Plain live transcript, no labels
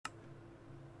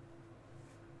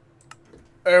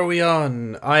are we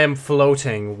on? I am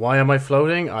floating. Why am I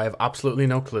floating? I have absolutely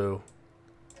no clue.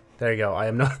 There you go. I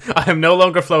am no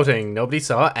longer floating. Nobody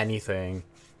saw anything.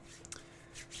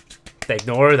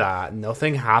 Ignore that.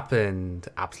 Nothing happened.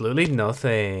 Absolutely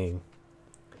nothing.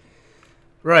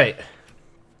 Right.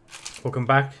 Welcome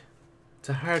back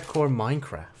to Hardcore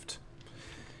Minecraft.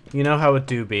 You know how it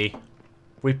do be.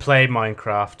 We play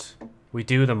Minecraft. We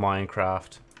do the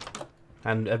Minecraft.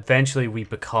 And eventually we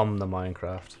become the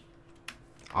Minecraft.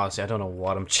 Honestly, I don't know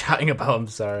what I'm chatting about. I'm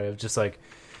sorry. I'm just like...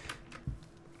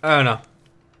 I don't know.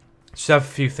 Just have a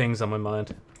few things on my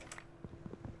mind.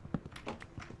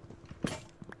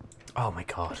 Oh my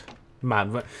god.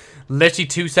 Man, literally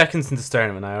 2 seconds into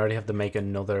starting and I already have to make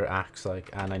another axe, like,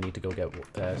 and I need to go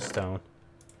get stone.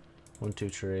 1, 2,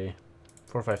 3,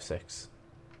 4, 5, 6.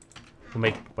 We'll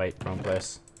make... Wait, wrong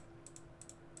place.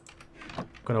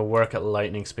 Gonna work at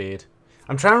lightning speed.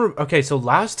 I'm trying to... Okay, so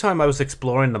last time I was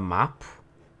exploring the map.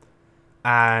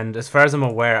 And as far as I'm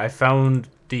aware, I found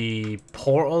the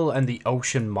portal and the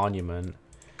ocean monument.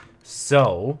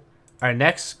 So, our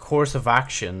next course of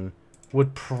action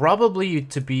would probably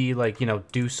to be, like, you know,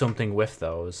 do something with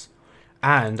those.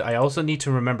 And I also need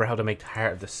to remember how to make the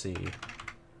Heart of the Sea.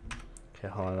 Okay,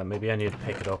 hold on. Maybe I need to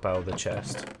pick it up out of the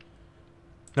chest.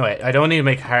 No, wait. I don't need to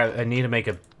make heart. I need to make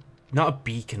a... Not a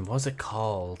beacon. What's it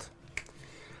called?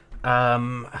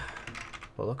 We'll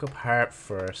look up heart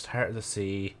first. Heart of the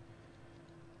Sea.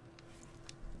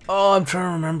 Oh, I'm trying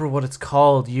to remember what it's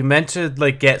called. You meant to,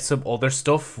 like, get some other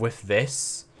stuff with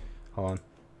this. Hold on.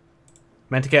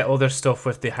 Meant to get other stuff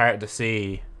with the Heart of the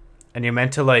Sea. And you're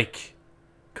meant to, like,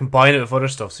 combine it with other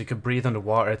stuff so you could breathe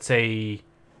underwater. It's a...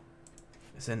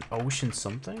 Is it an ocean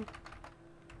something?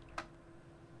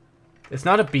 It's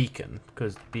not a beacon,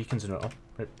 because beacons are not...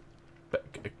 But,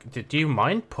 do you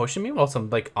mind pushing me whilst I'm,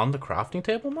 like, on the crafting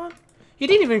table, man? You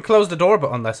didn't even close the door,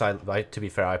 but unless I... Like, to be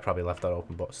fair, I probably left that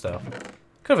open, but still.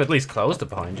 Could have at least closed it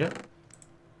behind you.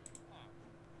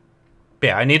 But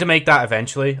yeah, I need to make that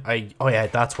eventually. Oh yeah,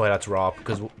 that's why that's raw,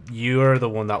 because you're the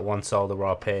one that once saw the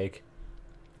raw pig.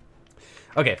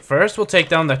 Okay, first we'll take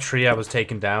down that tree I was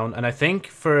taking down, and I think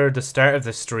for the start of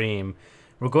the stream,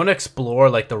 we're going to explore,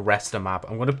 like, the rest of the map.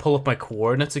 I'm going to pull up my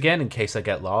coordinates again in case I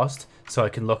get lost, so I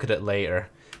can look at it later.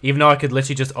 Even though I could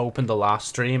literally just open the last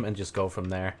stream and just go from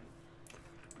there.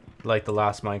 Like the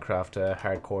last Minecraft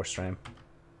hardcore stream.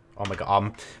 Oh my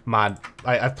god, man,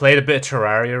 I've played a bit of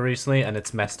Terraria recently, and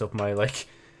it's messed up my, like,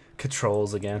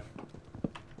 controls again.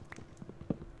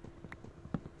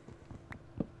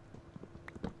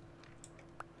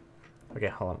 Okay,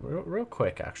 hold on, real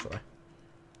quick, actually.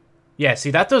 Yeah,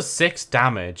 see, that does 6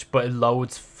 damage, but it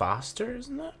loads faster,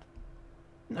 isn't it?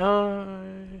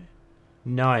 9.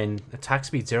 Attack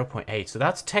speed 0.8, so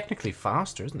that's technically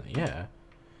faster, isn't it? Yeah.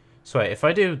 So wait, if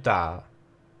I do that...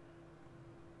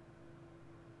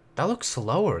 That looks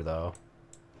slower, though.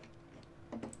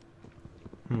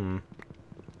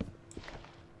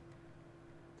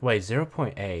 Wait,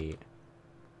 0.8.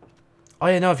 Oh,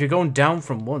 yeah, no, if you're going down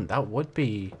from 1, that would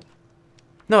be...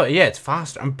 No, yeah, it's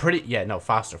faster. I'm pretty... Yeah, no,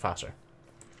 faster. But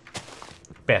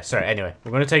yeah, sorry, anyway.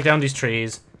 We're going to take down these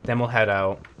trees, then we'll head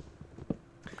out.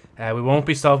 We won't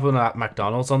be stopping at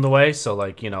McDonald's on the way, so,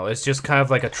 like, you know, it's just kind of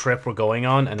like a trip we're going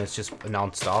on, and it's just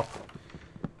non-stop.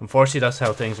 Unfortunately, that's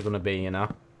how things are going to be, you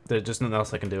know? There's just nothing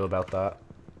else I can do about that.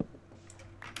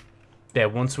 Yeah,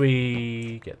 once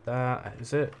we get that...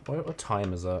 Is it... What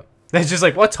time is it? It's just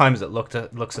like, what time is it? Looks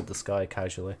at the sky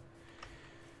casually.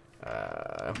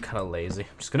 I'm kind of lazy.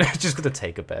 I'm just gonna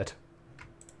take a bed.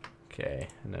 Okay,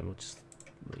 and then we'll just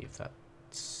leave that.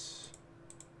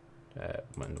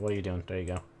 What are you doing? There you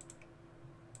go.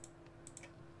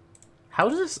 How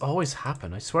does this always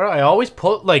happen? I swear I always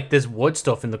put, like, this wood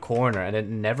stuff in the corner and it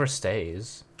never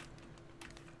stays.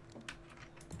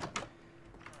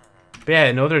 But yeah,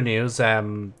 in other news,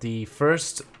 the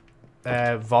first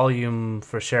volume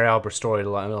for Sherry Albert Story, the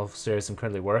light novel series I'm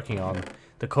currently working on,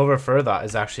 the cover for that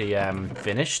is actually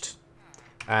finished.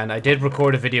 And I did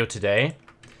record a video today.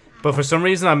 But for some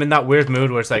reason, I'm in that weird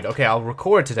mood where it's like, okay, I'll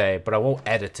record today, but I won't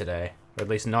edit today. Or at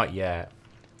least not yet.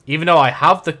 Even though I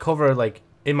have the cover, like,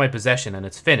 in my possession and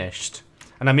it's finished.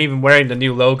 And I'm even wearing the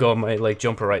new logo on my, like,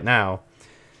 jumper right now.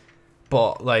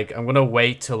 But, like, I'm gonna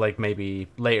wait till, like, maybe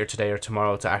later today or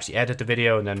tomorrow to actually edit the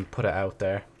video and then put it out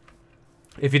there.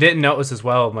 If you didn't notice as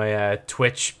well, my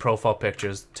Twitch profile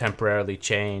pictures temporarily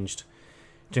changed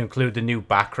to include the new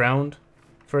background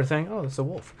for a thing. Oh, it's a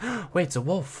wolf. Wait, it's a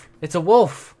wolf. It's a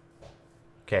wolf.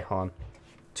 Okay, hold on.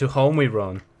 To home we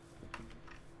run.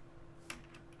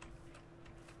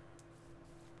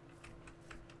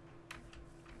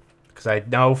 Because I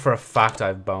know for a fact I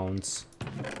have bones.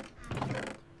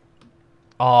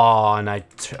 Oh, and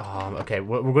okay,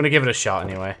 we're going to give it a shot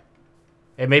anyway.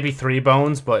 It may be 3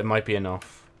 bones, but it might be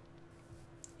enough.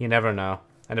 You never know.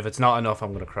 And if it's not enough,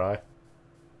 I'm going to cry.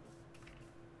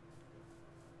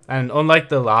 And unlike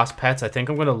the last pets, I think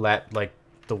I'm going to let, like,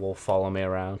 the wolf follow me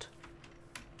around.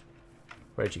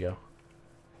 Where'd you go?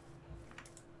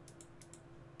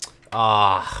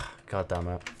 Ah, god damn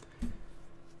it.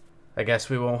 I guess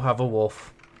we won't have a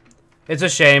wolf. It's a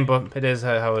shame, but it is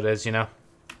how it is, you know?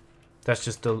 That's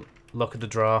just the luck of the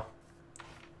draw.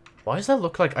 Why does that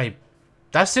look like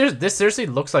this seriously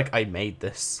looks like I made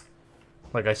this.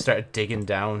 Like I started digging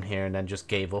down here and then just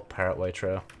gave up partway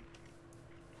through.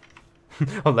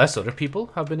 Unless other people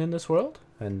have been in this world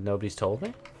and nobody's told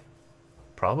me.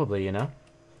 Probably, you know?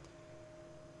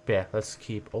 But yeah, let's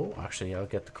keep... Oh, actually, I'll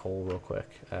get the coal real quick.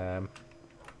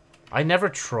 I never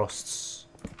trust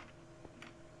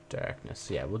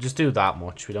darkness. Yeah, we'll just do that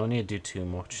much. We don't need to do too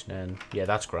much. Then, yeah,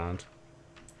 that's grand.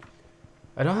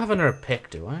 I don't have another pick,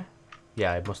 do I?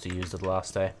 Yeah, I must have used it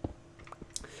last day.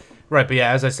 Right, but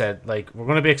yeah, as I said, like, we're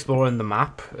going to be exploring the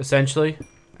map, essentially.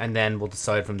 And then we'll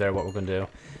decide from there what we're going to do.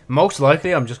 Most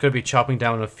likely, I'm just going to be chopping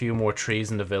down a few more trees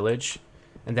in the village.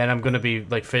 And then I'm going to be,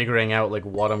 like, figuring out, like,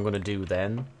 what I'm going to do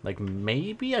then. Like,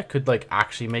 maybe I could, like,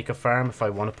 actually make a farm if I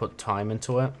want to put time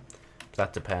into it.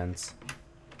 That depends.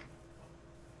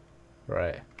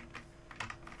 Right.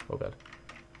 Oh, God.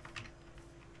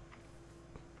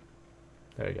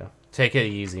 There you go. Take it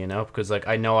easy, you know? Because, like,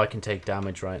 I know I can take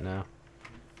damage right now.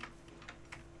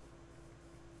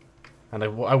 And I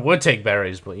would take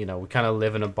berries, but, you know, we kind of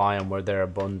live in a biome where they're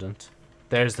abundant.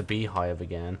 There's the beehive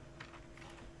again.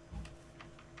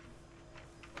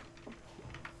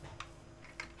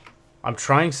 I'm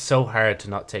trying so hard to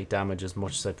not take damage as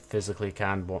much as I physically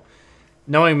can, but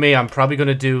knowing me, I'm probably going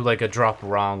to do, like, a drop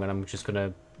wrong, and I'm just going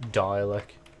to die,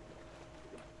 like.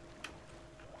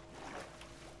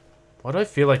 Why do I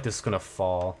feel like this is going to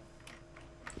fall?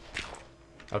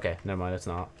 Okay, never mind, it's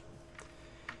not.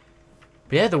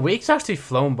 But yeah, the week's actually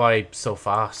flown by so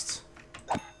fast.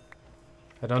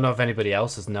 I don't know if anybody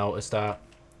else has noticed that.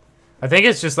 I think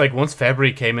it's just, like, once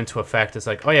February came into effect, it's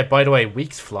like, oh yeah, by the way,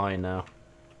 week's flying now.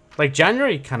 Like,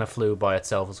 January kind of flew by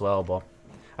itself as well, but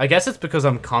I guess it's because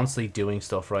I'm constantly doing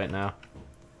stuff right now.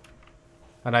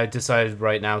 And I decided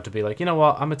right now to be like, you know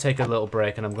what, I'm going to take a little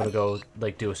break and I'm going to go,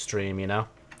 like, do a stream, you know?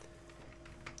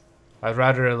 I'd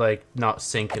rather, like, not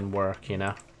sink in work, you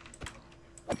know?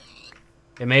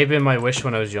 It may have been my wish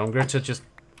when I was younger to just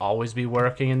always be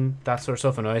working and that sort of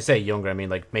stuff. And when I say younger, I mean,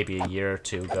 like, maybe a year or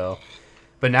two ago.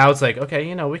 But now it's like, okay,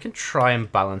 you know, we can try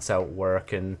and balance out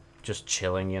work and just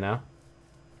chilling, you know?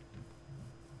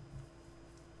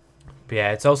 But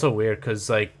yeah, it's also weird because,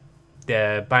 like,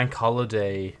 the bank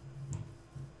holiday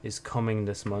is coming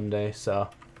this Monday, so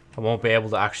I won't be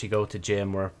able to actually go to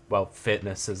gym or, well,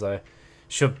 fitness as I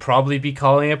should probably be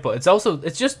calling it. But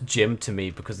it's just gym to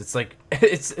me because it's like,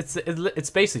 it's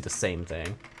basically the same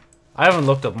thing. I haven't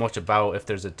looked up much about if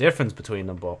there's a difference between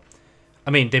them, but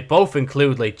I mean, they both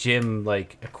include, like, gym,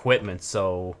 like, equipment,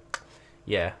 so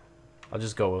yeah, I'll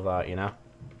just go with that, you know?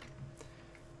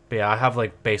 But yeah, I have,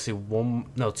 like, basically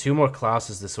 2 more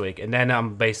classes this week. And then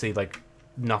I'm basically, like,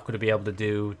 not going to be able to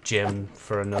do gym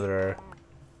for another...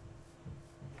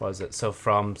 What is it? So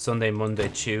from Sunday, Monday,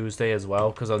 Tuesday as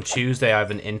well. Because on Tuesday I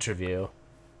have an interview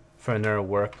for another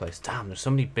workplace. Damn, there's so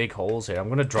many big holes here. I'm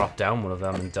going to drop down one of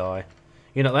them and die.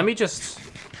 You know, let me just...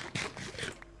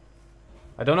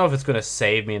 I don't know if it's going to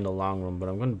save me in the long run, but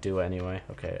I'm going to do it anyway.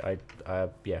 Okay,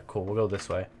 yeah, cool. We'll go this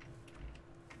way.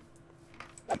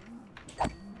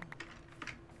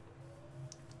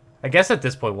 I guess at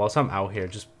this point, whilst I'm out here,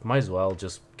 just might as well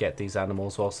just get these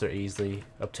animals whilst they're easily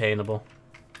obtainable.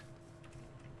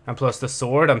 And plus the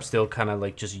sword, I'm still kind of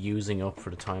like just using up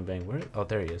for the time being. Where? Oh,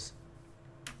 there he is.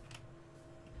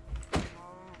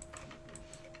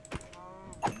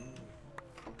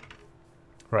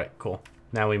 Right, cool.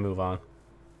 Now we move on.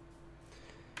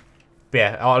 But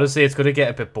yeah, honestly, it's going to get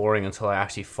a bit boring until I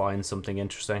actually find something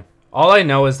interesting. All I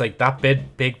know is, like, that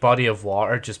big body of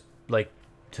water just, like,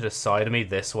 to the side of me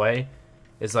this way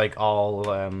is, like,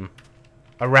 all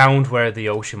around where the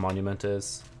ocean monument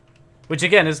is, which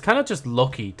again is kind of just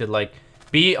lucky to, like,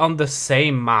 be on the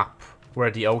same map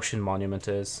where the ocean monument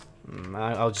is.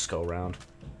 I'll just go around.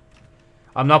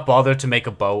 I'm not bothered to make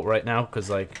a boat right now because,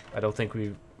 like, I don't think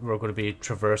we're going to be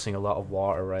traversing a lot of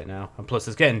water right now, and plus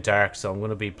it's getting dark, so I'm going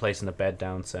to be placing the bed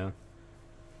down soon.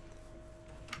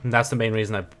 And that's the main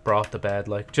reason I brought the bed,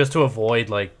 like, just to avoid,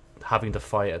 like, having to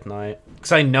fight at night,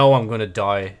 because I know I'm gonna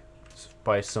die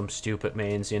by some stupid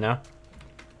means, you know.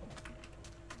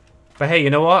 But hey,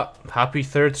 you know what? Happy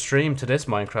 3rd stream to this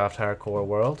Minecraft hardcore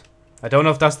world. I don't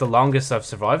know if that's the longest I've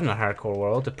survived in a hardcore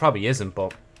world. It probably isn't,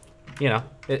 but, you know,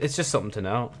 it's just something to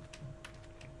know.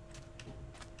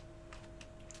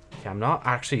 Okay, I'm not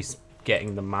actually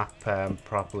getting the map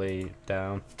properly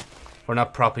down. Or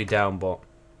not properly down, but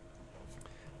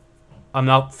I'm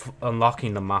not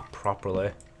unlocking the map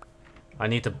properly. I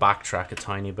need to backtrack a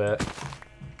tiny bit.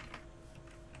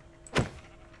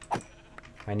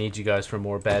 I need you guys for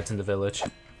more beds in the village.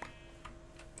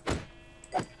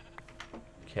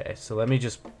 Okay, so let me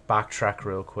just backtrack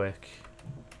real quick.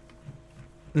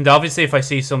 And obviously if I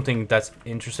see something that's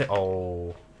interesting...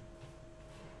 Oh.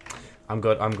 I'm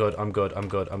good, I'm good, I'm good, I'm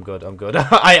good, I'm good, I'm good.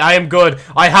 I am good.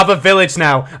 I have a village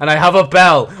now, and I have a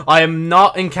bell. I am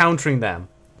not encountering them.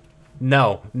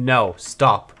 No, no,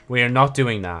 stop. We are not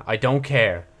doing that. I don't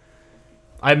care.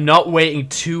 I'm not waiting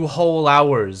 2 whole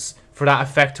hours for that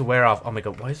effect to wear off. Oh my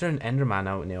god, why is there an Enderman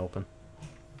out in the open?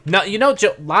 No, you know,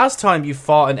 last time you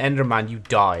fought an Enderman, you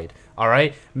died.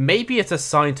 Alright? Maybe it's a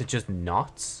sign to just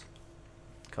not.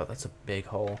 God, that's a big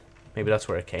hole. Maybe that's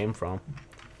where it came from.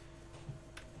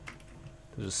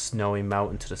 There's a snowy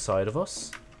mountain to the side of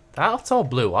us. That's all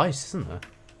blue ice, isn't it?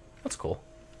 That's cool.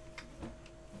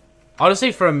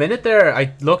 Honestly, for a minute there,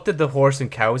 I looked at the horse and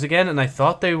cows again, and I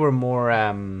thought they were more,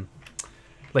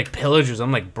 like, pillagers.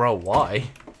 I'm like, bro, why?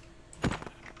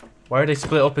 Why are they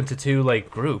split up into 2, like,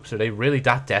 groups? Are they really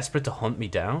that desperate to hunt me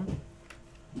down?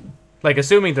 Like,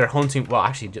 assuming they're hunting... Well,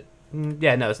 actually,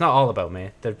 yeah, no, it's not all about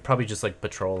me. They're probably just, like,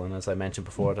 patrolling, as I mentioned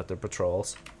before, that they're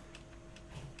patrols.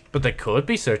 But they could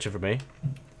be searching for me.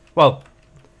 Well,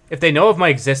 if they know of my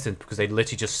existence, because they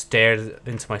literally just stared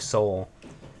into my soul,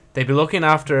 they'd be looking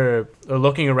after, or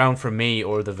looking around for me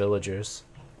or the villagers.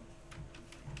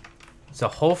 So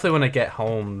hopefully when I get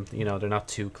home, you know, they're not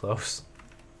too close.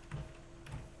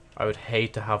 I would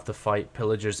hate to have to fight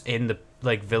pillagers in the,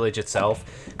 like, village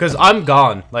itself. Because I'm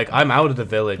gone. Like, I'm out of the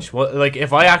village. Well, like,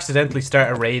 if I accidentally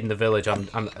start a raid in the village,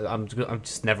 I'm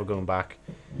just never going back.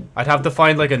 I'd have to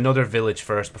find, like, another village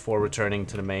first before returning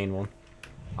to the main one.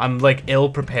 I'm, like,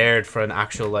 ill-prepared for an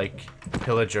actual, like,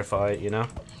 pillager fight, you know?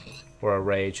 Or a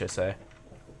raid, I say.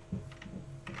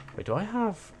 Wait, do I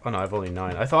have... Oh, no, I've only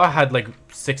 9. I thought I had, like,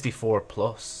 64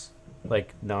 plus.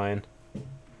 Like, 9.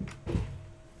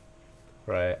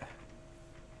 Right.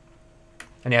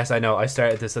 And yes, I know, I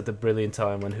started this at the brilliant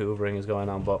time when hoovering is going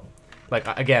on, but... Like,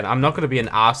 again, I'm not going to be an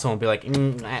asshole and be like,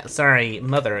 sorry,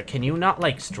 mother, can you not,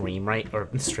 like, stream right... Or,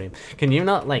 stream. Can you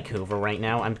not, like, hoover right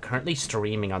now? I'm currently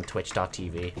streaming on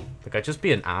twitch.tv. Like, I'd just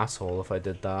be an asshole if I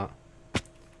did that.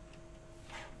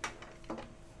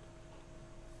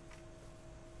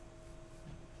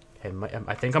 Okay,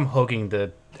 I think I'm hugging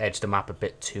the edge of the map a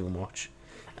bit too much.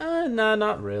 No,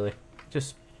 not really.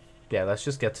 Just... Yeah, let's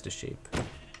just get to the sheep.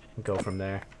 And go from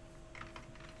there.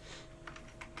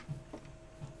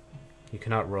 You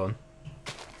cannot run.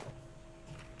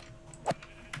 If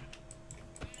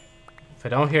I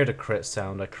don't hear the crit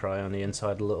sound, I cry on the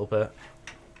inside a little bit.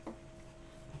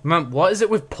 Man, what is it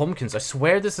with pumpkins? I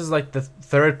swear this is like the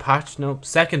 3rd patch, no,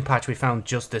 2nd patch we found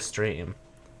just this stream.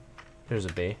 There's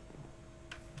a bee.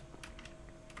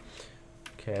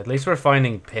 Okay, at least we're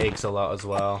finding pigs a lot as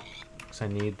well. Because I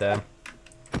need them.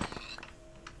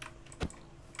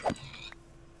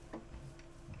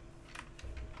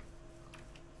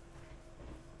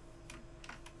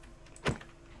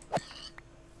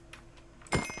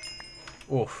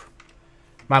 Oof.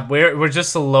 Man, we're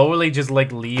just slowly just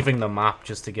like leaving the map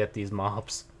just to get these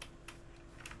mobs.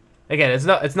 Again,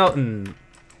 it's nothing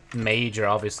major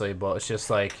obviously, but it's just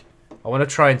like I want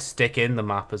to try and stick in the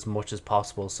map as much as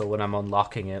possible so when I'm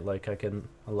unlocking it, like I can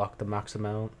unlock the max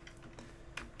amount.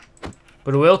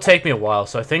 But it will take me a while,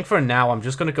 so I think for now I'm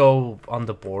just gonna go on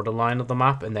the borderline of the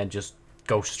map and then just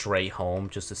go straight home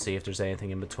just to see if there's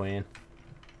anything in between.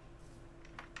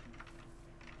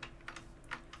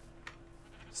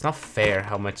 It's not fair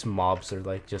how much mobs are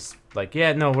like just like,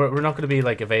 yeah, no, we're not going to be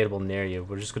like available near you.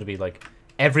 We're just going to be like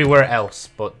everywhere else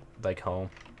but like home.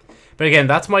 But again,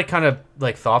 that's my kind of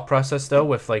like thought process though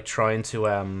with like trying to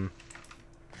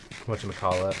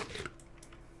whatchamacallit.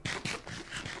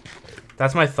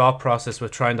 That's my thought process with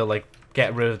trying to like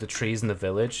get rid of the trees in the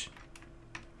village.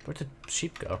 Where did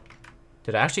sheep go?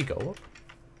 Did it actually go up?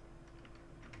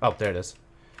 Oh, there it is.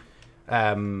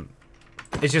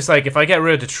 It's just like if I get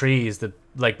rid of the trees, the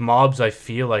like mobs I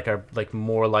feel like are like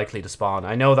more likely to spawn.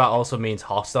 I know that also means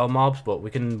hostile mobs, but we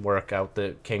can work out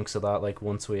the kinks of that like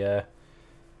once we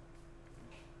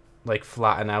like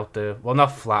flatten out the, well,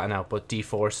 not flatten out, but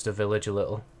deforest the village a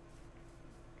little.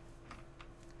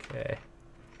 Okay.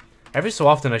 Every so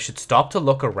often I should stop to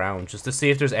look around just to see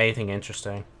if there's anything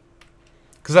interesting.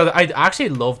 Because I'd actually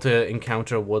love to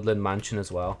encounter a woodland mansion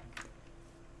as well.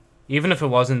 Even if it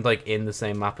wasn't like in the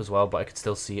same map as well, but I could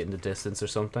still see it in the distance or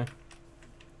something.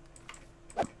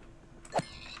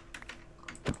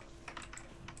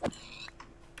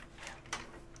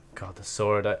 God, the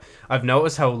sword. I've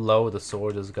noticed how low the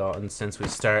sword has gotten since we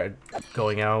started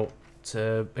going out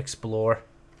to explore.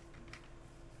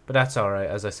 But that's alright,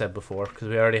 as I said before, because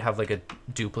we already have like a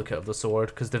duplicate of the sword,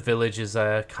 because the village is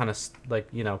kind of like,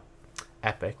 you know,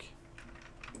 epic.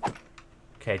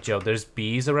 Okay, Joe, there's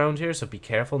bees around here, so be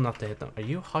careful not to hit them. Are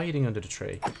you hiding under the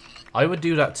tree? I would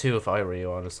do that too if I were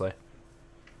you, honestly.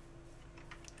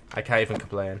 I can't even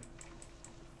complain.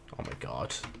 Oh my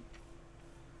god.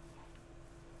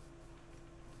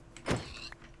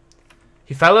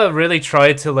 He fella really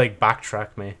tried to like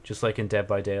backtrack me, just like in Dead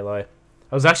by Daylight.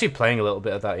 I was actually playing a little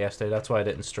bit of that yesterday, that's why I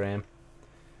didn't stream.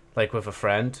 Like with a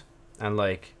friend, and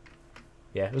like,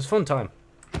 yeah, it was a fun time.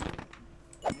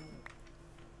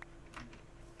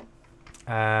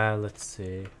 Let's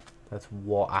see. That's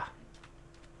water.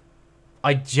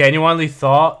 I genuinely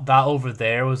thought that over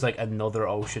there was like another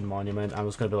ocean monument. I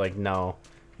was gonna be like, no,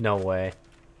 no way.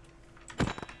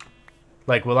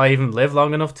 Like, will I even live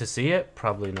long enough to see it?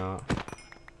 Probably not.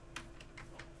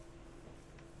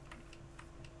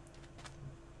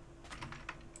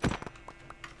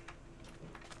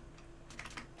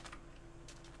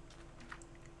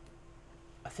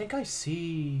 I think I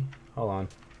see... Hold on.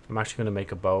 I'm actually going to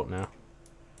make a boat now.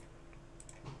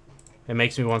 It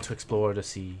makes me want to explore the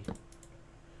sea.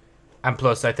 And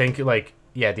plus, I think, like...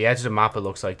 Yeah, the edge of the map, it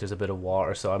looks like there's a bit of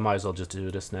water, so I might as well just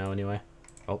do this now anyway.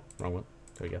 Oh, wrong one.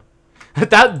 There we go.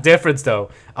 That difference, though.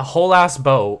 A whole-ass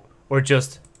boat, or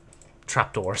just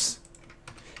trapdoors.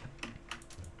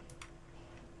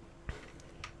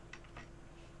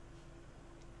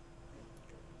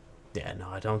 Yeah, no,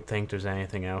 I don't think there's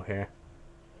anything out here.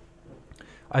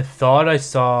 I thought I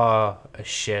saw a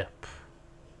ship.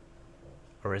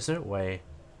 Or is it? Wait.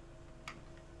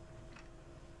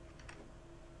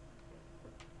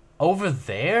 Over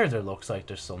there looks like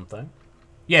there's something.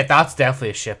 Yeah, that's definitely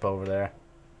a ship over there.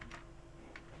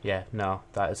 Yeah, no,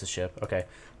 that is a ship. Okay,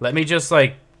 let me just,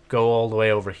 like, go all the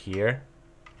way over here.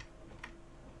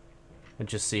 And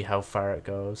just see how far it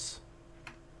goes.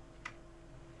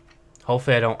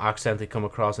 Hopefully I don't accidentally come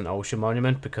across an ocean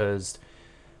monument, because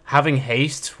having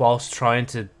haste whilst trying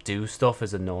to do stuff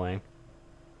is annoying.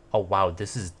 Oh wow,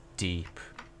 this is deep.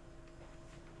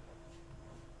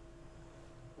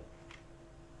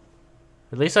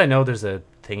 At least I know there's a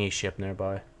thingy ship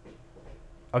nearby.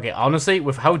 Okay, honestly,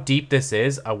 with how deep this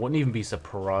is, I wouldn't even be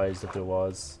surprised if there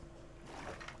was.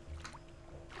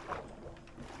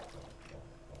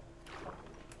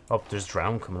 Oh, there's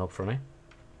drown coming up for me.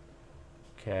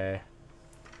 Okay.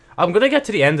 I'm gonna get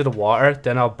to the end of the water,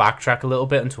 then I'll backtrack a little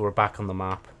bit until we're back on the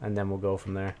map, and then we'll go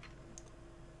from there.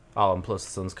 Oh, and plus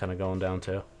the sun's kind of going down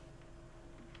too.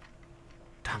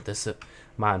 Damn, this is...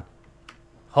 Man.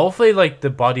 Hopefully, like, the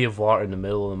body of water in the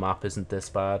middle of the map isn't this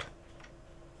bad.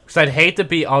 Because I'd hate to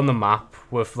be on the map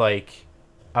with, like,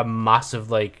 a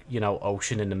massive, like, you know,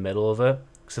 ocean in the middle of it.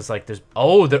 Because it's like there's...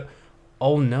 Oh, there...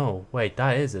 Oh, no. Wait,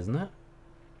 that is, isn't it?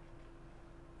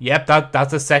 Yep,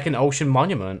 that's a second ocean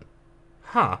monument.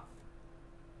 Huh.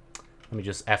 Let me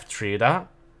just F3 that.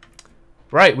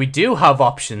 Right, we do have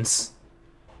options.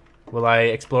 Will I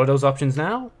explore those options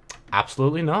now?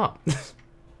 Absolutely not.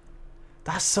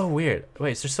 That's so weird.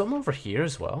 Wait, is there something over here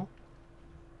as well?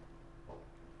 I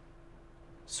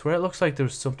swear it looks like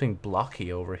there's something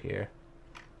blocky over here.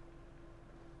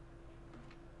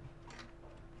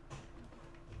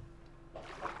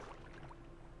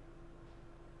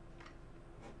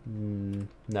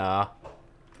 Nah.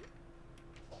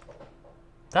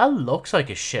 That looks like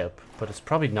a ship, but it's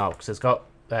probably not because it's got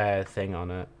a thing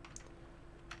on it.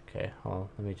 Okay, well,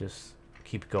 let me just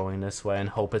keep going this way and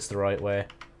hope it's the right way.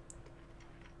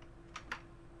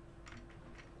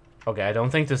 Okay, I don't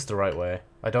think this is the right way.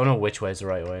 I don't know which way is the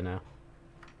right way now.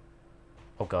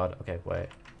 Oh god, okay, wait.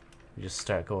 We just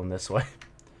start going this way.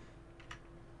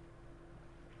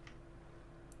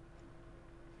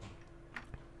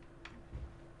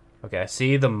 Okay, I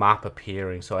see the map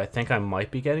appearing, so I think I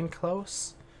might be getting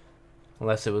close.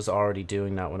 Unless it was already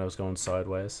doing that when I was going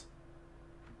sideways.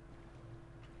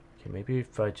 Okay, maybe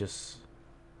if I just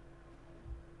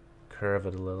curve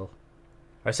it a little.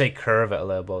 I say curve it a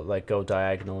little, but like go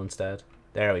diagonal instead.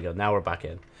 There we go, now we're back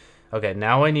in. Okay,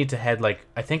 now I need to head like,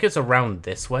 I think it's around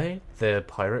this way the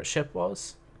pirate ship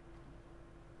was.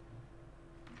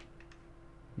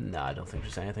 No, I don't think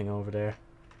there's anything over there.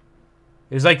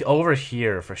 It was like over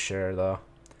here for sure though.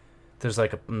 There's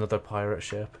like another pirate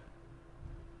ship.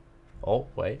 Oh,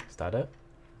 wait, is that it?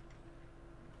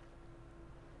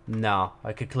 No,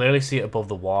 I could clearly see it above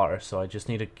the water, so I just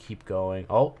need to keep going.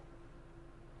 Oh.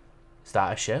 Is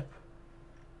that a ship?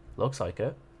 Looks like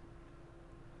it.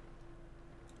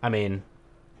 I mean...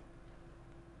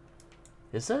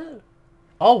 Is it?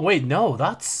 Oh, wait, no,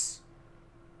 that's...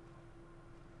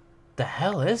 The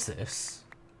hell is this?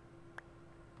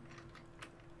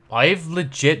 I've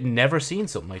legit never seen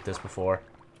something like this before.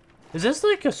 Is this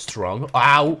like a strong...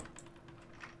 Ow!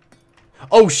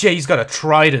 Oh shit, he's got a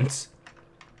trident.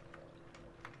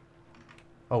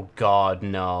 Oh god,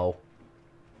 no.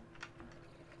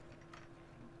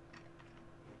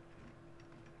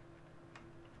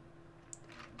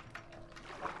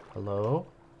 Hello?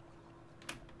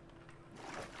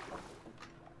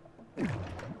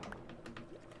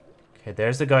 Okay,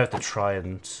 there's the guy with the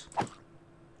trident.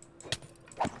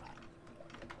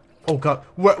 Oh god,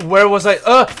 where was I?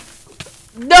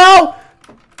 No!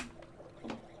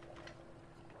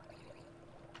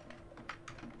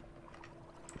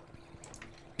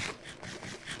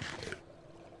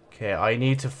 Okay, I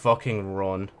need to fucking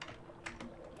run.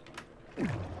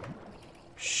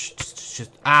 Shh,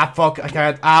 just, fuck, I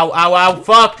can't. Ow, ow, ow,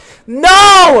 fuck!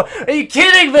 No! Are you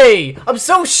kidding me? I'm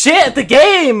so shit at the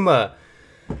game!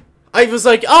 I was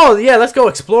like, oh, yeah, let's go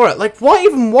explore it. Like, what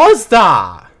even was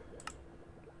that?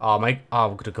 Oh, I'm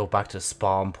gonna go back to the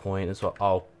spawn point as well.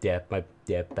 Oh, yeah, my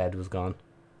bed was gone.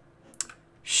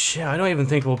 Shit, I don't even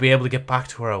think we'll be able to get back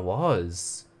to where I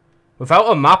was.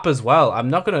 Without a map as well, I'm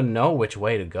not gonna know which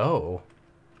way to go.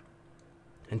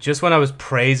 And just when I was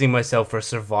praising myself for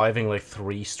surviving like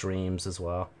 3 streams as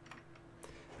well.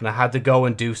 And I had to go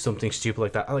and do something stupid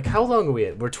like that. Like, how long are we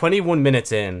at? We're 21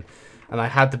 minutes in. And I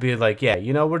had to be like, yeah,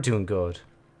 you know, we're doing good.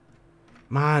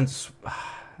 Man,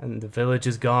 and the village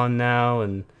is gone now.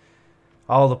 And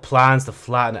all the plans to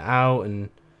flatten it out and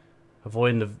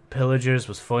avoiding the pillagers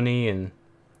was funny. And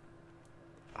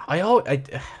I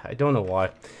don't know why.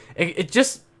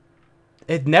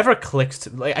 It never clicks to,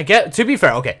 like, to be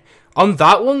fair, okay. On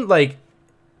that one, like,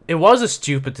 it was a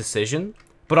stupid decision.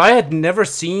 But I had never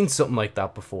seen something like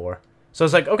that before. So I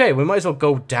was like, okay, we might as well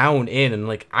go down in and,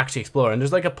 like, actually explore. And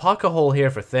there's, like, a pocket hole here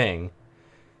for thing.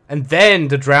 And then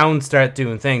the drown start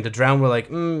doing thing. The drown were like,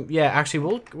 yeah,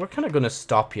 actually, we're kind of going to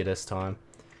stop you this time.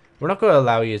 We're not going to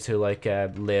allow you to, like,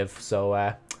 live.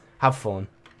 So, have fun.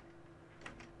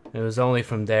 It was only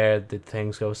from there that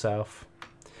things go south.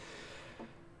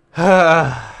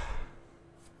 I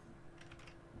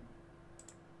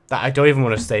don't even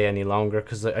want to stay any longer,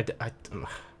 because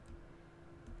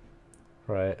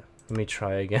right. Let me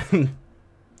try again.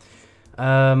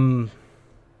 God,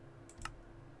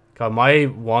 my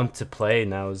want to play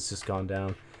now has just gone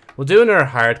down. We'll do another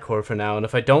hardcore for now, and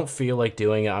if I don't feel like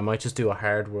doing it, I might just do a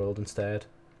hard world instead.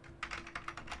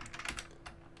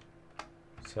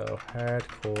 So,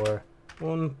 hardcore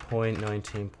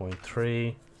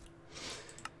 1.19.3.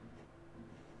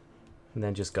 And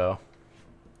then just go.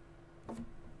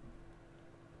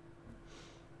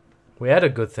 We had a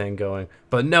good thing going.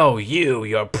 But no,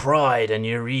 your pride and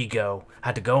your ego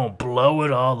had to go and blow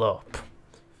it all up.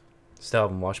 Still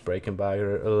haven't watched Breaking Bad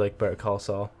or like Better Call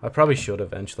Saul. I probably should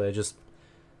eventually. I just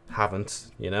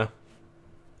haven't, you know?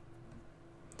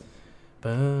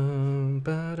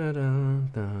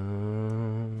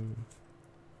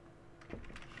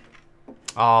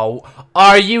 Oh,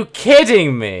 are you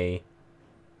kidding me?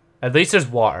 At least there's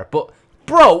water. But,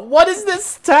 bro, what is this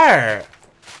start?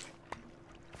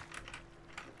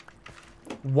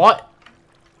 What?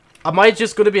 Am I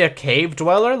just going to be a cave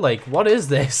dweller? Like, what is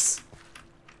this?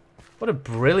 What a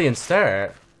brilliant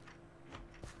start.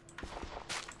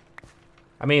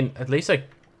 I mean, at least I...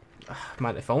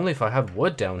 Man, if only if I had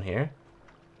wood down here.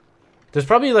 There's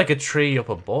probably like a tree up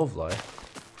above, like.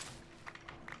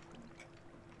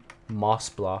 Moss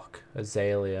block.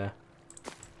 Azalea.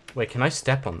 Wait, can I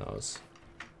step on those?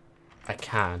 I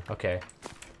can. Okay.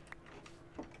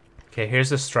 Okay, here's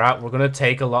the strat. We're going to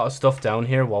take a lot of stuff down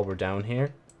here while we're down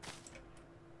here.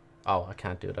 Oh, I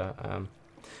can't do that.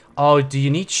 Oh, do you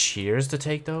need shears to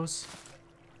take those?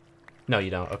 No,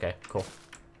 you don't. Okay, cool.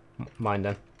 Mine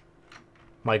then.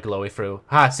 My glowy fruit.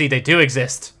 Ha, see, they do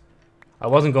exist. I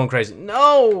wasn't going crazy.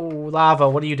 No! Lava,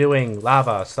 what are you doing?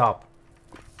 Lava, stop.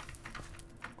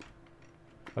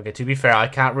 Okay, to be fair, I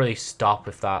can't really stop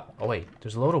with that. Oh, wait.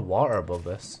 There's a load of water above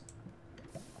this.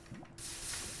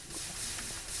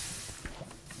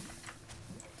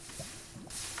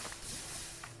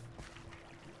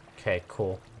 Okay,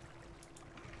 cool.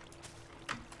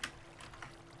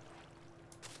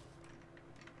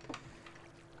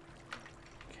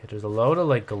 Okay, there's a load of,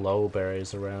 like, glow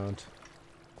berries around.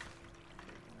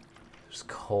 There's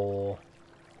coal.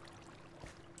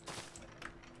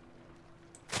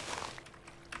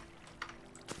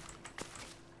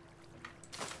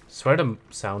 swear the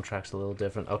soundtrack's a little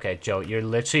different. Okay, Joe, you're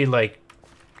literally like...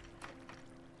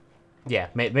 Yeah,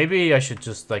 maybe I should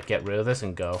just like get rid of this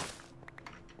and go.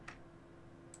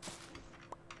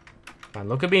 Man,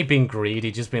 look at me being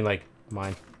greedy, just being like,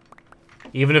 mine.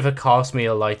 Even if it costs me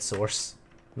a light source.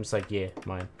 I'm just like, yeah,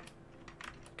 mine.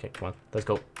 Okay, come on, let's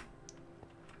go.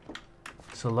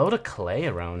 There's a load of clay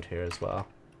around here as well.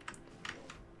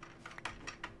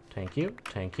 Thank you,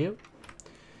 thank you.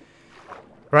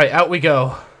 Right, out we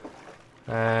go.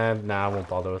 Nah, I won't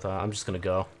bother with that. I'm just gonna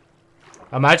go.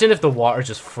 Imagine if the water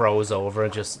just froze over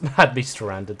and just had me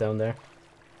stranded down there.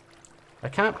 I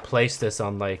can't place this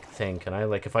on, like, thing, can I?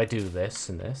 Like, if I do this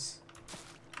and this.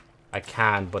 I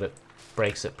can, but it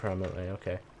breaks it permanently.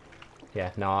 Okay.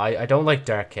 Yeah, no, I don't like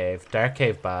Dark Cave. Dark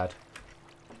Cave bad.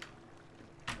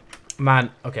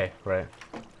 Man, okay, right.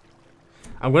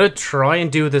 I'm gonna try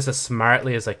and do this as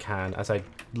smartly as I can, as I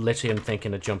literally am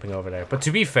thinking of jumping over there. But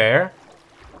to be fair,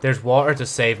 there's water to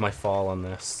save my fall on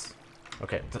this.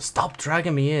 Okay, stop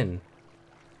dragging me in.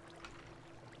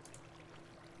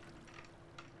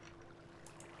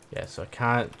 Yeah, so I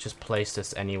can't just place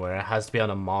this anywhere. It has to be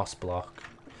on a moss block.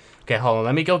 Okay, hold on.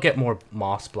 Let me go get more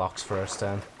moss blocks first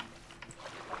then.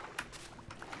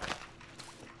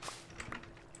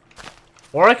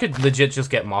 Or I could legit just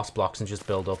get moss blocks and just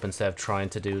build up instead of trying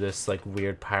to do this like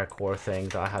weird parkour thing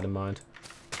that I had in mind.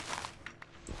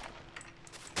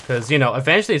 Because, you know,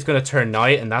 eventually it's going to turn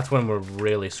night and that's when we're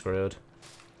really screwed.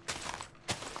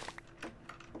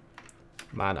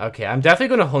 Man, okay, I'm definitely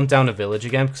going to hunt down a village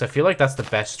again because I feel like that's the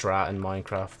best strat in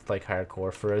Minecraft, like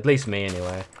hardcore, for at least me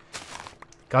anyway.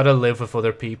 Gotta live with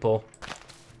other people.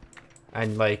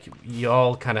 And, like, you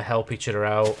all kind of help each other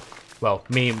out. Well,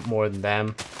 me more than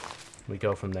them. We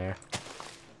go from there.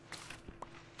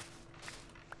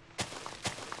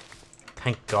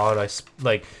 Thank God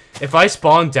like, if I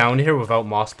spawned down here without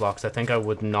moss blocks, I think I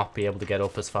would not be able to get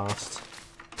up as fast.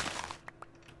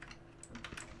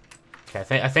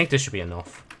 Okay, I think this should be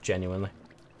enough, genuinely.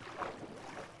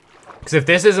 Because if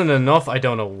this isn't enough, I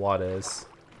don't know what is.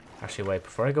 Actually, wait,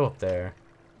 before I go up there,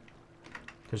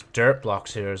 there's dirt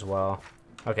blocks here as well.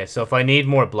 Okay, so if I need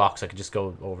more blocks, I could just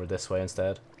go over this way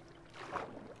instead.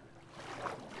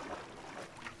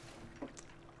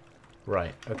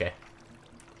 Right, okay.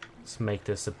 Let's make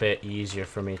this a bit easier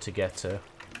for me to get to.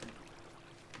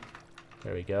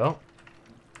 There we go.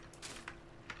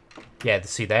 Yeah,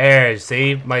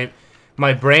 see,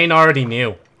 my brain already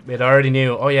knew. It already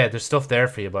knew. Oh yeah, there's stuff there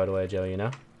for you, by the way, Joe, you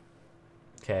know?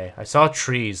 Okay, I saw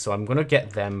trees, so I'm gonna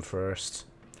get them first.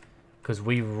 Because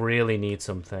we really need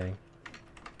something.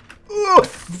 Ooh,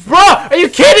 bro, are you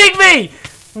kidding me?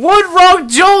 One wrong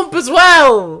jump as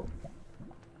well!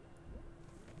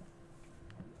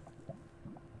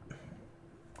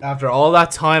 After all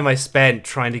that time I spent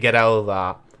trying to get out of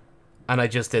that, and I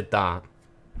just did that.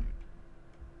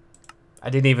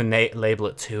 I didn't even label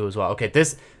it 2 as well. Okay,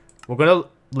 we're gonna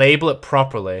label it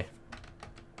properly.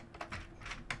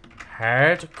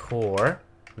 Hardcore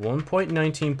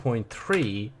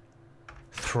 1.19.3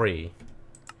 3.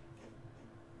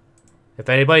 If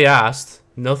anybody asked,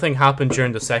 nothing happened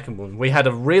during the second one. We had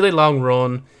a really long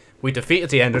run. We defeated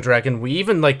the Ender Dragon. We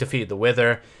even like defeated the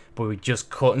Wither. But we just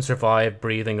couldn't survive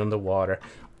breathing underwater.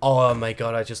 Oh my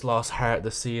god, I just lost Heart of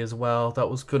the Sea as well. That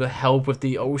was going to help with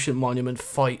the Ocean Monument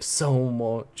fight so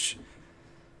much.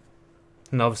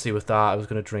 And obviously with that, I was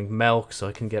going to drink milk so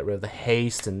I can get rid of the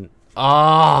haste and...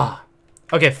 Ah!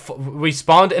 Okay, we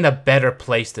spawned in a better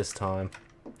place this time.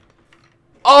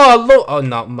 Oh, look! Oh,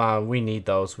 no, man, we need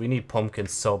those. We need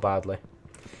pumpkins so badly.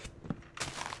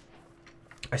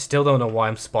 I still don't know why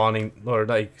I'm spawning, or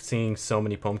like, seeing so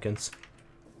many pumpkins.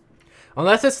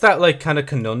 Unless it's that, like, kind of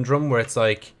conundrum where it's,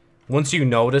 like, once you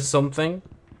notice something,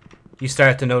 you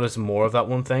start to notice more of that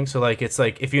one thing. So, like, it's,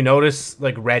 like, if you notice,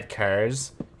 like, red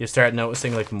cars, you start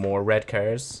noticing, like, more red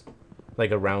cars, like,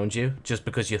 around you, just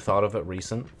because you thought of it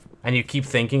recent. And you keep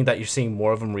thinking that you're seeing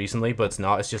more of them recently, but it's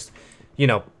not. It's just, you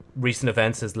know, recent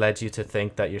events has led you to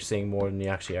think that you're seeing more than you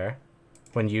actually are.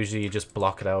 When usually you just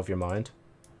block it out of your mind.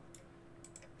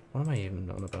 What am I even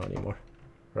on about anymore?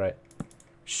 Right.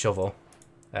 Shovel.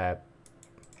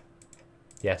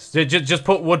 Yes, just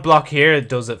put wood block here, it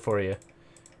does it for you.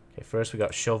 Okay, first we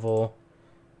got shovel,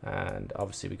 and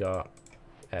obviously we got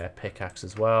pickaxe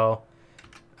as well.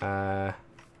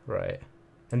 Right.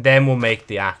 And then we'll make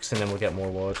the axe, and then we'll get more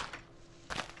wood.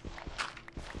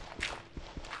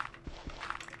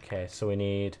 Okay, so we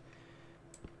need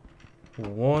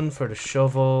 1 for the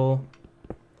shovel,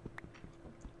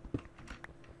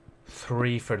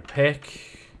 3 for the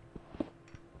pick,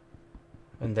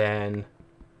 and then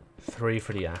 3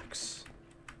 for the axe.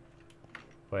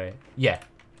 Wait, yeah.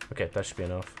 Okay, that should be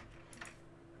enough.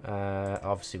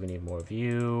 Obviously, we need more of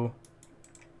you.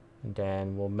 And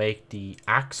then we'll make the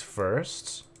axe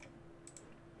first.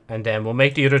 And then we'll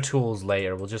make the other tools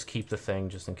later. We'll just keep the thing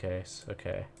just in case.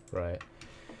 Okay, right.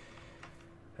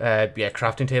 Yeah,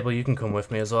 crafting table, you can come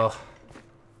with me as well.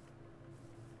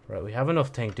 Right, we have enough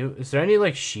thing. Is there any,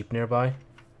 like, sheep nearby?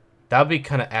 That'd be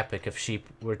kind of epic if sheep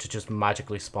were to just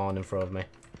magically spawn in front of me.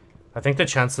 I think the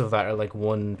chances of that are, like,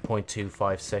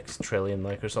 1.256 trillion,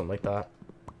 like, or something like that.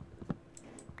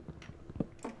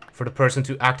 For the person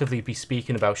to actively be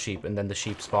speaking about sheep and then the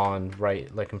sheep spawn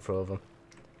right, like, in front of them.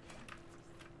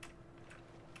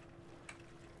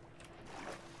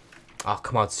 Oh,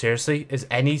 come on, seriously? Is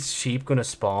any sheep gonna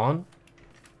spawn?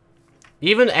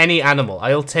 Even any animal.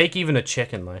 I'll take even a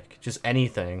chicken, like. Just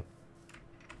anything.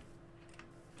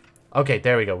 Okay,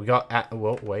 there we go. We got...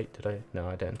 Whoa, wait, did I? No,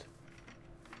 I didn't.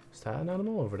 Is that an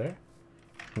animal over there?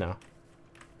 No.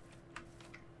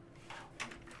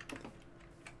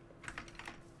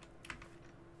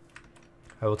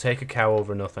 I will take a cow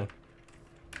over nothing.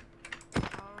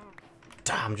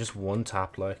 Damn, just one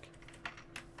tap, like.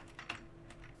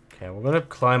 Okay, we're gonna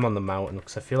climb on the mountain,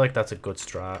 because I feel like that's a good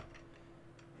strat.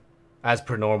 As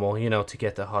per normal, you know, to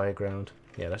get the high ground.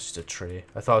 Yeah, that's just a tree.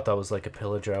 I thought that was like a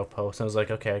pillager outpost. I was like,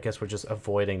 okay, I guess we're just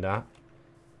avoiding that.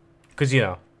 Because, you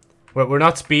know, we're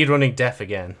not speedrunning death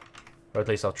again. Or at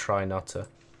least I'll try not to.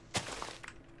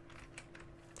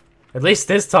 At least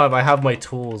this time I have my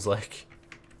tools, like.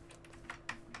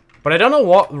 But I don't know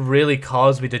what really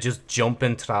caused me to just jump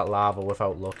into that lava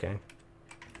without looking.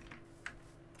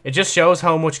 It just shows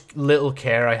how much little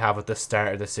care I have at the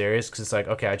start of the series. Because it's like,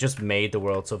 okay, I just made the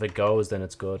world. So if it goes, then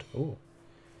it's good. Ooh.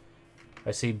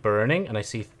 I see burning and I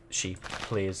see sheep.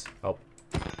 Please. Oh,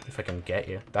 if I can get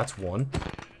you. That's one.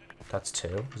 That's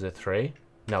two. Is it three?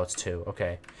 No, it's two.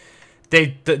 Okay.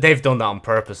 They've done that on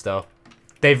purpose, though.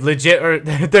 They've legit... Or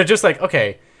they're just like,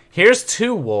 okay, here's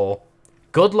two wool.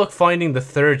 Good luck finding the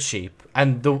third sheep.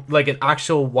 And, like, an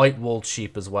actual white-wooled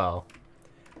sheep as well.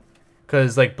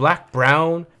 Because, like, black,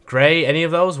 brown, grey, any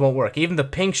of those won't work. Even the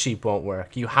pink sheep won't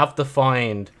work. You have to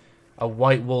find a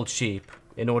white-wooled sheep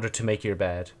in order to make your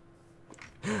bed.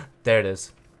 There it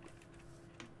is.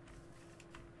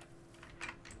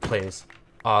 Please.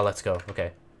 Oh, let's go.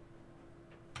 Okay.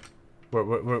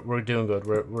 We're doing good.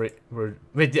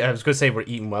 I was gonna say we're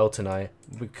eating well tonight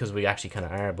because we actually kind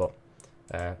of are, but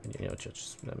you know,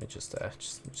 just let me just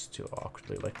do it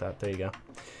awkwardly like that. There you go.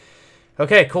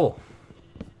 Okay, cool.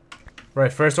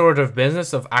 Right, first order of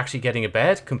business of actually getting a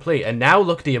bed complete, and now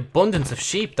look at the abundance of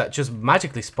sheep that just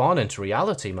magically spawn into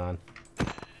reality, man.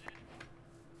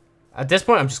 At this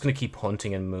point, I'm just going to keep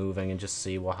hunting and moving and just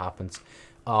see what happens.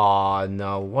 Aw,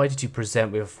 no. Why did you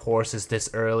present me with horses this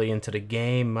early into the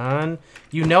game, man?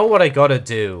 You know what I gotta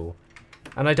do.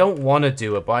 And I don't want to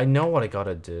do it, but I know what I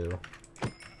gotta do.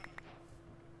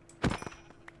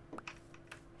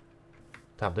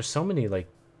 Damn, there's so many, like,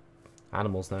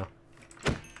 animals now.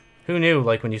 Who knew,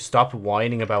 like, when you stopped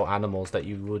whining about animals that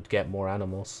you would get more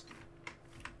animals?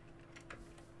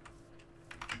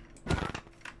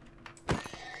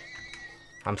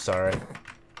 I'm sorry.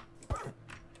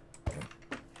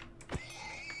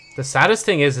 The saddest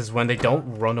thing is when they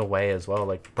don't run away as well.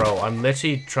 Like, bro, I'm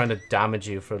literally trying to damage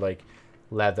you for, like,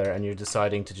 leather, and you're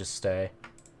deciding to just stay.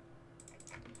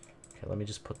 Okay, let me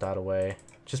just put that away.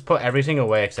 Just put everything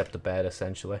away except the bed,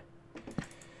 essentially.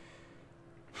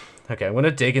 Okay, I'm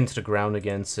gonna dig into the ground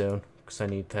again soon, because I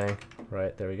need thing.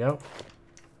 Right, there we go.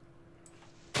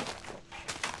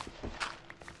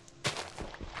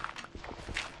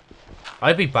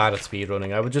 I'd be bad at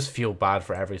speedrunning. I would just feel bad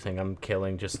for everything I'm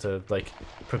killing just to, like,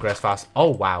 progress fast.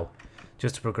 Oh, wow.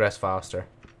 Just to progress faster.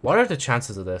 What are the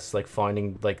chances of this? Like,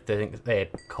 finding, like, the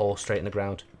coal straight in the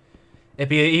ground. It'd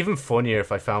be even funnier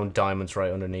if I found diamonds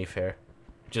right underneath here.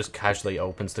 Just casually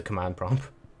opens the command prompt.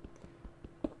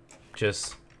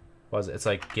 Just, what is it? It's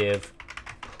like, give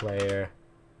player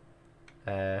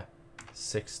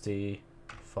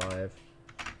 65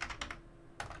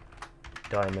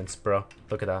 diamonds, bro.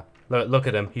 Look at that. Look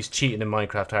at him. He's cheating in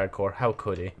Minecraft Hardcore. How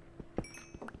could he?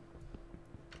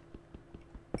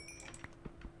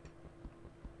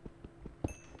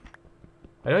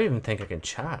 I don't even think I can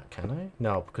chat, can I?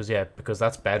 No, because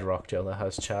that's Bedrock Jill that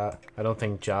has chat. I don't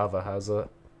think Java has it.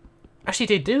 Actually,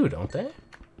 they do, don't they?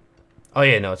 Oh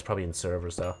yeah, no, it's probably in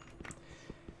servers though.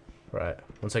 Right.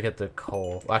 Once I get the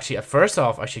coal. Well, actually, first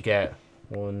off, I should get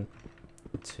 1,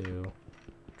 2,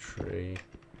 3,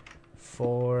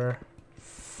 4,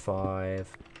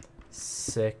 5,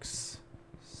 6,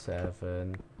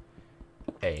 7,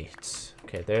 8.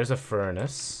 Okay, there's a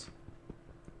furnace.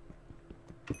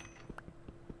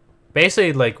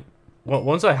 Basically, like,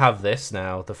 once I have this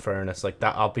now, the furnace, like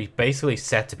that, I'll be basically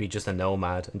set to be just a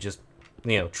nomad and just,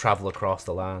 you know, travel across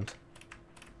the land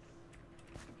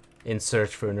in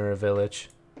search for another village.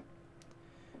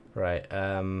 Right,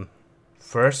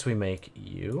 first we make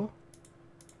you.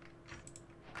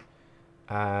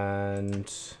 And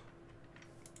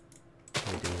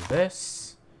we do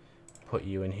this. Put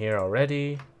you in here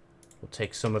already. We'll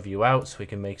take some of you out so we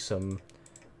can make some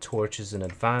torches in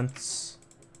advance.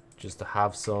 Just to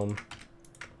have some.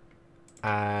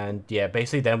 And yeah,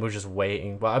 basically then we're just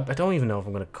waiting. Well, I don't even know if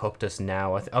I'm going to cook this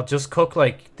now. I'll just cook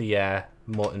like the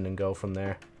mutton and go from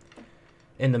there.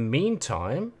 In the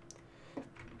meantime,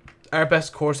 our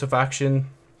best course of action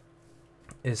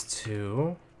is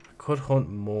to... I could hunt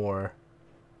more.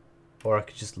 Or I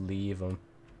could just leave them.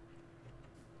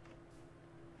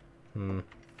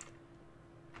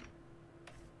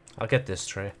 I'll get this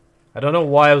tree. I don't know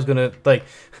why I was gonna, like...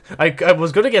 I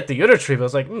was gonna get the other tree, but I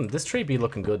was like, this tree be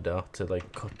looking good, though, to,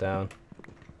 like, cut down.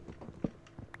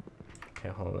 Okay,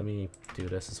 hold on. Let me do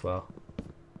this as well.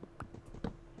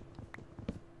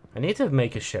 I need to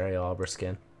make a Sherry Arbor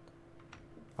skin.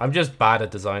 I'm just bad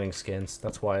at designing skins.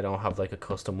 That's why I don't have, like, a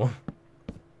custom one.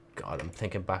 God, I'm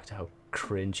thinking back to how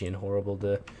cringy and horrible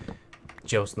the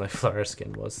Joe's Knife Flower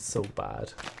skin was. It's so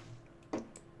bad.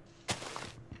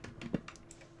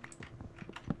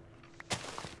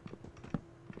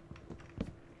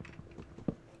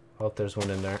 Oh, there's one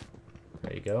in there.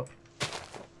 There you go.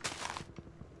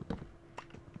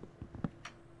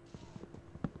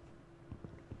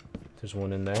 There's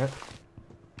one in there.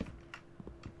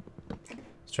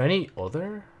 Is there any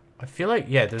other? I feel like,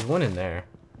 yeah, there's one in there.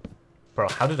 Bro,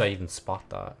 how did I even spot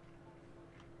that?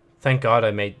 Thank God I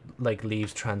made, like,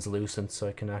 leaves translucent so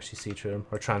I can actually see through them.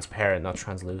 Or transparent, not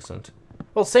translucent.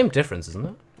 Well, same difference, isn't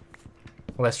it?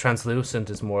 Unless translucent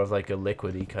is more of, like, a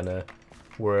liquidy kind of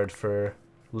word for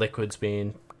liquids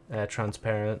being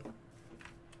transparent.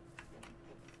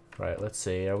 Right, let's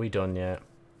see. Are we done yet?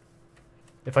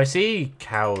 If I see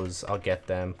cows, I'll get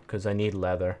them, because I need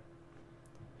leather.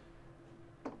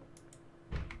 And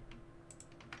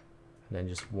then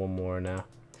just one more now.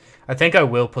 I think I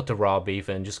will put the raw beef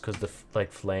in, just because the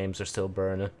like flames are still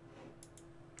burning.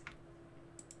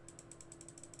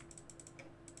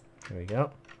 There we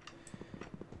go.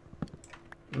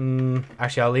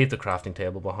 Actually, I'll leave the crafting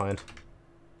table behind.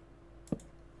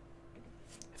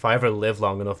 If I ever live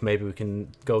long enough, maybe we can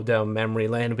go down memory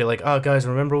lane and be like, oh guys,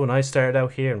 remember when I started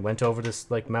out here and went over this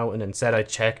like mountain and said I'd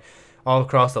check all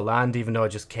across the land even though I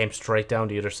just came straight down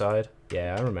the other side?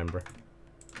 Yeah, I remember.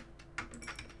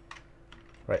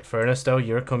 Right, furnace though,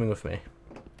 you're coming with me.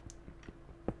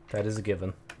 That is a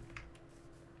given.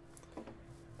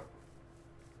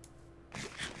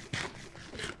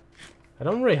 I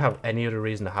don't really have any other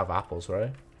reason to have apples,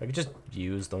 right? I could just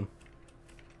use them.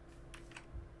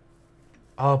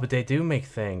 Oh, but they do make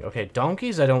thing. Okay,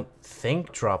 donkeys I don't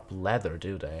think drop leather,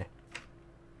 do they?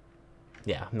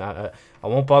 Yeah, I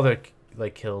won't bother,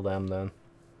 like, kill them then.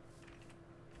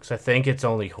 Because I think it's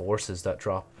only horses that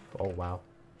drop... Oh, wow.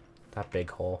 That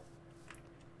big hole.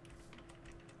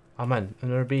 Oh, man,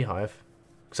 another beehive.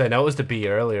 Because I noticed the bee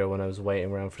earlier when I was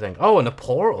waiting around for things. Oh, and a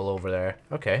portal over there.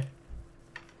 Okay.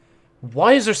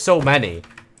 Why is there so many?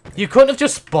 You couldn't have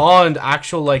just spawned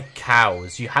actual, like,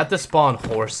 cows. You had to spawn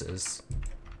horses.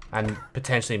 And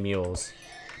potentially mules.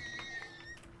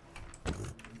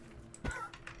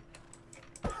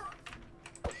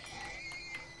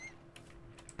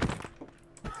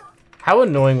 How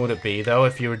annoying would it be, though,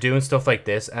 if you were doing stuff like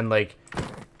this and, like,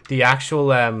 the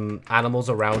actual animals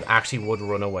around actually would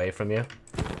run away from you?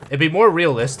 It'd be more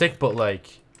realistic, but,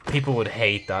 like, people would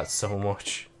hate that so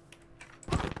much.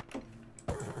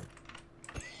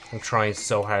 I'm trying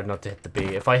so hard not to hit the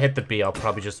bee. If I hit the bee, I'll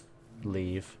probably just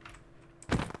leave.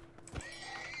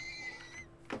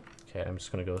 Okay, I'm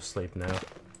just gonna go to sleep now.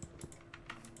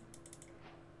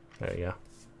 There you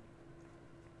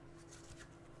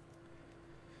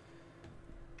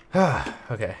go.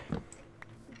 Okay.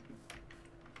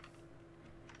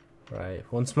 Right,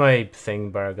 once my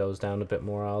thing bar goes down a bit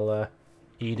more, I'll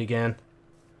eat again.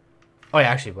 Oh yeah,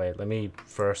 actually, wait, let me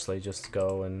firstly just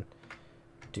go and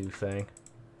do thing.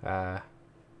 There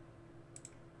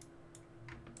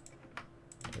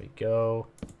we go.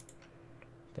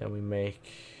 Then we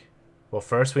make... Well,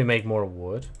 first we make more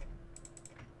wood.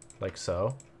 Like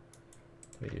so.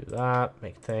 We do that,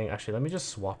 make thing. Actually, let me just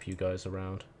swap you guys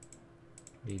around.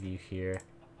 Leave you here.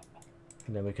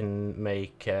 And then we can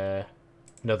make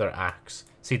another axe.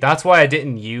 See, that's why I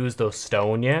didn't use those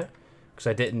stone yet. Because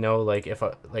I didn't know, like, if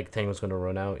a thing was going to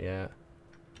run out yet.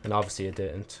 And obviously it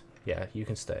didn't. Yeah, you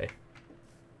can stay.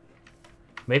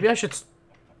 Maybe I should...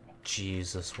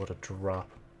 Jesus, what a drop.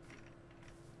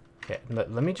 Okay, let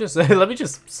me just let me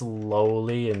just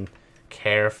slowly and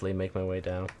carefully make my way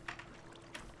down.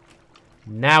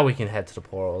 Now we can head to the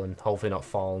portal and hopefully not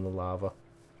fall in the lava.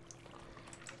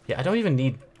 Yeah, I don't even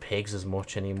need pigs as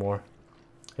much anymore.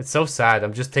 It's so sad.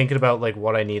 I'm just thinking about like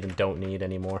what I need and don't need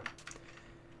anymore.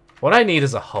 What I need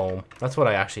is a home. That's what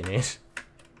I actually need.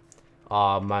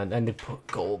 Oh man, and they put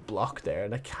gold block there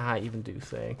and I can't even do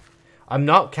thing. I'm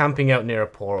not camping out near a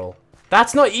portal.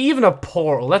 That's not even a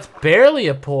portal. That's barely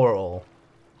a portal.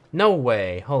 No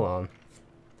way. Hold on.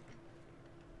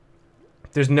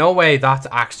 There's no way that's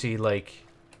actually, like,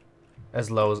 as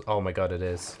low as... Oh my god, it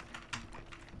is.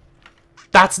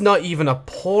 That's not even a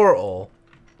portal.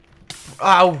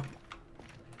 Ow.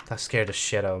 That scared the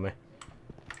shit out of me.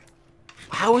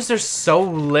 How is there so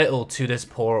little to this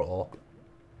portal?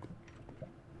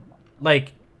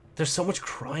 Like, there's so much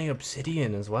crying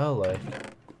obsidian as well, like...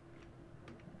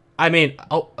 I mean,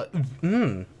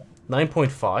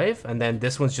 9.5, and then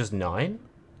this one's just 9?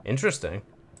 Interesting.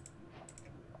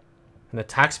 And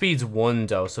attack speed's 1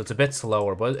 though, so it's a bit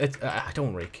slower, but it's, I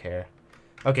don't really care.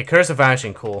 Okay, Curse of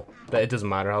Vanishing, cool. But it doesn't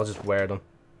matter, I'll just wear them.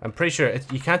 I'm pretty sure,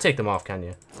 you can't take them off, can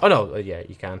you? Oh no, yeah,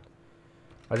 you can.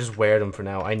 I'll just wear them for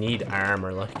now. I need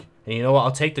armor, like. And you know what,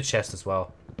 I'll take the chest as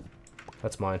well.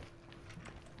 That's mine.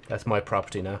 That's my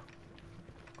property now.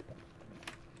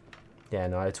 Yeah,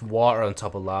 no, it's water on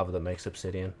top of lava that makes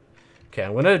obsidian. Okay,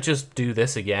 I'm gonna just do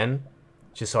this again.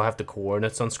 Just so I have the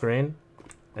coordinates on screen.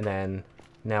 And then,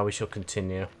 now we shall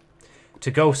continue. To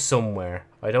go somewhere.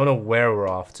 I don't know where we're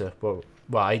off to. But,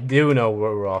 well, I do know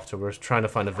where we're off to. We're trying to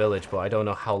find a village, but I don't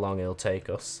know how long it'll take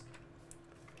us.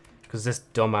 Because this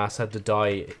dumbass had to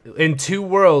die in 2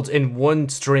 worlds in 1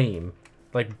 stream.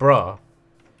 Like, bruh.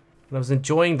 And I was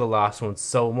enjoying the last one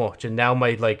so much. And now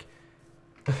my, like...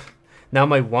 now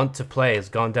my want to play has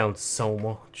gone down so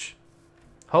much.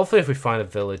 Hopefully if we find a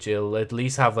village, it'll at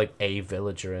least have like a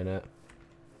villager in it.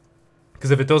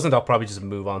 Because if it doesn't, I'll probably just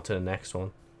move on to the next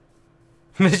one.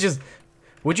 It's just...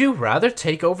 Would you rather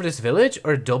take over this village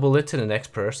or double it to the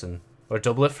next person? Or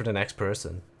double it for the next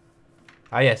person?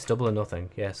 Ah yes, double or nothing.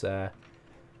 Yes,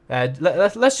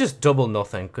 let's just double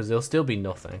nothing, because it'll still be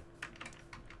nothing.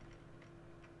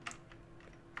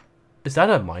 Is that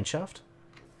a mineshaft?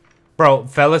 Bro,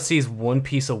 fella sees 1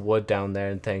 piece of wood down there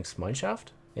and thinks, mineshaft?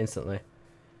 Instantly.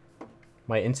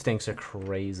 My instincts are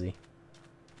crazy.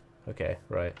 Okay,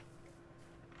 right.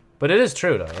 But it is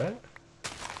true though, right?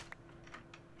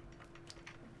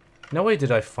 No way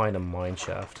did I find a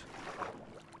mineshaft.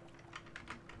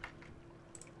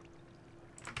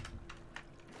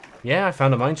 Yeah, I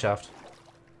found a mineshaft.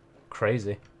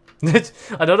 Crazy.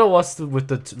 I don't know what's with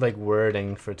the like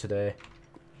wording for today.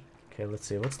 Okay, let's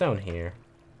see. What's down here?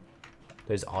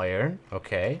 There's iron.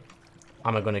 Okay.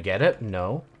 Am I gonna get it?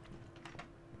 No.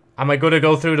 Am I gonna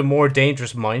go through the more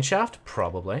dangerous mineshaft?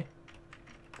 Probably.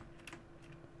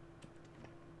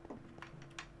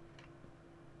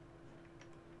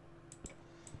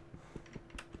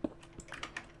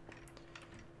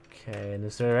 Okay, and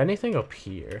is there anything up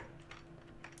here?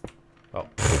 Oh,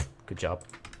 pfft, good job.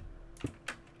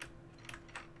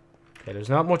 Okay, there's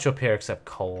not much up here except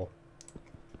coal.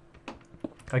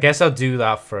 I guess I'll do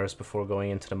that first before going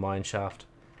into the mine shaft.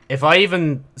 If I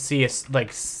even see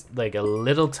like a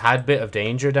little tad bit of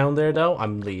danger down there, though,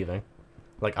 I'm leaving.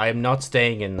 Like, I am not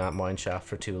staying in that mine shaft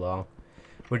for too long.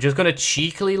 We're just gonna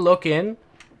cheekily look in,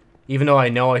 even though I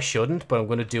know I shouldn't, but I'm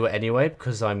gonna do it anyway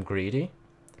because I'm greedy.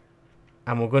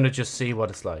 And we're gonna just see what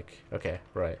it's like. Okay,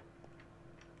 right.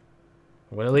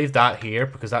 I'm gonna leave that here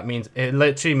because that means it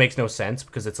literally makes no sense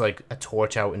because it's like a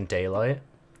torch out in daylight.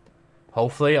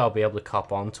 Hopefully I'll be able to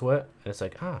cop onto it. And it's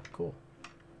like, ah, cool.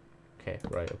 Okay,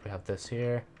 right, we have this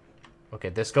here. Okay,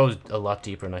 this goes a lot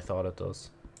deeper than I thought it does.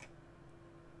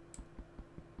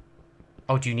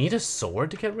 Oh, do you need a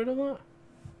sword to get rid of that?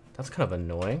 That's kind of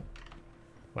annoying.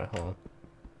 Wait, hold on.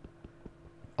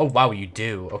 Oh, wow, you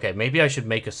do. Okay, maybe I should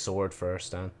make a sword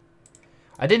first, then.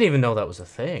 I didn't even know that was a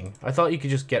thing. I thought you could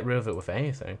just get rid of it with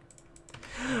anything.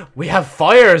 We have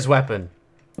fire as weapon!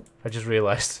 I just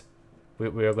realized.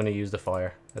 We are going to use the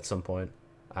fire at some point.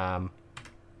 Can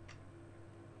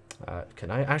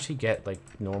I actually get, like,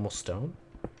 normal stone?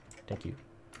 Thank you.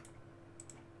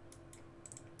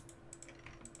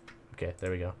 Okay, there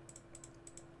we go.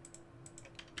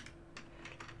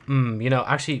 You know,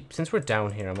 actually, since we're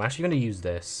down here, I'm actually going to use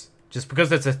this. Just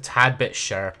because it's a tad bit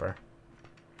sharper.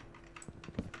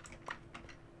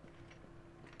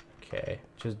 Okay.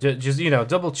 Just you know,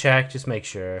 double check, just make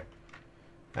sure.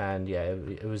 And yeah,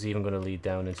 it was even going to lead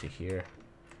down into here.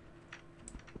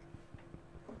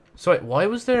 So wait, why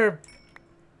was there...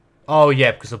 Oh,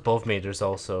 yeah, because above me there's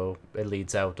also... It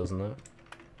leads out, doesn't it?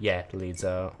 Yeah, it leads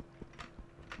out.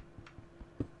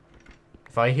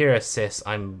 If I hear assist,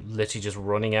 I'm literally just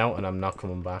running out and I'm not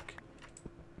coming back.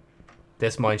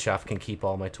 This mineshaft can keep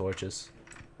all my torches.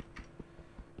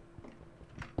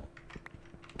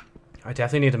 I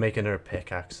definitely need to make another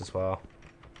pickaxe as well.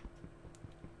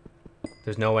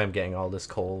 There's no way I'm getting all this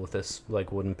coal with this,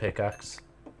 like, wooden pickaxe.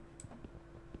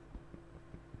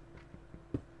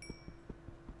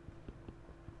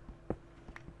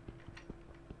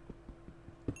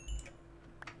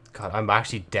 God, I'm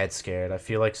actually dead scared. I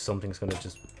feel like something's gonna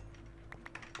just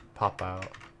pop out.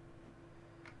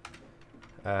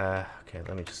 Okay,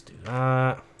 let me just do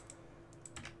that.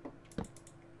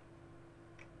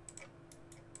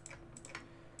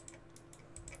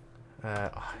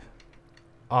 I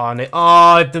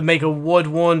have to make a wood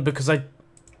one because I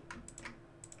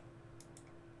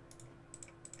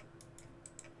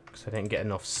didn't get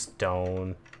enough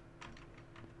stone.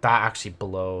 That actually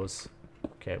blows.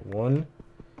 Okay, 1,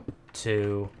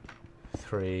 2,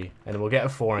 3, and then we'll get a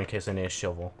 4 in case I need a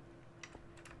shovel.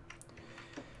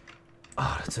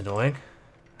 Oh, that's annoying.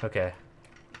 Okay,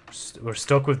 we're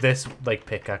stuck with this like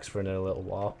pickaxe for another little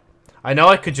while. I know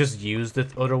I could just use the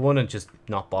other one and just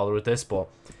not bother with this, but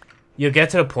you'll get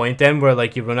to the point then where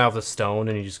like you run out of the stone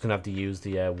and you're just gonna have to use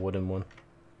the wooden one.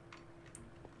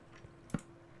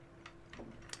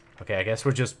 Okay, I guess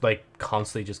we're just like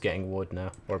constantly just getting wood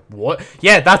now. Or what?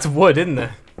 Yeah, that's wood, isn't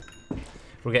it?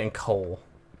 We're getting coal.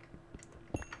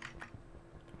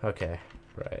 Okay,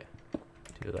 right.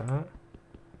 Do that.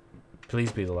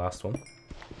 Please be the last one.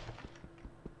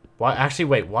 Why? Actually,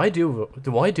 wait. Why do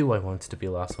I want it to be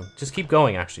the last one? Just keep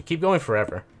going. Actually, keep going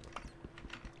forever.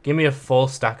 Give me a full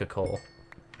stack of coal.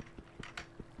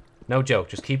 No joke.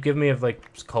 Just keep giving me like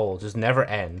coal. Just never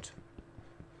end.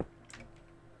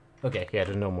 Okay. Yeah.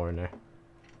 There's no more in there.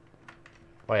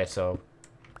 Oh yeah. So.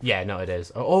 Yeah. No, it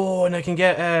is. Oh, and I can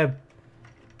get.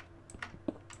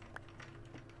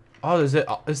 Oh, is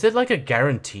it like a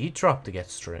guaranteed drop to get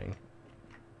string?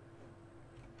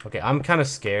 Okay, I'm kind of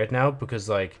scared now because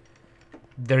like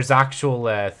there's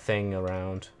actual thing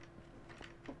around.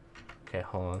 Okay,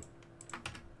 hold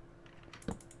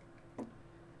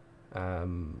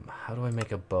on. How do I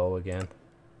make a bow again?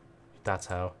 That's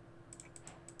how.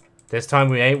 This time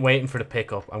we ain't waiting for the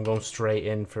pickup. I'm going straight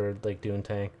in for like doing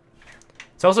thing.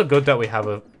 It's also good that we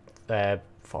have a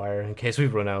fire in case we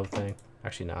run out of thing.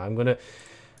 Actually, no. I'm gonna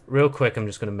real quick. I'm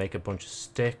just gonna make a bunch of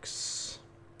sticks.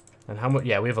 And how much?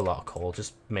 Yeah, we have a lot of coal.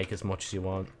 Just make as much as you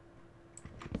want.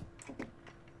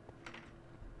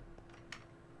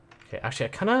 Okay,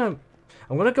 actually, I'm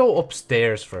gonna go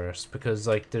upstairs first because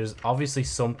like there's obviously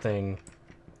something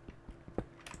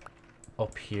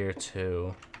up here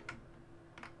too.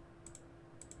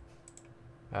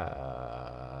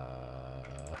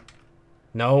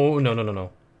 No.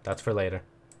 That's for later.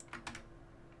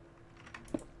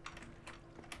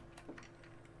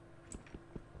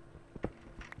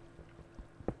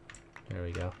 There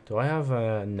we go. Do I have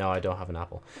no, I don't have an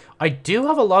apple. I do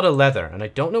have a lot of leather, and I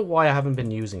don't know why I haven't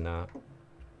been using that.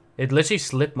 It literally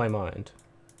slipped my mind.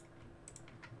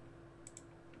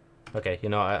 Okay, you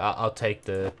know, I'll take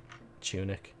the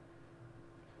tunic.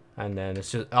 And then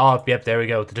it's just... Oh, yep, there we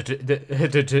go.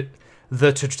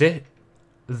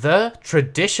 The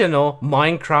traditional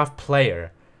Minecraft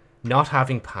player not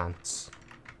having pants.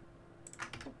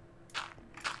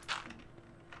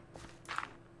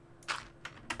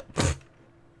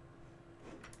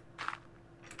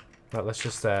 Well, let's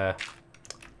just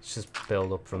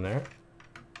build up from there.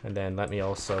 And then let me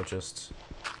also just...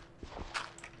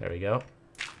 There we go.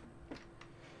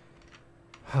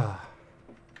 Okay,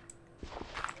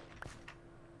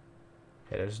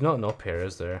 there's nothing up here,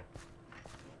 is there?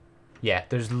 Yeah,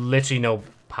 there's literally no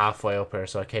pathway up here,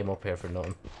 so I came up here for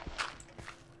nothing.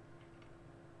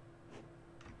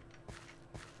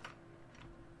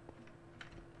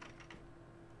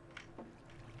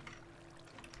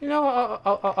 You know,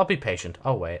 I'll be patient.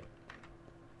 I'll wait.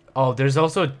 Oh, there's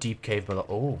also a deep cave below.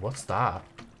 Oh, what's that?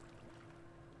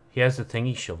 He has a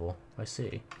thingy shovel. I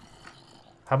see.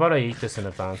 How about I eat this in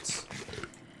advance?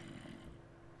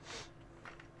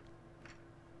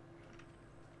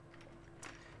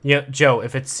 Yeah, Joe,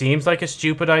 if it seems like a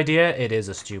stupid idea, it is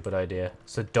a stupid idea.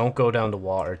 So don't go down the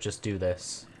water. Just do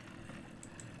this.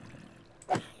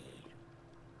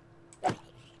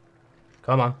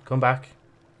 Come on, come back.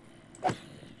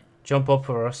 Jump up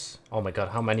for us. Oh my god,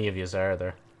 how many of yous are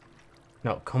there?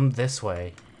 No, come this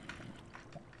way.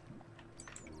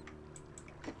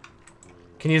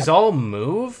 Can yous all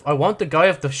move? I want the guy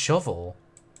with the shovel.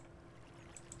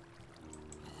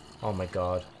 Oh my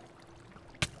god.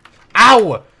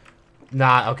 Ow!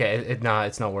 Nah, okay, nah,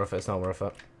 it's not worth it. It's not worth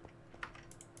it.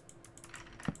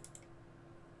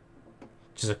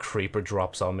 Just a creeper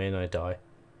drops on me and I die.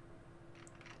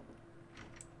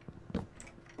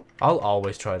 I'll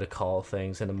always try to call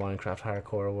things in the Minecraft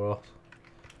hardcore world.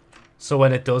 So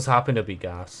when it does happen, it'll be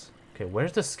gas. Okay,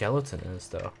 where's the skeleton is,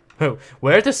 though?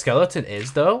 Where the skeleton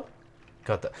is, though?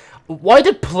 God, why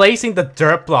did placing the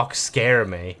dirt block scare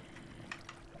me?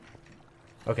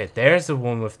 Okay, there's the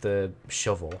one with the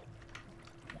shovel.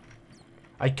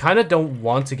 I kind of don't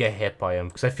want to get hit by him,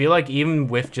 because I feel like even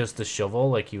with just the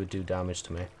shovel, like, he would do damage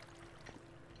to me.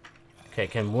 Okay,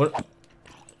 can what...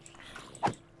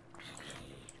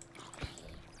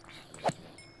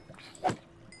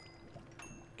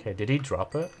 Okay, did he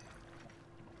drop it?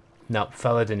 No,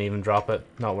 fella didn't even drop it.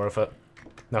 Not worth it.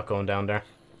 Not going down there.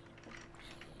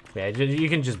 Yeah, you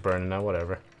can just burn it now,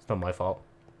 whatever. It's not my fault.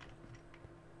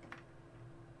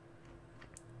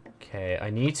 Okay,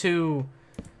 I need to...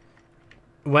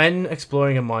 When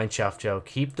exploring a mine shaft, Joe,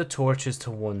 keep the torches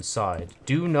to one side.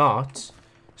 Do not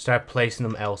start placing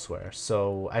them elsewhere.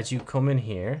 So, as you come in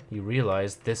here, you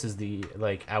realize this is the,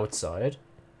 like, outside.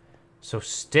 So,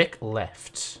 stick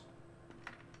left.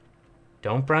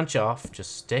 Don't branch off,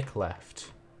 just stick left.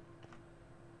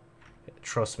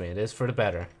 Trust me, it is for the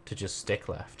better to just stick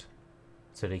left.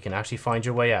 So that you can actually find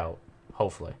your way out.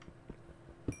 Hopefully.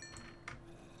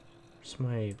 There's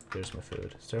my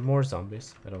food. Is there more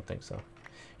zombies? I don't think so.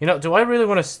 You know, do I really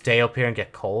want to stay up here and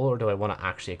get coal, or do I want to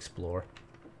actually explore?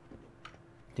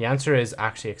 The answer is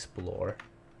actually explore.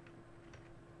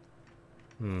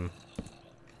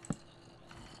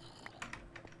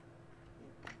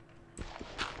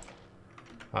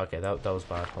 Okay, that was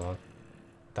bad. Hold on.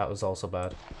 That was also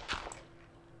bad.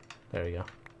 There we go.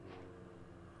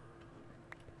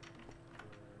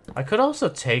 I could also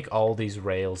take all these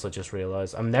rails, I just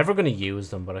realized. I'm never going to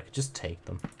use them, but I could just take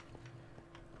them.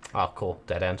 Oh, cool.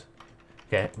 Dead end.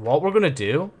 Okay, what we're going to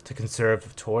do to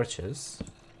conserve torches,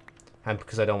 and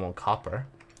because I don't want copper,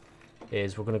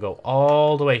 is we're going to go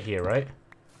all the way here, right?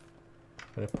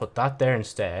 I'm going to put that there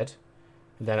instead,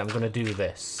 and then I'm going to do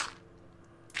this.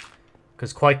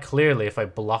 Because quite clearly, if I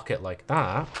block it like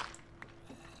that,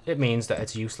 it means that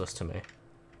it's useless to me.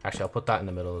 Actually, I'll put that in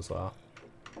the middle as well.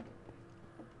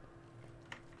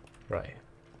 Right.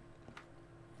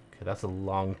 Okay, that's a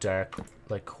long, dark,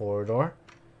 like, corridor.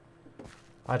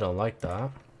 I don't like that.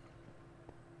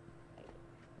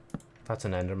 That's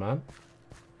an Enderman.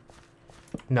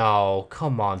 No,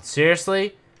 come on,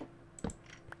 seriously?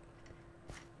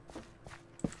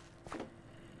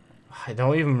 I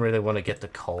don't even really want to get the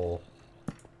coal.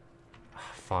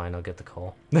 Fine, I'll get the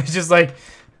coal. It's just like,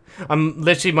 I'm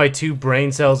literally, my two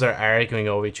brain cells are arguing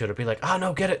over each other. Be like, oh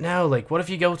no, get it now. Like, what if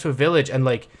you go to a village and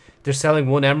like, they're selling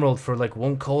 1 emerald for like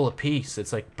 1 coal a piece?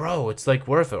 It's like, bro, it's like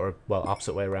worth it. Or, well,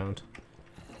 opposite way around.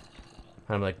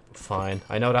 And I'm like, fine.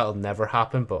 I know that'll never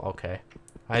happen, but okay.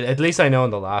 At least I know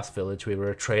in the last village we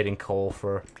were trading coal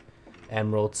for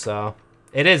emeralds, so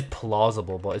it is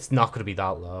plausible, but it's not going to be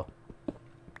that low.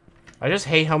 I just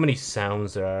hate how many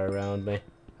sounds there are around me,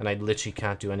 and I literally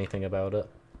can't do anything about it.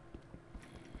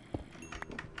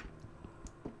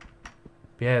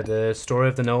 But yeah, the story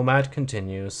of the nomad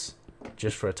continues,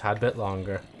 just for a tad bit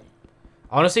longer.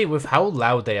 Honestly, with how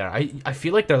loud they are, I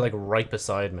feel like they're like right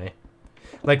beside me.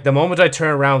 Like, the moment I turn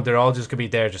around, they're all just gonna be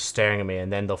there just staring at me,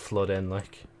 and then they'll flood in,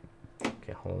 like...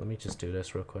 Okay, hold on, let me just do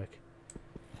this real quick.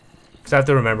 Because I have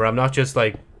to remember, I'm not just,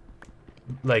 like,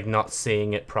 not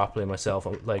seeing it properly myself.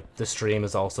 Like, the stream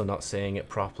is also not seeing it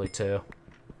properly, too.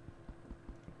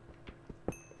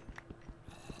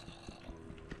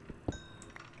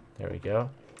 There we go.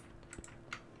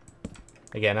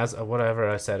 Again, as whatever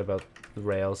I said about the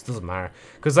rails, doesn't matter.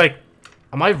 Because, like...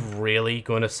 Am I really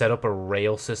going to set up a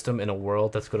rail system in a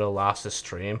world that's going to last a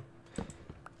stream?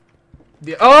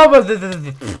 Oh, but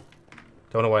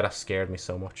don't know why that scared me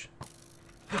so much.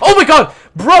 Oh my god!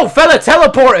 Bro, fella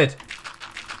teleported!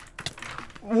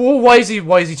 Whoa, why is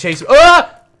he chasing me?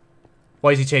 Ah!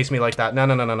 Why is he chasing me like that? No.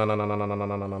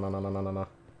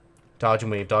 Dodge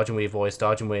and weave, boys,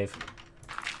 dodge and weave.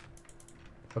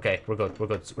 Okay, we're good,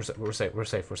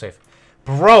 we're safe.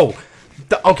 Bro!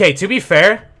 Okay, to be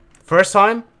fair... First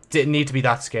time, didn't need to be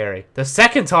that scary. The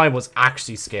second time was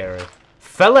actually scary.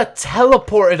 Fella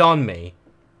teleported on me.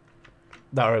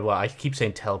 Well, I keep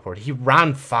saying teleport. He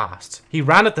ran fast. He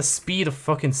ran at the speed of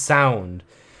fucking sound.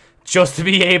 Just to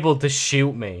be able to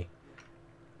shoot me.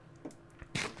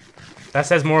 That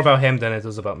says more about him than it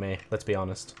does about me. Let's be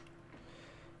honest.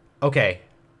 Okay.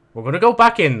 We're going to go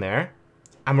back in there.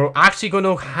 And we're actually going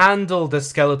to handle the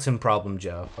skeleton problem,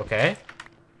 Joe. Okay?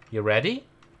 You ready?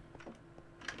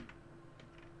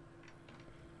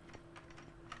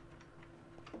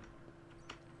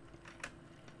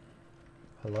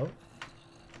 Hello?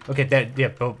 Okay, there,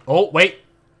 yeah, oh, wait!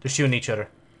 They're shooting each other.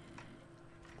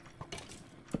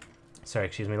 Sorry,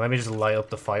 excuse me. Let me just light up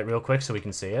the fight real quick so we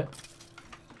can see it.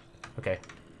 Okay.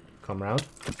 Come around.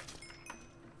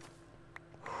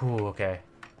 Whew, okay.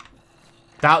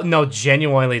 That, no,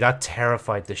 genuinely, that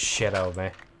terrified the shit out of me.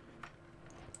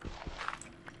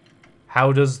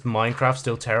 How does Minecraft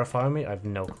still terrify me? I have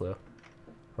no clue.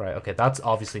 Right, okay, that's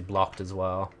obviously blocked as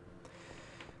well.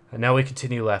 And now we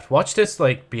continue left. Watch this,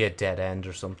 like, be a dead end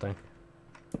or something.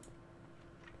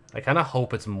 I kind of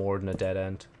hope it's more than a dead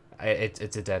end.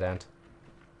 It's a dead end.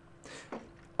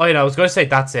 Oh, you know, I was going to say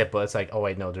that's it, but it's like, oh,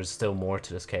 wait, no, there's still more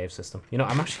to this cave system. You know,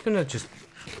 I'm actually going to just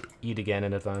eat again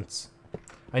in advance.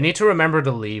 I need to remember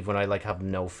to leave when I, like, have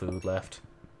no food left.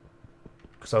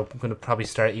 Because I'm going to probably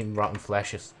start eating rotten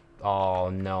flesh. Oh,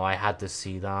 no, I had to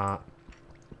see that.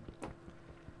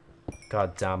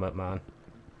 God damn it, man.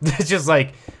 It's just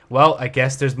like, well, I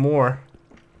guess there's more.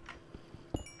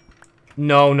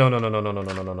 No, no, no, no, no, no, no,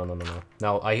 no, no, no, no, no, no, no.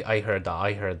 No, I heard that.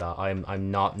 I heard that.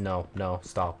 I'm not. No, no,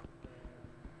 stop.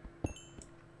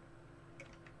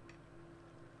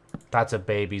 That's a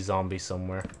baby zombie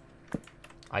somewhere.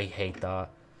 I hate that.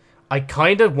 I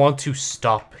kind of want to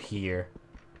stop here.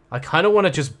 I kind of want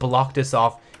to just block this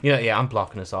off. You know, yeah, I'm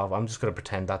blocking this off. I'm just going to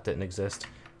pretend that didn't exist.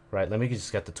 Right, let me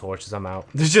just get the torches. I'm out.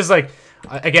 It's just like,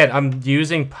 again, I'm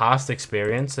using past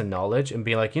experience and knowledge and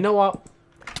being like, you know what?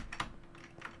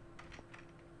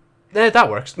 That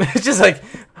works. It's just like,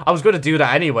 I was going to do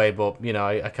that anyway, but, you know,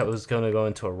 I was going to go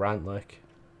into a rant, like.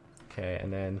 Okay,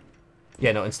 and then,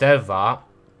 yeah, no, instead of that,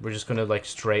 we're just going to, like,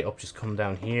 straight up just come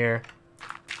down here.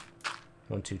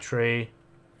 1, 2, 3.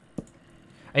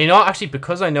 And you know what? Actually,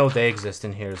 because I know they exist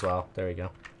in here as well. There we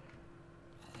go.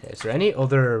 Okay, is there any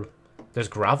other... There's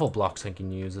gravel blocks I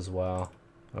can use as well.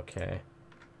 Okay.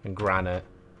 And granite.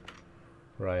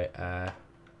 Right,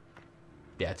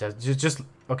 yeah, just...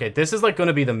 Okay, this is, like, going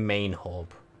to be the main hub.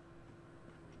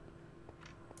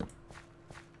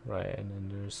 Right, and then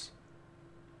there's...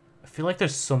 I feel like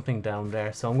there's something down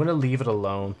there, so I'm going to leave it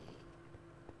alone.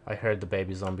 I heard the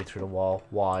baby zombie through the wall.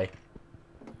 Why?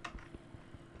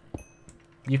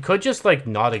 You could just, like,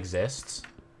 not exist.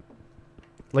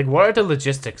 Like, what are the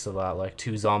logistics of that? Like,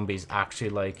 2 zombies actually,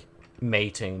 like,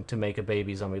 mating to make a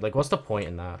baby zombie. Like, what's the point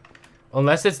in that?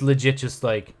 Unless it's legit just,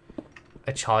 like,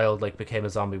 a child, like, became a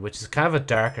zombie, which is kind of a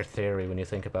darker theory when you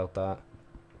think about that.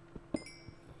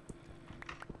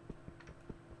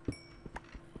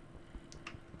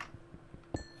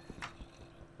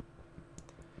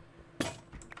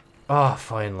 Oh,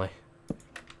 finally.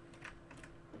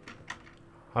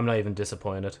 I'm not even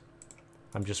disappointed.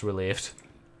 I'm just relieved.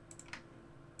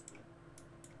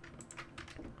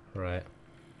 Right.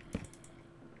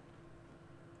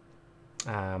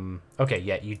 Okay,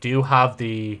 yeah, you do have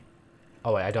the...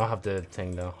 Oh, wait, I don't have the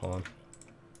thing, though. Hold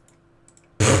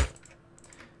on.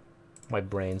 My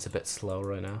brain's a bit slow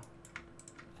right now.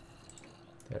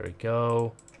 There we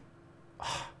go.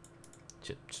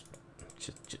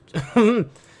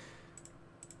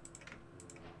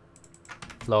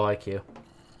 Low IQ.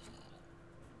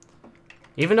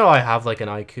 Even though I have, like, an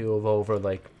IQ of over,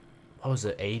 like... What was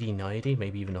it? 80, 90?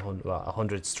 Maybe even 100. Well,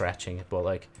 100 stretching it, but,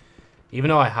 like... Even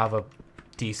though I have a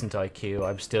decent IQ,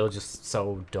 I'm still just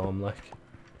so dumb, like...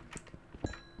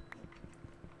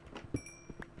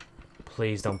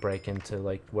 Please don't break into,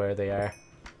 like, where they are.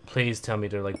 Please tell me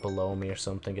they're, like, below me or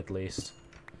something, at least.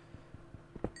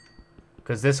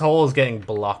 Because this hole is getting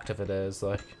blocked if it is,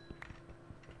 like...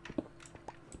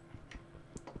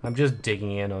 I'm just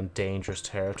digging in on dangerous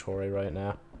territory right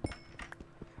now.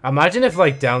 Imagine if,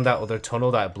 like, down that other tunnel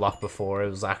that I blocked before,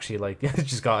 it was actually, like, it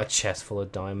just got a chest full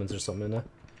of diamonds or something in it.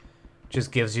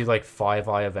 Just gives you, like, 5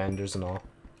 Eye of Enders and all.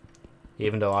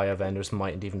 Even though Eye of Enders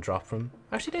mightn't even drop from...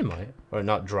 Actually, they might. Or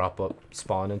not drop, but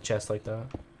spawn in chests like that.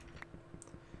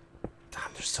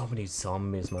 Damn, there's so many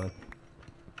zombies, man.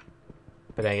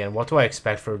 But again, what do I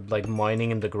expect for, like, mining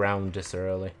in the ground this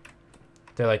early?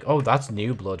 They're like, oh, that's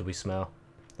new blood we smell.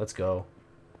 Let's go.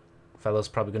 Fellow's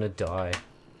probably gonna die.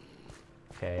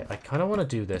 Okay, I kind of want to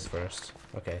do this first.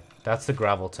 Okay, that's the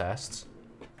gravel test.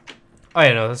 Oh,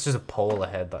 yeah, no, that's just a pole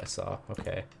ahead that I saw.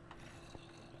 Okay.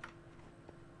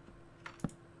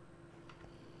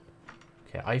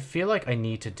 Okay, I feel like I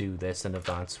need to do this in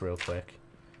advance real quick.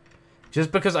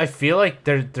 Just because I feel like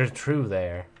they're through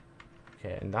there.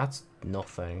 Okay, and that's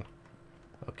nothing.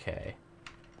 Okay.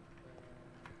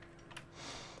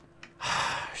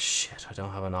 Shit, I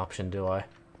don't have an option, do I?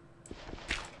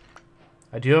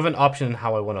 I do have an option in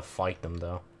how I want to fight them,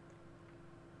 though.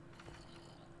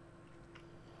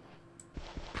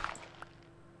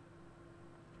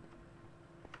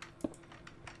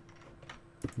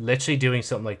 Literally doing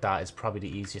something like that is probably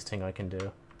the easiest thing I can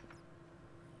do.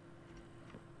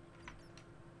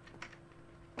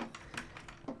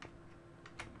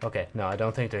 Okay, no, I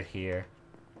don't think they're here.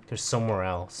 They're somewhere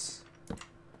else.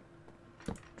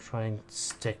 Try and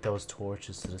stick those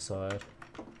torches to the side.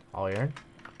 Iron.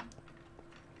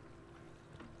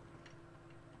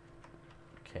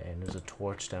 Okay, and there's a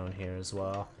torch down here as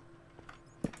well.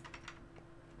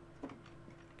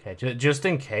 Okay, just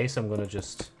in case, I'm gonna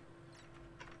just...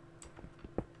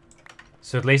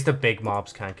 So at least the big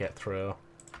mobs can't get through.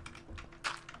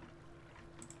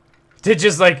 To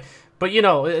just like... But, you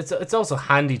know, it's also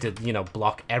handy to, you know,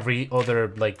 block every other,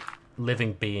 like,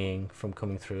 living being from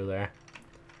coming through there.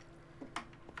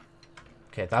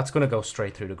 Okay, that's gonna go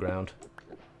straight through the ground.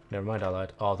 Never mind, I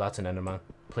lied. Oh, that's an Enderman.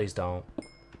 Please don't.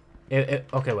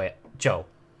 Okay, wait. Joe.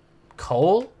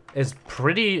 Coal is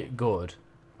pretty good.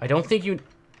 I don't think you...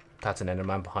 That's an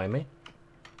Enderman behind me.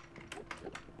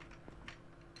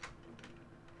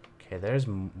 Okay, there's...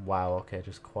 Wow, okay,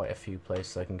 there's quite a few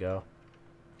places I can go.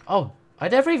 Oh,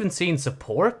 I'd never even seen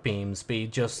support beams be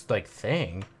just, like,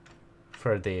 thing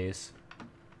for these.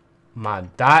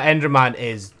 Man, that Enderman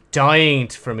is dying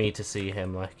for me to see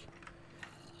him, like.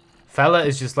 Fella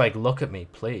is just like, look at me,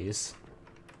 please.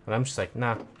 And I'm just like,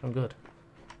 nah, I'm good.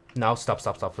 No, stop,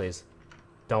 please.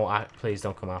 Please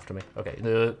don't come after me.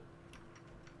 Okay.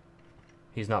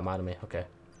 He's not mad at me. Okay.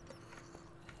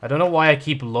 I don't know why I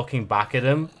keep looking back at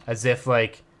him as if,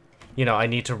 like, you know, I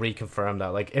need to reconfirm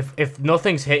that. Like, if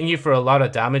nothing's hitting you for a lot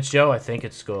of damage, Joe, I think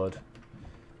it's good.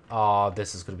 Oh,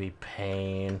 this is going to be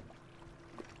pain.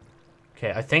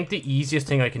 Okay, I think the easiest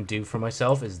thing I can do for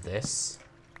myself is this.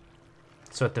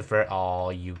 So at the very... Oh,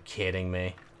 you kidding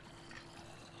me?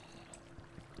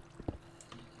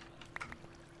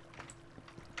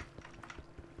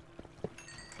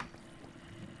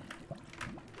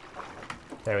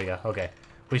 There we go. Okay.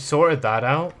 We sorted that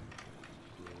out.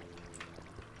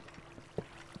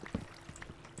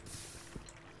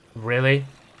 Really?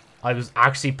 I was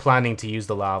actually planning to use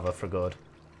the lava for good.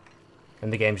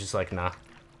 And the game's just like, nah.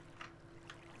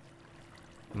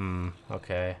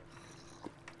 Okay.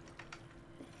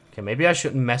 Okay, maybe I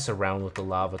shouldn't mess around with the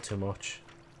lava too much.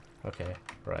 Okay,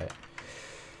 right.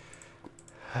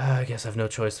 I guess I have no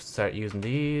choice to start using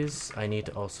these. I need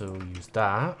to also use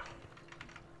that.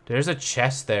 There's a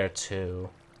chest there too.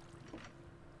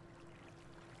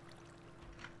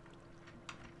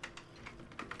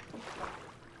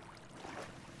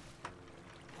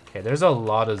 Okay, there's a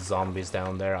lot of zombies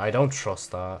down there. I don't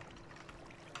trust that.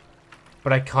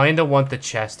 But I kind of want the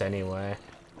chest anyway.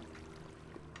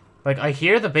 Like, I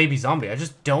hear the baby zombie. I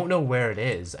just don't know where it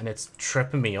is. And it's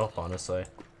tripping me up, honestly.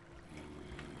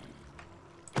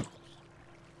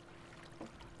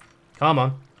 Come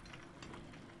on.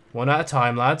 One at a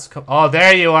time, lads. Come oh,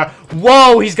 there you are.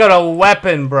 Whoa, he's got a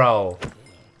weapon, bro.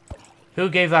 Who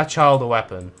gave that child a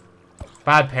weapon?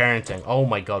 Bad parenting. Oh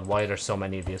my god, why are there so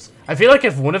many of you? I feel like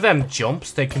if one of them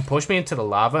jumps, they can push me into the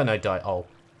lava and I die. Oh.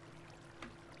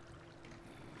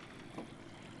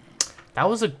 That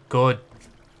was a good...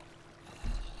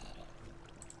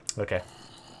 Okay.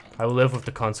 I will live with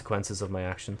the consequences of my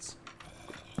actions.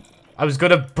 I was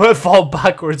gonna fall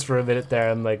backwards for a minute there.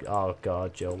 I'm like, oh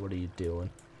god, Joe, what are you doing?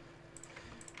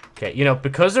 Okay, you know,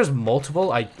 because there's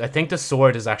multiple, I think the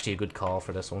sword is actually a good call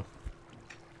for this one.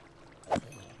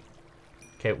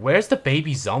 Okay, where's the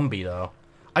baby zombie, though?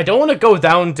 I don't want to go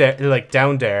down there, like,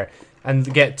 down there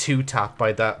and get two-tapped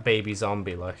by that baby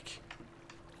zombie, like.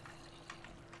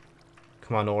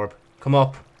 Come on, orb. Come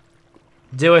up.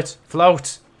 Do it.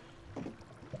 Float.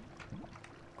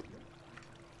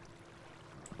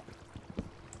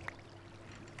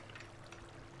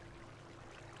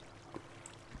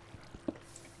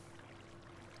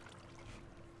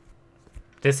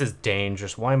 This is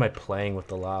dangerous. Why am I playing with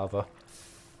the lava?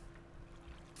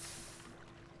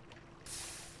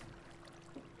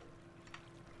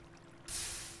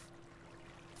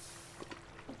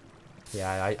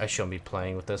 Yeah, I shouldn't be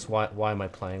playing with this. Why am I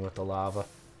playing with the lava?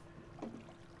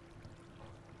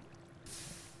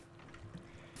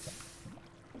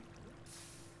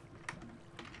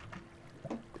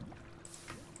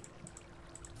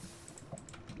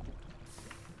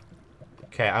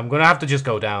 Okay, I'm gonna have to just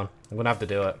go down. I'm gonna have to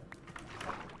do it.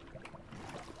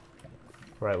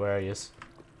 Right, where he is.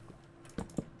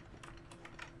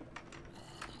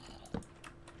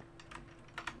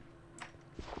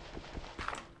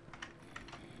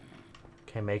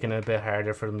 Okay, making it a bit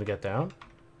harder for them to get down.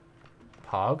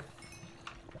 Pog.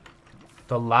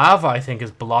 The lava, I think,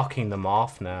 is blocking them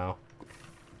off now.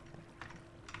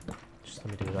 Just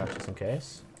let me do that just in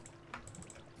case.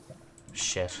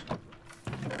 Shit.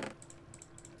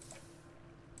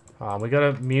 Oh, we got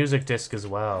a music disc as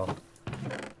well.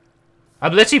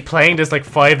 I'm literally playing this like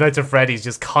Five Nights at Freddy's,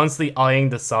 just constantly eyeing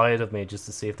the side of me just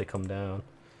to see if they come down.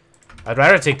 I'd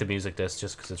rather take the music disc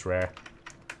just because it's rare.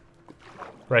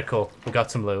 Right, cool. We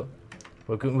got some loot.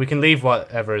 We can leave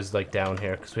whatever is like down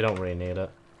here because we don't really need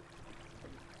it.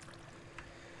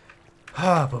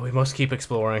 Ah, but we must keep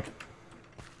exploring.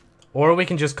 Or we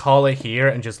can just call it here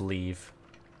and just leave.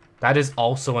 That is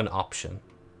also an option.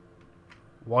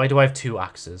 Why do I have 2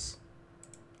 axes?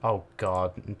 Oh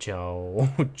god, Joe.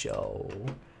 Joe.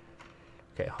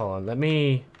 Okay, hold on. Let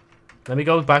me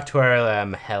go back to our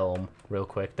helm real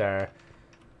quick there.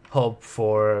 Hub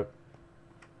for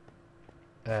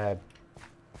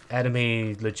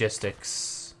enemy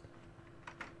logistics.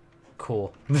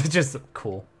 Cool. Just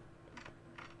cool.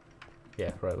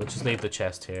 Yeah, right. We'll just leave the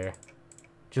chest here.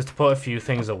 Just to put a few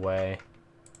things away.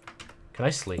 Can I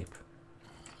sleep?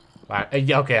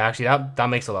 Yeah, okay, actually, that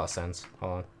makes a lot of sense.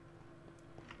 Hold on.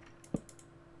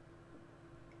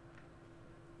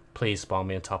 Please spawn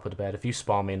me on top of the bed. If you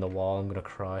spawn me in the wall, I'm gonna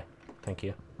cry. Thank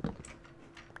you.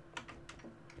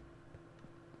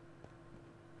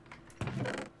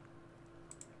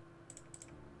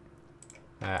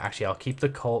 Actually, I'll keep the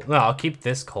coal. No, I'll keep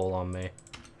this coal on me.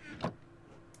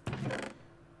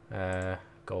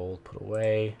 Gold, put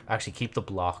away. Actually, keep the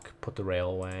block. Put the rail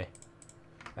away.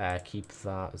 Keep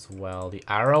that as well. The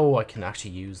arrow, I can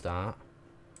actually use that.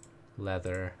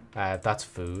 Leather. That's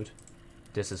food.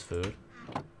 This is food.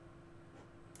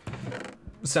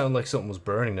 Sounded like something was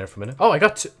burning there for a minute. Oh, I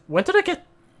got when did I get...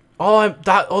 Oh,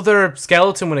 that other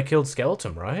skeleton when I killed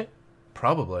skeleton, right?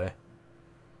 Probably.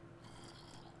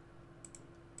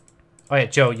 Oh yeah,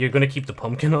 Joe, you're gonna keep the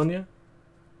pumpkin on you?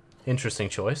 Interesting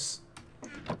choice.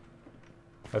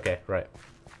 Okay, right.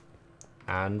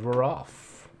 And we're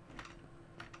off.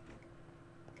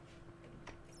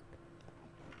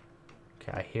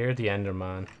 Okay, I hear the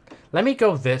Enderman. Let me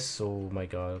go this. Oh my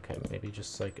god, okay, maybe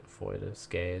just like avoid his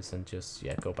gaze and just,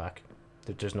 yeah, go back.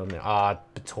 There's nothing there. Ah,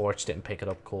 the torch didn't pick it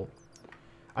up, cool.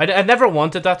 I never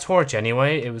wanted that torch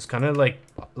anyway. It was kind of like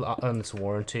on its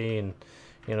warranty, and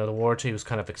you know, the warranty was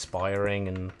kind of expiring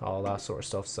and all that sort of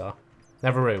stuff, so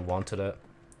never really wanted it.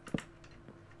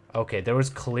 Okay, there was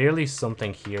clearly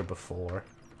something here before.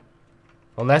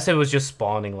 Unless it was just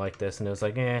spawning like this and it was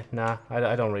like, nah,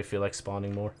 I don't really feel like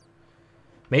spawning more.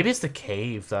 Maybe it's the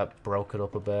cave that broke it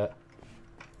up a bit.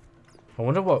 I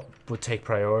wonder what would take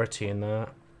priority in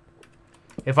that.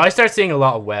 If I start seeing a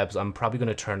lot of webs, I'm probably going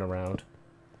to turn around.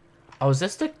 Oh, is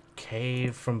this the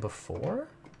cave from before?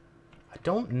 I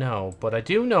don't know, but I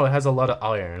do know it has a lot of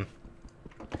iron.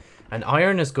 And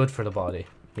iron is good for the body,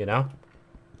 you know?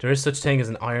 There is such thing as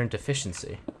an iron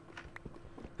deficiency.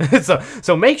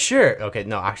 so make sure... Okay,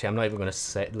 no, actually, I'm not even going to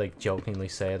say, like, jokingly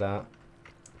say that.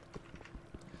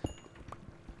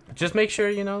 Just make sure,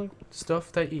 you know,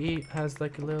 stuff that you eat has,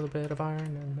 like, a little bit of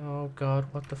iron. And, oh, God,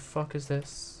 what the fuck is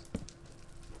this?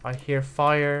 I hear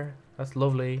fire. That's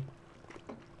lovely.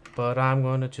 But I'm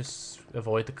going to just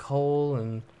avoid the coal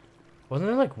and... Wasn't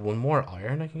there, like, one more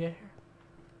iron I can get here?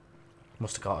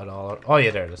 Must have got it all out. Oh,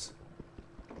 yeah, there it is.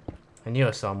 I knew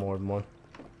I saw more than one.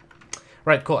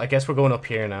 Right, cool. I guess we're going up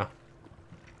here now.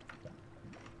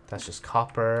 That's just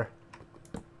copper.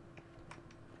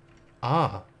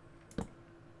 Ah.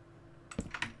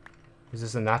 Is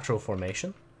this a natural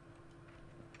formation?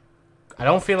 I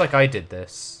don't feel like I did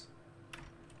this.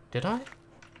 Did I?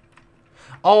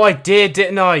 Oh, I did,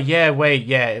 didn't I? Yeah, wait.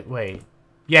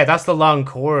 Yeah, that's the long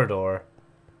corridor.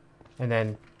 And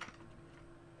then...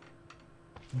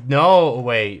 No,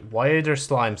 wait. Why are there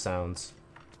slime sounds?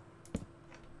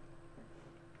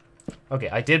 Okay,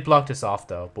 I did block this off,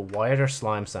 though. But why are there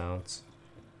slime sounds?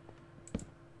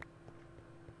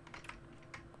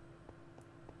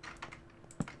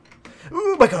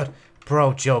 Oh my god!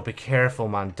 Bro, Joe, be careful,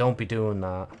 man. Don't be doing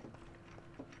that.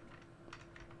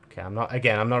 Okay,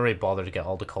 I'm not really bothered to get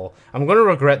all the coal. I'm gonna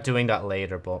regret doing that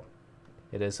later, but...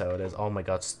 It is how it is. Oh my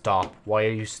god, stop. Why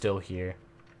are you still here?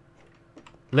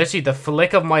 Literally, the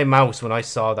flick of my mouse when I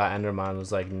saw that Enderman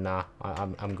was like, nah,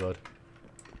 I'm good.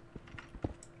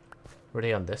 Were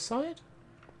they on this side?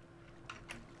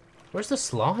 Where's the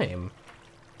slime?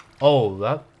 Oh,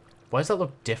 that... Why does that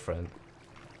look different?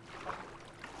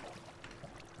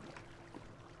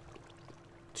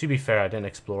 To be fair, I didn't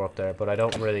explore up there, but I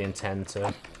don't really intend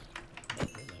to.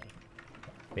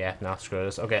 Yeah, nah, screw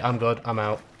this. Okay, I'm good. I'm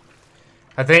out.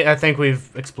 I think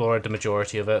we've explored the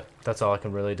majority of it. That's all I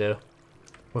can really do.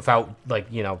 Without, like,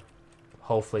 you know,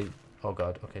 hopefully... Oh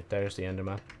god, okay, there's the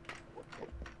Enderman.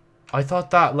 I thought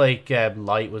that, like,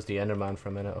 light was the Enderman for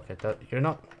a minute. Okay, that... You're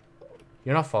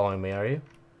not following me, are you?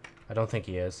 I don't think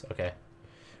he is. Okay.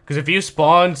 Because if you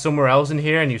spawn somewhere else in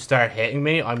here and you start hitting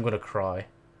me, I'm gonna cry.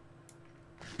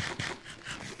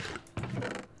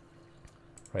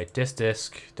 Right,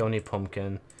 disc. Don't need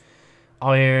pumpkin.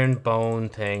 Iron, bone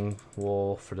thing,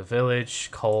 wool for the village,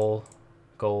 coal,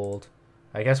 gold.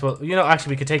 I guess well, you know,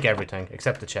 actually we could take everything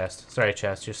except the chest. Sorry,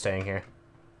 chest, you're staying here.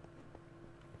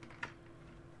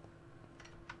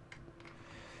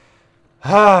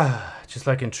 Ah, just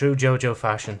like in true JoJo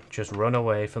fashion, just run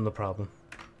away from the problem.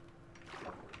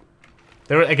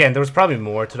 There was probably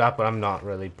more to that, but I'm not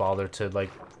really bothered to,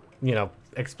 like, you know,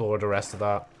 explore the rest of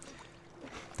that.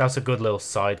 That's a good little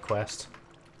side quest.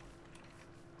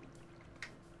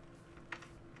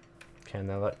 Okay,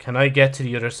 now can I get to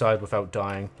the other side without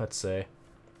dying? Let's see.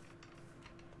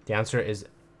 The answer is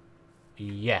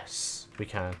yes, we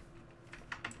can.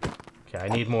 Okay, I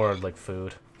need more, like,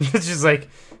 food. It's just, like,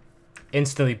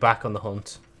 instantly back on the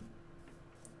hunt.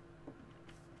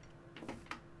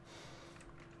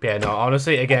 But yeah, no,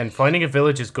 honestly, again, finding a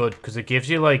village is good because it gives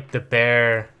you, like, the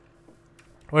bare...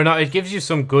 Or not, it gives you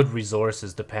some good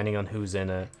resources depending on who's in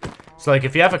it. So, like,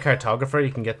 if you have a cartographer,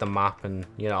 you can get the map and,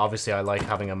 you know, obviously I like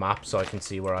having a map so I can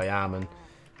see where I am and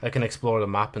I can explore the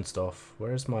map and stuff.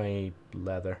 Where's my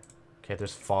leather? Okay,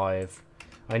 there's 5.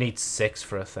 I need 6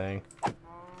 for a thing.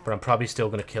 But I'm probably still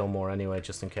going to kill more anyway,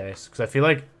 just in case. Because I feel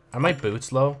like... Are my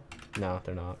boots low? No,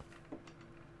 they're not.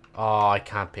 Oh, I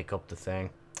can't pick up the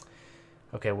thing.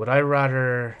 Okay, would I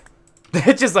rather...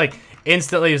 It just, like,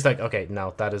 instantly is like, okay,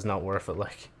 no, that is not worth it,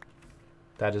 like.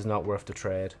 That is not worth the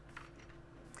trade.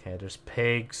 Okay, there's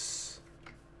pigs.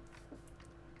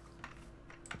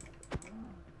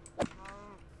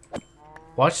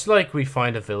 Watch, like, we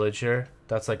find a villager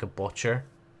that's, like, a butcher.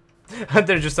 And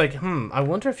they're just like, I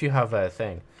wonder if you have a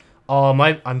thing. Oh,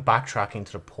 I'm backtracking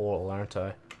to the portal, aren't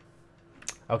I?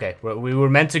 Okay, we were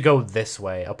meant to go this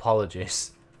way.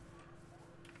 Apologies.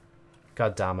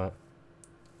 God damn it.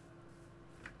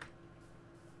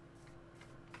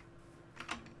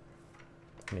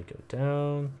 Let me go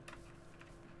down.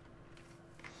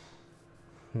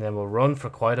 And then we'll run for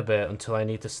quite a bit until I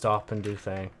need to stop and do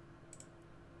thing.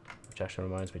 Which actually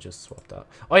reminds me, just swap that.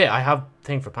 Oh yeah, I have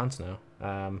thing for pants now.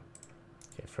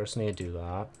 Okay, first I need to do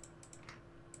that.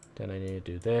 Then I need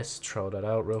to do this, throw that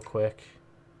out real quick.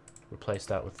 Replace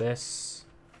that with this.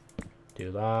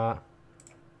 Do that.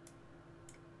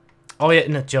 Oh yeah,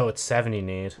 no, Joe, it's 7 you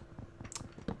need.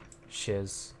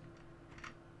 Shiz.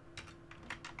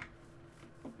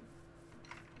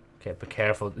 Okay, be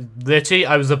careful. Literally,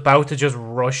 I was about to just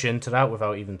rush into that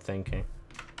without even thinking.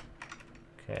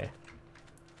 Okay.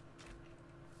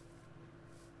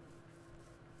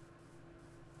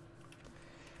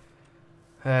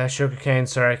 Sugarcane,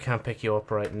 sorry, I can't pick you up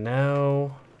right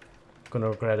now. Gonna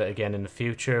regret it again in the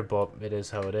future, but it is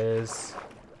how it is.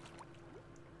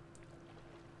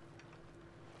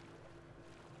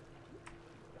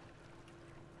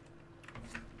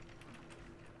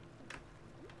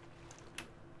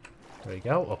 There we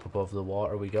go, up above the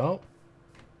water we go.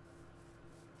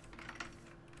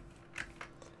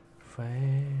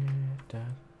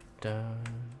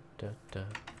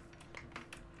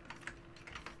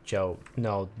 Joe,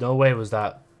 no way was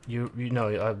that. You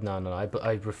know, no.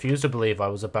 I refuse to believe I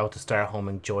was about to start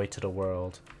humming Joy to the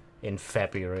World in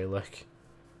February, like.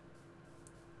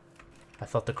 I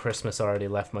thought the Christmas already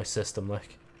left my system,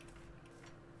 like.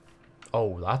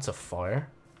 Oh, that's a fire.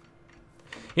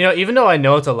 You know, even though I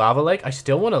know it's a lava lake, I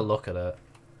still want to look at it.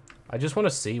 I just want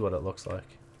to see what it looks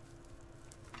like.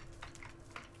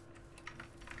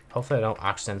 Hopefully I don't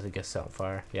accidentally get set on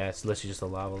fire. Yeah, it's literally just a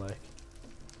lava lake.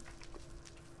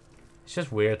 It's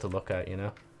just weird to look at, you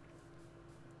know?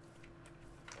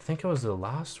 I think it was the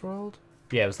last world?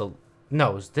 Yeah, it was the...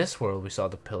 No, it was this world we saw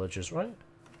the pillagers, right?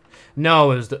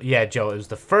 No, it was the... Yeah, Joe, it was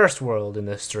the first world in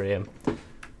this stream.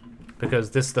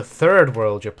 Because this is the 3rd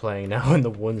world you're playing now in the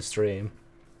one stream.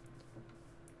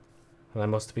 And I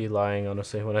must be lying,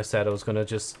 honestly, when I said I was going to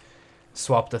just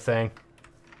swap the thing.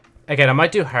 Again, I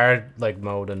might do hard, like,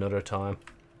 mode another time.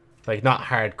 Like, not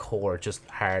hardcore, just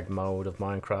hard mode of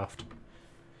Minecraft.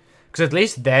 Because at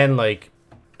least then, like,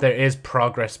 there is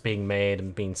progress being made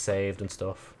and being saved and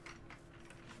stuff.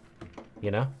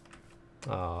 You know?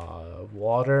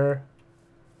 Water.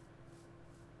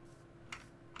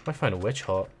 I find a witch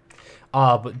hut.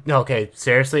 But, okay,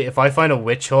 seriously, if I find a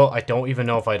witch hut, I don't even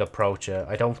know if I'd approach it.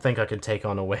 I don't think I can take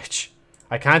on a witch.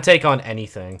 I can't take on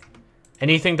anything.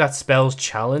 Anything that spells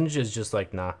challenge is just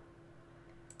like, nah.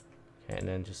 Okay, and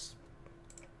then just...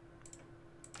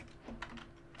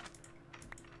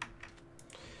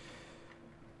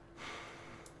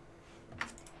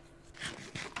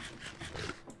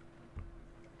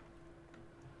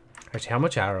 Actually, how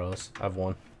much arrows? I've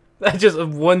 1. Just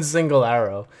one single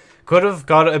arrow. Could have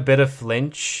got a bit of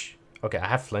flinch. Okay, I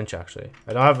have flinch actually.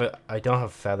 I don't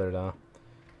have feather though.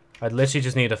 I'd literally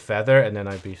just need a feather and then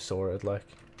I'd be sorted like.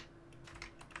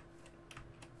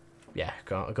 Yeah,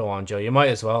 go on, Joe. You might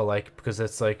as well, like, because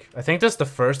it's like I think this is the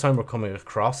first time we're coming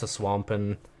across a swamp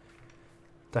in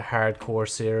the hardcore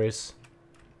series.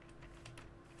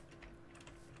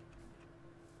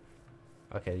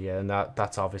 Okay, yeah, and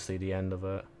that's obviously the end of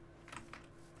it.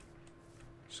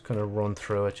 Just gonna run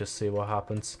through it, just see what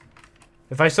happens.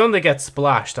 If I suddenly get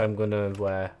splashed, I'm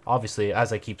gonna, obviously,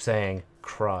 as I keep saying,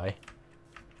 cry.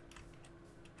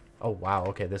 Oh wow,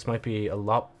 okay, this might be a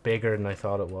lot bigger than I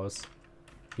thought it was.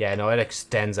 Yeah, no, it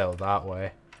extends out that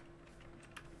way.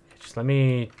 Just let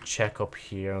me check up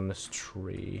here on this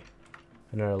tree.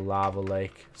 Another lava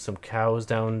lake. Some cows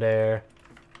down there.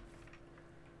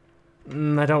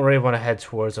 I don't really want to head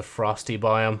towards a frosty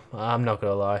biome. I'm not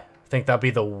gonna lie. I think that'd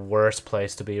be the worst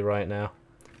place to be right now.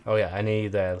 Oh yeah, I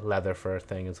need the leather fur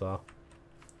thing as well.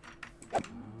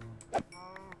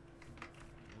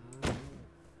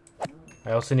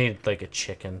 I also need like a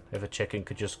chicken. If a chicken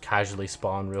could just casually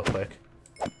spawn real quick.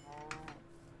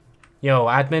 Yo,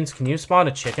 admins, can you spawn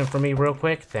a chicken for me real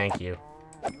quick? Thank you.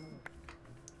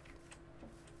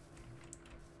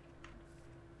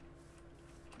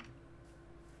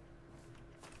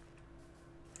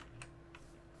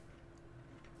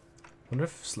 Wonder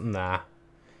if... Nah.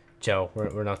 Joe,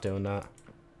 we're not doing that.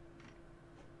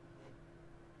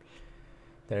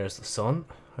 There's the sun.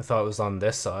 I thought it was on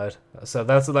this side. So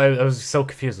that's what I was so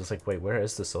confused. I was like, wait, where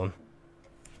is the sun?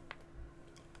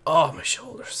 Oh, my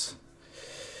shoulders.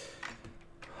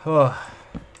 Oh.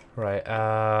 Right,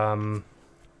 yeah,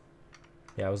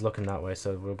 I was looking that way,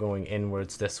 so we're going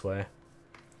inwards this way.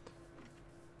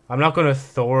 I'm not going to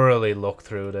thoroughly look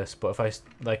through this, but if I,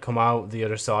 like, come out the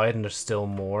other side and there's still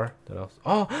more, then I'll...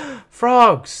 Oh!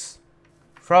 Frogs!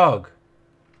 Frog.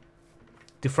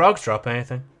 Do frogs drop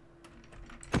anything?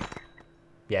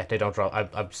 Yeah, they don't drop.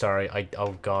 I'm sorry.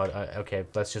 Oh, God. Okay,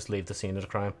 let's just leave the scene of the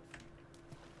crime.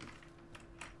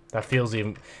 That feels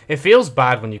even... It feels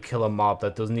bad when you kill a mob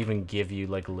that doesn't even give you,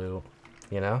 like, loot.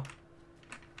 You know?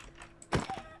 Okay,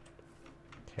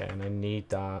 and I need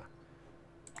that.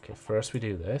 Okay, first we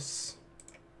do this.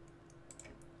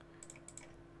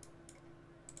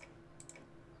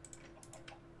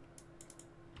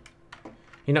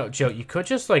 You know, Joe, you could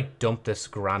just, like, dump this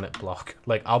granite block.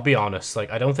 Like, I'll be honest.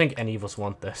 Like, I don't think any of us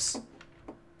want this.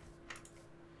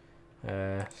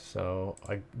 So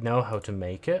I know how to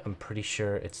make it. I'm pretty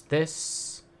sure it's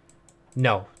this.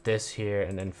 No, this here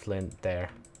and then flint there.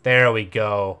 There we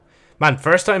go. Man,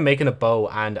 first time making a bow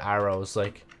and arrows,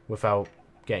 like, without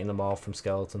getting them all from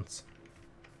skeletons.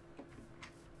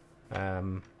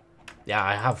 Yeah,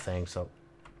 I have things, so.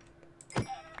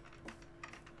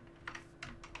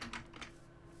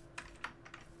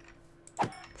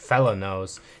 Fella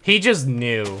knows. He just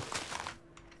knew.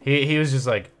 He was just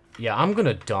like, yeah, I'm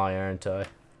gonna die, aren't I?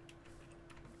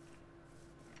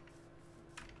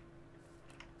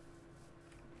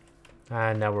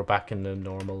 And now we're back in the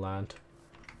normal land.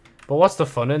 But what's the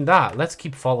fun in that? Let's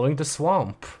keep following the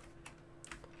swamp.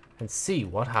 And see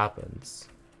what happens.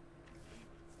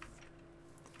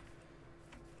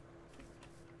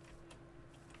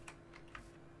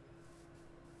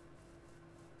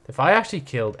 If I actually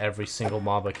killed every single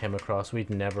mob I came across, we'd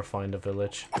never find a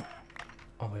village.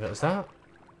 Oh my god, is that?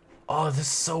 Oh, this is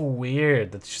so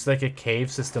weird. It's just like a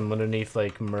cave system underneath,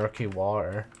 like, murky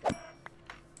water.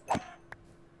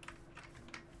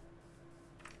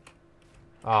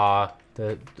 Oh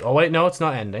wait, no, it's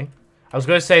not ending. I was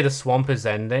going to say the swamp is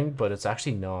ending, but it's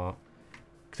actually not.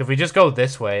 Because if we just go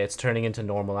this way, it's turning into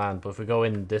normal land. But if we go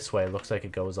in this way, it looks like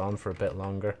it goes on for a bit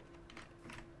longer.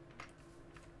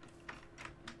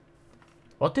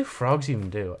 What do frogs even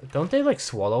do? Don't they, like,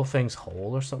 swallow things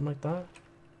whole or something like that?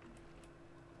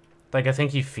 Like, I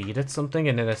think you feed it something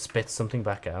and then it spits something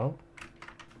back out.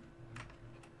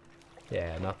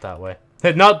 Yeah, not that way.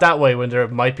 Not that way when there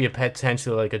might be a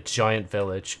potentially, like, a giant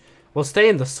village. We'll stay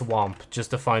in the swamp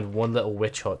just to find one little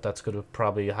witch hut that's going to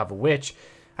probably have a witch.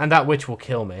 And that witch will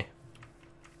kill me.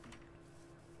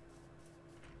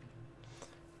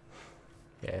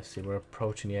 Yeah, see, we're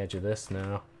approaching the edge of this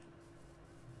now.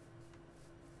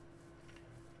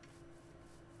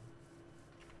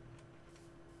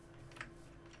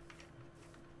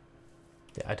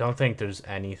 Yeah, I don't think there's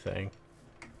anything.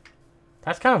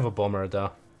 That's kind of a bummer,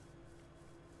 though.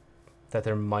 That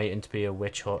there mightn't be a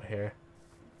witch hut here.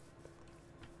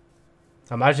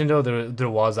 Imagine, though, there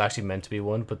was actually meant to be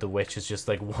one, but the witch is just,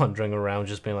 like, wandering around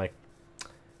just being like,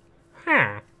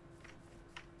 huh,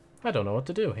 I don't know what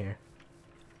to do here.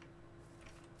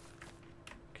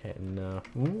 Okay, no.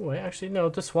 Ooh, wait, actually, no.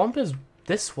 This swamp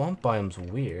biome's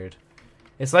weird.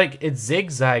 It's like, it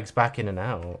zigzags back in and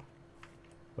out.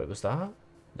 Wait, was that?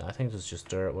 No, I think it was just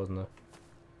dirt, wasn't it?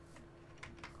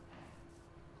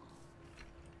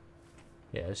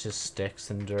 Yeah, it's just sticks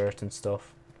and dirt and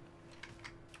stuff.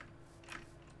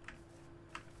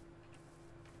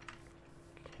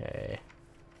 Okay.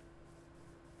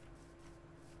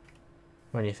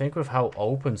 When you think of how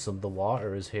open some of the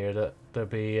water is here, that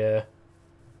there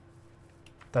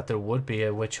would be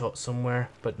a witch hut somewhere,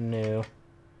 but no.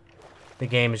 The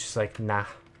game is just like, nah.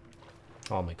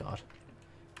 Oh my god.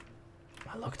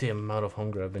 Look at the amount of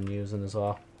hunger I've been using as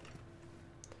well.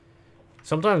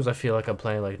 Sometimes I feel like I'm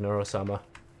playing like Neurosama.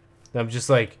 I'm just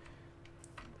like...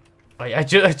 I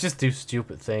just do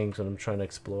stupid things when I'm trying to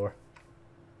explore.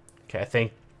 Okay, I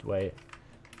think... Wait.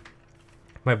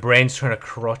 My brain's trying to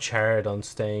crutch hard on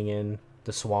staying in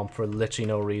the swamp for literally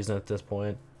no reason at this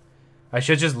point. I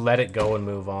should just let it go and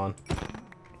move on.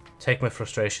 Take my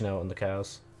frustration out on the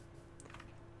cows.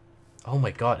 Oh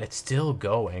my god, it's still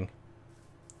going.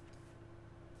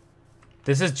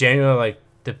 This is genuinely like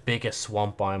the biggest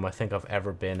swamp biome I think I've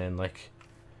ever been in. Like,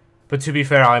 but to be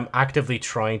fair, I'm actively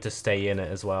trying to stay in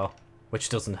it as well, which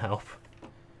doesn't help.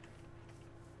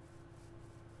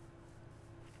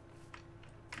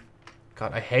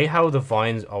 God, I hate how the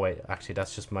vines... Oh wait, actually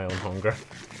that's just my own hunger.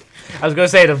 I was gonna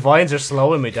say the vines are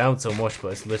slowing me down so much,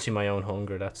 but it's literally my own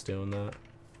hunger that's doing that.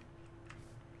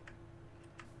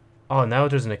 Oh, now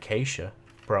there's an acacia.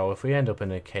 Bro, if we end up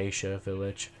in an acacia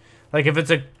village... Like, if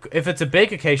it's a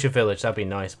big acacia village, that'd be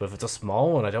nice. But if it's a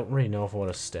small one, I don't really know if I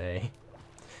want to stay.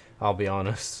 I'll be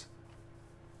honest.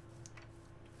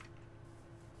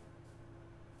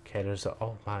 Okay, there's a...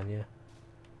 Oh, man, yeah.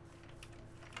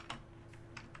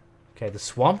 Okay, the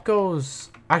swamp goes...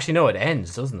 Actually, no, it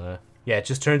ends, doesn't it? Yeah, it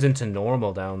just turns into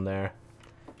normal down there.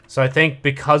 So I think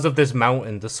because of this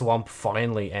mountain, the swamp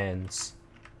finally ends.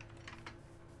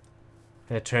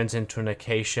 And it turns into an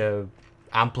acacia...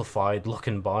 amplified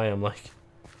looking biome. Like,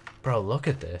 bro, look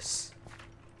at this.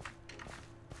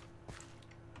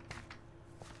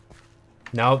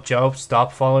 No, Joe,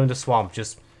 stop following the swamp.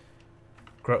 Just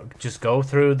go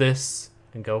through this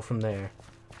and go from there.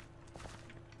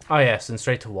 Oh yes, and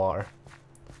straight to water.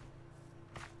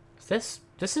 This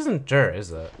isn't dirt,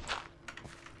 is it?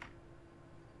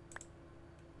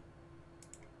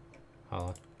 Hold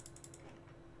on.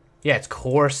 Yeah, it's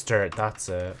coarse dirt, that's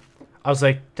it. I was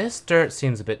like, this dirt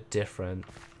seems a bit different.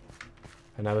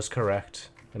 And I was correct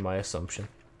in my assumption.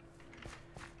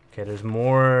 Okay, there's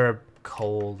more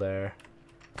coal there.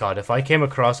 God, if I came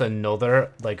across another,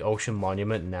 like, ocean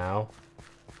monument now.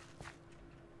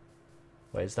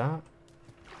 What is that?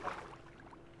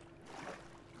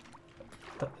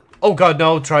 Oh god,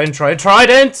 no, Trident!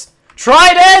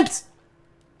 Trident!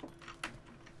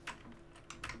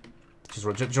 Just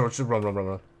run.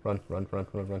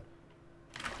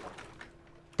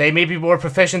 They may be more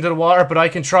proficient in the water, but I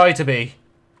can try to be.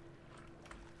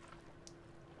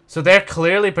 So they're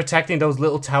clearly protecting those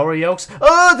little tower yokes.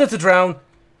 Oh, that's a drown.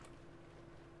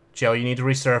 Joe, you need to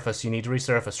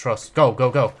resurface. Trust. Go.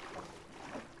 Go.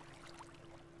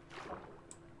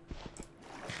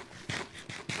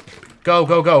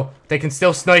 They can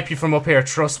still snipe you from up here.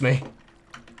 Trust me.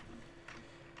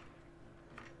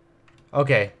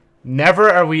 Okay. Never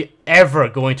are we ever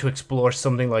going to explore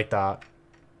something like that.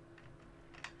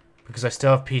 Because I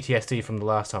still have PTSD from the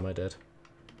last time I did.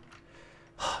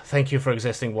 Thank you for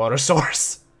existing, water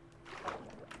source.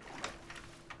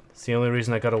 It's the only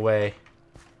reason I got away.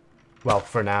 Well,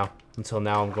 for now. Until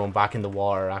now I'm going back in the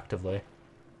water actively.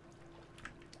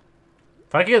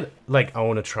 If I could, like,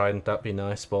 own a trident, that'd be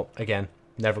nice. But, again,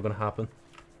 never gonna happen.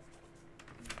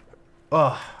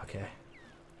 Oh, okay.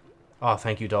 Oh,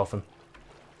 thank you, dolphin.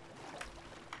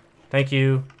 Thank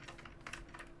you.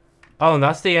 Oh, and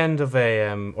that's the end of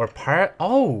a, or part...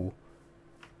 Oh!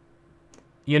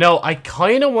 You know, I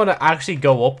kind of want to actually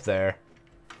go up there.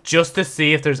 Just to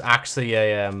see if there's actually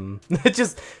a,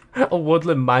 just a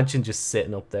woodland mansion just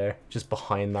sitting up there. Just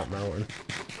behind that mountain.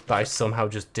 That I somehow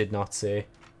just did not see.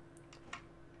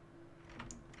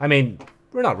 I mean,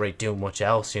 we're not really doing much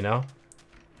else, you know?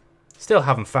 Still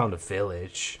haven't found a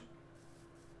village.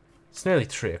 It's nearly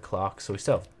 3 o'clock, so we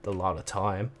still have a lot of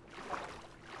time.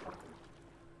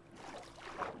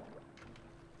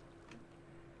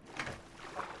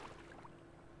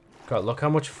 God, look how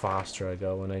much faster I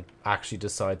go when I actually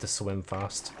decide to swim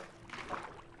fast.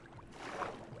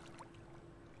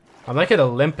 I'm like an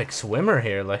Olympic swimmer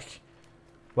here, like...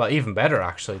 Well, even better,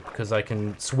 actually, because I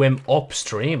can swim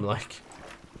upstream, like...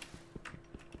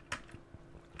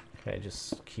 Okay,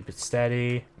 just keep it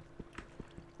steady.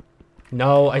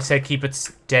 No, I said keep it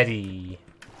steady.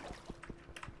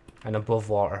 And above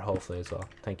water, hopefully, as well.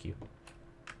 Thank you.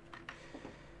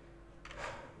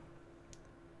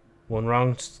 One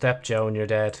wrong step, Joe, and you're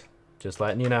dead. Just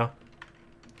letting you know.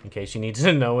 In case you needed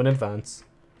to know in advance.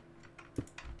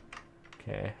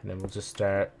 Okay, and then we'll just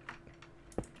start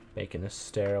making a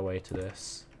stairway to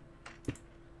this.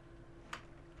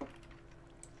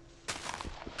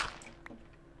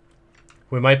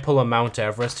 We might pull a Mount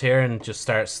Everest here and just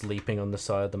start sleeping on the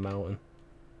side of the mountain.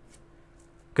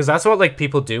 Because that's what like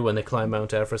people do when they climb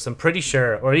Mount Everest. I'm pretty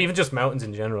sure, or even just mountains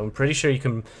in general, I'm pretty sure you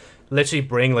can literally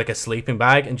bring like a sleeping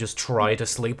bag and just try to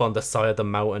sleep on the side of the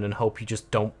mountain and hope you just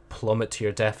don't plummet to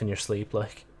your death in your sleep.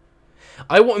 Like,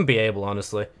 I wouldn't be able,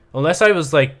 honestly. Unless I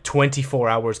was like 24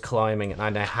 hours climbing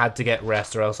and I had to get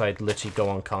rest or else I'd literally go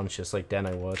unconscious, like then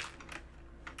I would.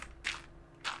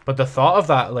 But the thought of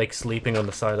that, like, sleeping on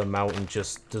the side of the mountain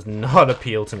just does not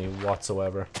appeal to me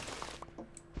whatsoever.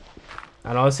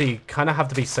 And honestly, you kind of have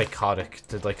to be psychotic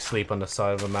to, like, sleep on the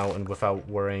side of a mountain without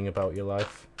worrying about your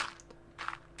life.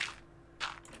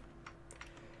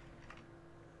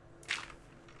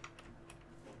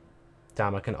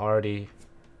 Damn, I can already...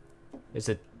 Is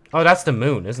it... Oh, that's the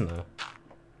moon, isn't it?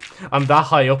 I'm that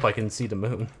high up I can see the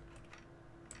moon.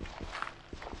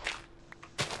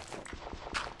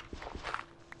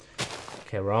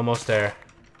 Okay, we're almost there.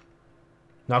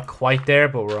 Not quite there,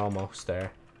 but we're almost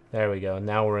there. There we go.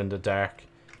 Now we're in the dark.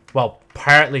 Well,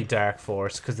 partly dark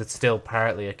forest, because it's still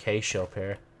partly acacia up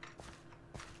here.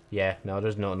 Yeah, no,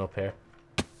 there's nothing up here.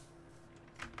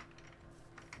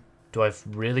 Do I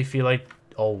really feel like...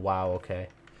 Oh, wow, okay.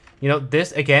 You know,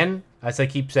 this, again, as I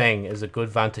keep saying, is a good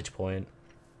vantage point.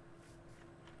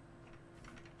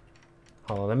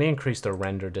 Hold on, let me increase the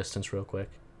render distance real quick.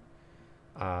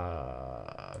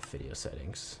 Video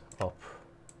settings. Up.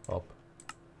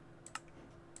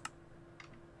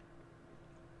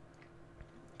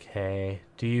 Okay.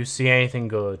 Do you see anything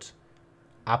good?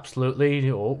 Absolutely.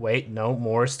 Oh, wait. No,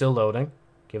 more is still loading.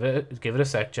 Give it a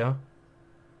sec, Joe.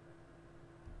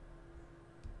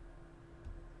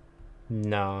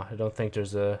 No, I don't think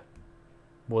there's a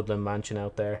woodland mansion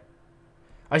out there.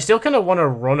 I still kind of want to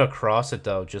run across it,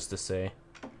 though, just to see.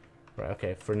 Right,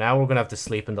 okay. For now, we're going to have to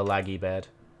sleep in the laggy bed.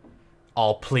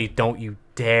 Oh, please, don't you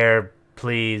dare.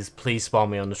 Please spawn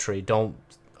me on the tree. Don't.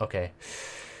 Okay.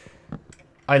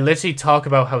 I literally talk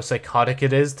about how psychotic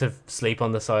it is to sleep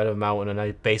on the side of a mountain, and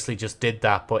I basically just did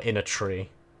that, but in a tree.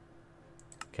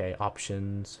 Okay,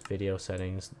 options, video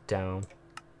settings, down.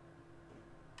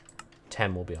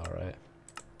 10 will be alright.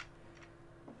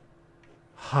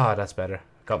 Ah, that's better.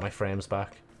 Got my frames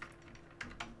back.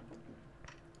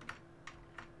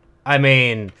 I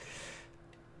mean...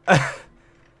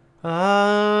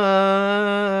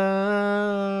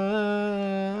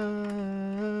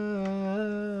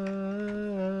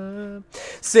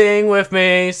 Sing with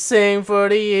me, sing for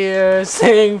the year,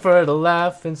 sing for the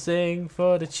laugh, and sing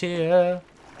for the cheer.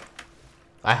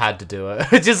 I had to do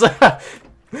it. Just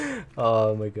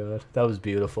oh my god, that was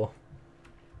beautiful.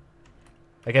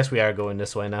 I guess we are going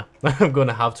this way now. I'm going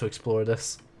to have to explore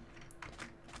this.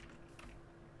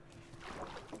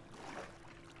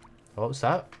 What was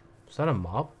that? Was that a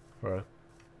mob? Or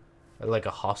like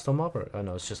a hostile mob? Or oh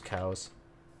no, it's just cows.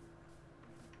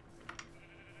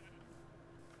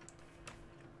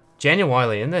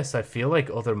 Genuinely, in this, I feel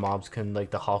like other mobs can, like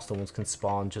the hostile ones can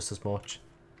spawn just as much.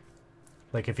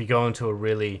 Like if you go into a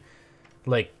really,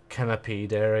 like,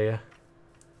 canopied area.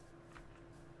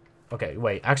 Okay,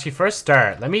 wait, actually first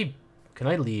start, can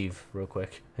I leave real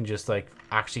quick and just, like,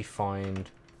 actually find...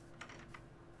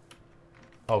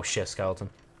 Oh shit,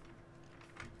 skeleton.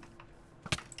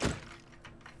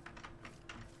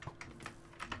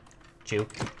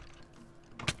 Juke.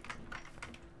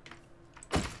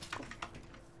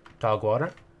 Dog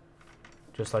water.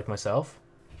 Just like myself.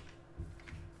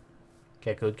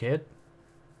 Get good, kid.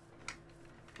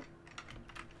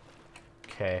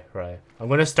 Okay, right. I'm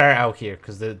gonna start out here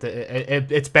because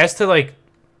it's best to like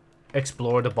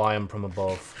explore the biome from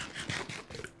above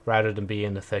rather than be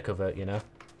in the thick of it, you know.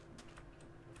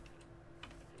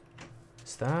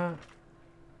 Is that?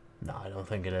 No, I don't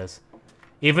think it is.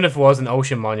 Even if it was an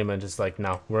ocean monument, it's like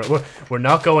no, we're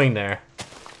not going there.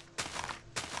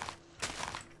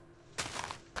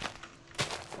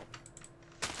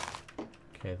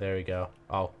 Okay, there we go.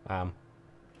 Oh,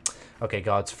 okay,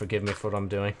 gods, forgive me for what I'm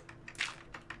doing.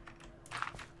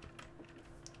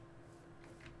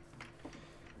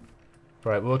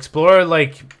 Right, we'll explore,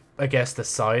 like, I guess the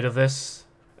side of this.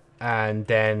 And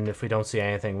then, if we don't see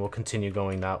anything, we'll continue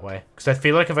going that way. Because I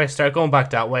feel like if I start going back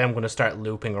that way, I'm going to start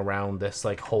looping around this,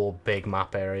 like, whole big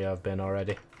map area I've been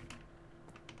already.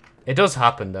 It does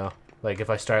happen, though. Like, if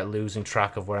I start losing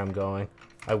track of where I'm going,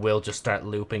 I will just start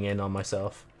looping in on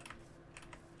myself.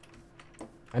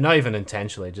 And not even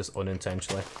intentionally, just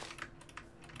unintentionally.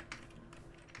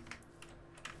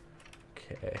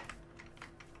 Okay.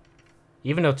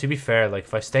 Even though, to be fair, like,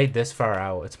 if I stayed this far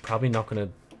out, it's probably not gonna...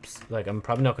 Like, I'm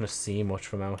probably not gonna see much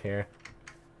from out here.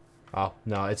 Oh,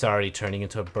 no, it's already turning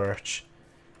into a birch.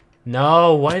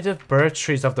 No, why do birch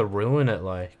trees have to ruin it,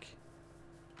 like?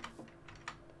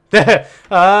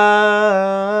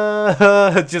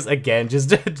 Just, again, just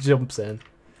jumps in.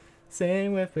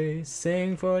 Sing with me,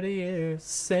 sing for the years,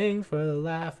 sing for the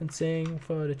laugh and sing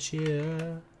for the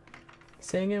cheer.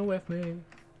 Singing with me,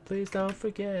 please don't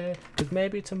forget, 'cause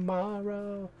maybe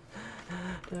tomorrow.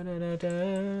 Da, da, da,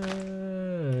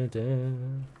 da, da.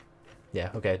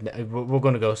 Yeah, okay, we're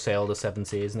gonna go sail the 7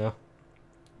 seas now.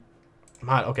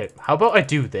 Man, okay, how about I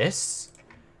do this,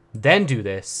 then do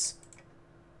this,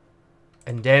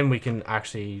 and then we can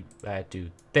actually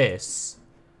do this,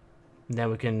 and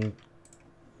then we can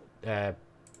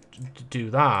do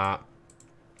that,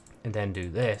 and then do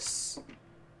this,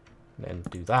 and then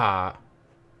do that,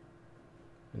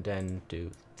 and then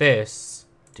do this,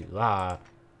 do that,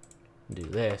 and do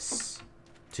this,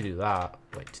 to do that,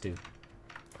 wait, to do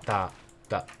that.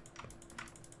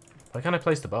 Why can't I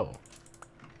place the bow?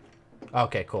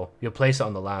 Okay, cool. You'll place it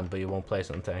on the land, but you won't place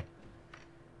it on thing.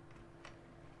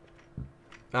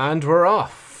 And we're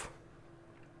off.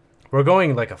 We're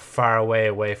going like a far way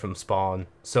away from spawn.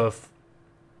 So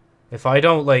if I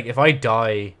don't like, if I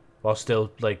die while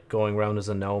still like going around as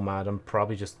a nomad, I'm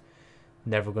probably just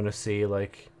never gonna see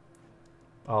like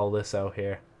all this out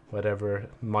here, whatever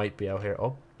might be out here.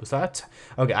 Oh, was that?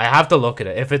 Okay, I have to look at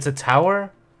it. If it's a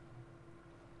tower.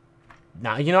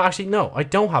 Nah, you know, actually, no, I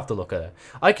don't have to look at it.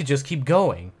 I could just keep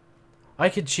going. I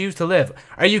could choose to live.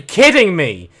 Are you kidding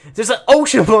me? There's an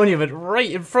ocean monument right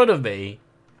in front of me.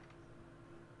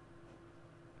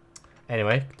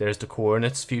 Anyway, there's the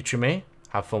coordinates, future me.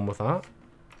 Have fun with that.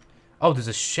 Oh, there's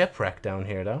a shipwreck down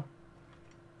here, though.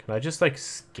 Can I just, like,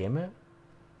 skim it?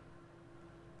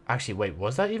 Actually, wait,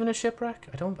 was that even a shipwreck?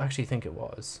 I don't actually think it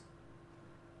was.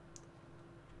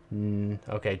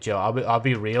 Okay, Joe, I'll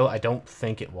be real. I don't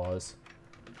think it was.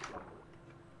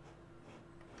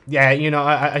 Yeah, you know,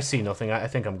 I see nothing. I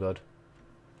think I'm good.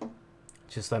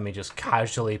 Just let me just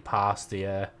casually pass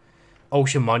the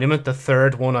ocean monument, the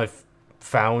third one I've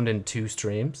found in 2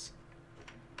 streams.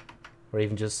 Or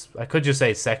even just, I could just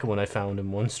say second one I found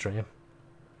in 1 stream.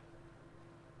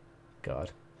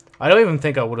 God. I don't even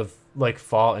think I would have, like,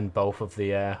 fought in both of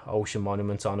the ocean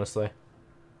monuments, honestly.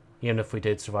 Even if we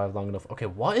did survive long enough. Okay,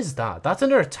 what is that? That's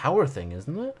another tower thing,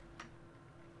 isn't it?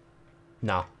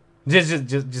 No.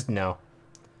 Just no.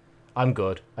 I'm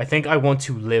good. I think I want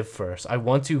to live first. I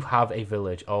want to have a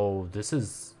village. Oh, this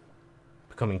is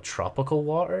becoming tropical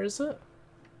water, is it?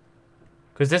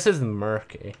 Because this is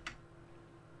murky.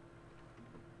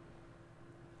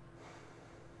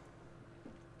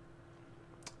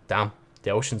 Damn.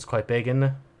 The ocean's quite big, isn't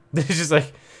it? It's just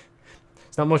like...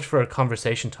 It's not much for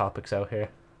conversation topics out here.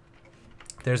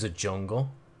 There's a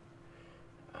jungle.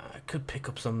 I could pick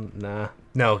up some... Nah.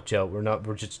 No, Joe, we're not...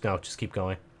 We're just... No, just keep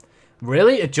going.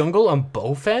 Really? A jungle on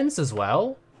both ends as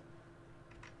well?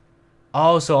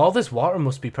 Oh, so all this water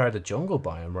must be part of the jungle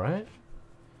biome, right?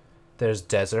 There's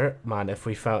desert. Man, if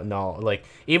we found... No, like...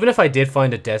 Even if I did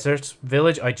find a desert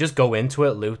village, I'd just go into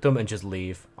it, loot them, and just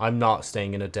leave. I'm not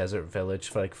staying in a desert village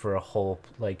for, like, for a whole,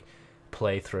 like,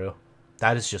 playthrough.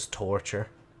 That is just torture.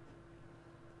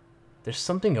 There's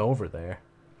something over there.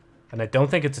 And I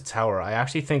don't think it's a tower. I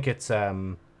actually think it's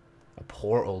a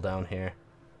portal down here.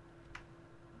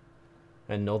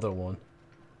 Another one.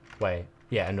 Wait.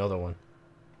 Yeah, another one.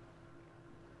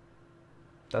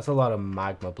 That's a lot of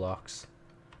magma blocks.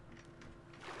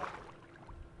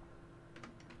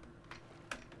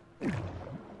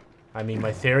 I mean,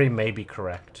 my theory may be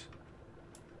correct.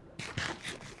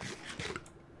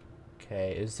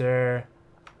 Okay, is there...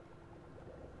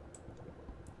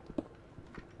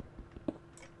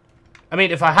 I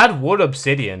mean, if I had wood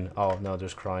obsidian... Oh, no,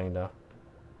 there's crying, though.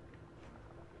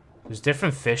 There's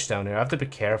different fish down here. I have to be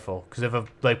careful. Because if a,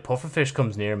 like, pufferfish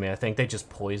comes near me, I think they just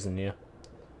poison you.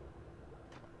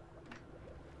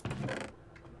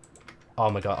 Oh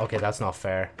my god. Okay, that's not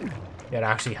fair. It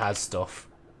actually has stuff.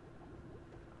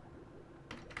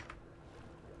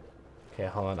 Okay,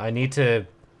 hold on. I need to...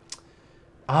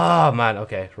 Ah, man.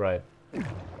 Okay, right.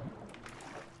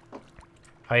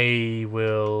 I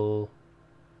will...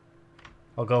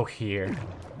 I'll go here.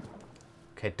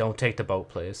 Okay, don't take the boat,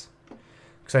 please.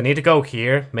 Because I need to go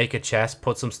here, make a chest,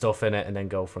 put some stuff in it, and then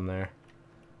go from there.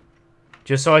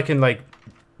 Just so I can, like,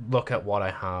 look at what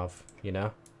I have, you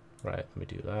know? Right, let me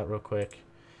do that real quick.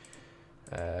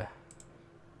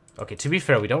 Okay, to be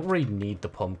fair, we don't really need the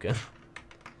pumpkin.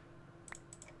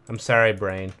 I'm sorry,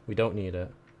 brain. We don't need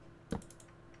it.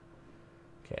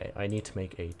 Okay, I need to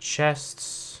make a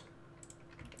chest.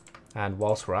 And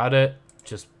whilst we're at it,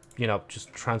 just, you know,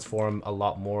 just transform a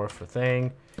lot more for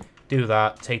thing. Do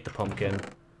that, take the pumpkin,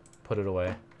 put it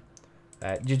away.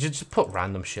 You just put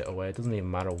random shit away. It doesn't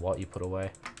even matter what you put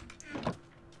away.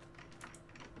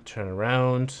 Turn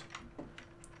around.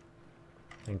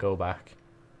 And go back.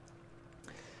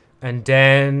 And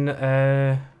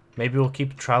then, maybe we'll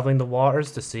keep traveling the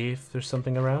waters to see if there's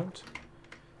something around.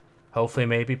 Hopefully,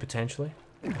 maybe, potentially.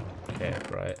 Okay,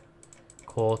 right.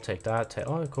 Cool, take that.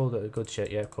 Oh, cool, good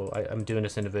shit. Yeah, cool. I'm doing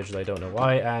this individually. I don't know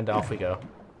why. And off we go.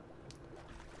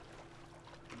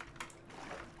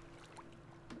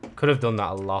 Could have done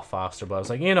that a lot faster, but I was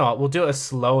like, you know what? We'll do it as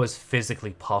slow as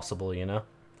physically possible, you know?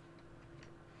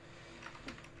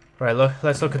 Right,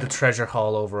 let's look at the treasure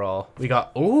haul overall. We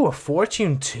got, ooh, a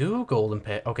Fortune 2 golden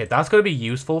pit. Okay, that's going to be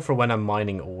useful for when I'm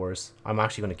mining ores. I'm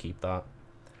actually going to keep that.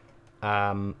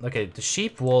 Okay, the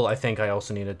sheep wool, I think I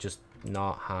also need to just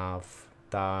not have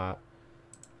that.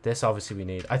 This, obviously, we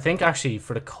need. I think, actually,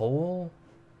 for the coal...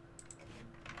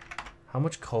 How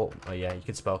much coal? Oh, yeah, you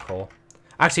can spell coal.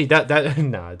 Actually, that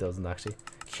no, it doesn't, actually.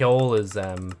 Kjol is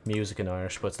music in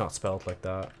Irish, but it's not spelled like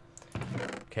that.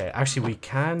 Okay, actually, we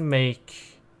can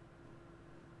make...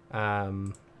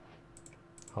 hold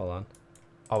on.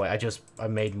 Oh wait, I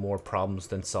made more problems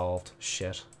than solved.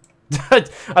 Shit. I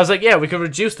was like, yeah, we can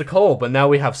reduce the coal, but now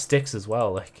we have sticks as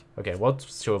well. Like, okay,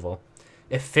 what's shovel?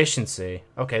 Efficiency.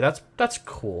 Okay, that's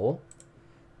cool.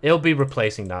 It'll be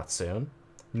replacing that soon.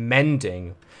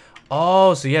 Mending.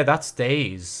 Oh, so yeah, that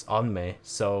stays on me.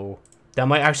 So that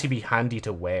might actually be handy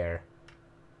to wear.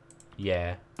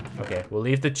 Yeah. Okay, we'll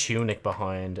leave the tunic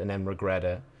behind and then regret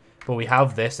it. But we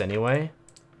have this anyway.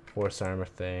 Horse armor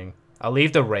thing. I'll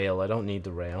leave the rail. I don't need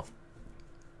the rail.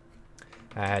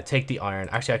 Take the iron.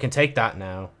 Actually, I can take that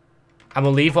now. And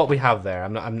we'll leave what we have there.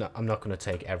 I'm not going to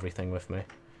take everything with me.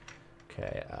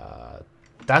 Okay.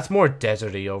 That's more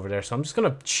deserty over there, so I'm just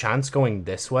going to chance going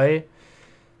this way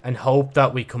and hope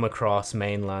that we come across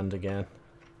mainland again.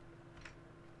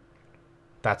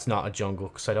 That's not a jungle,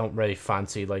 because I don't really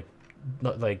fancy like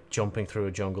jumping through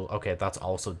a jungle. Okay, that's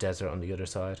also desert on the other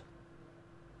side.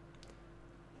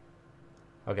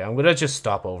 Okay, I'm gonna just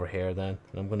stop over here then.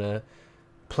 I'm gonna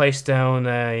place down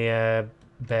a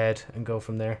bed and go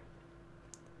from there.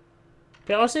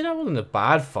 Yeah, honestly, that wasn't a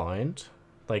bad find.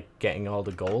 Like, getting all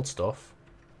the gold stuff.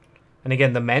 And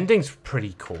again, the mending's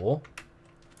pretty cool.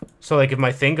 So, like, if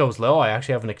my thing goes low, I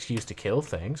actually have an excuse to kill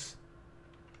things.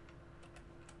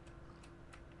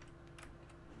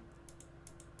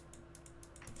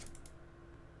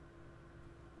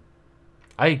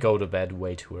 I go to bed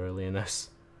way too early in this.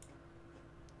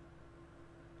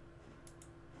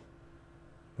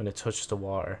 When it touches the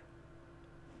water.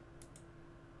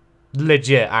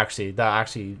 Legit, actually. That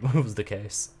actually was the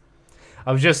case.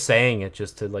 I was just saying it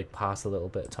just to, like, pass a little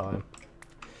bit of time.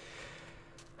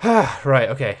 Right,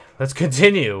 okay. Let's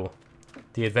continue.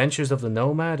 The adventures of the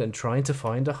nomad and trying to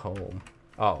find a home.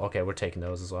 Oh, okay. We're taking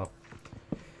those as well.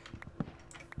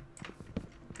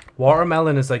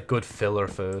 Watermelon is, like, good filler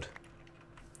food.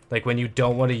 Like, when you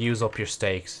don't want to use up your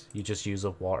steaks, you just use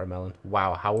up watermelon.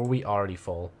 Wow, how are we already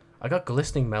full? I got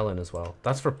glistening melon as well.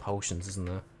 That's for potions, isn't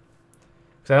it?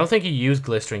 Because I don't think you use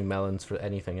glistening melons for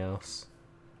anything else.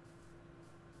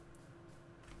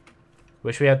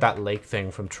 Wish we had that lake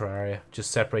thing from Terraria.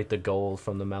 Just separate the gold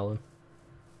from the melon.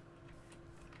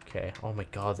 Okay. Oh my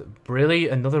god. Really?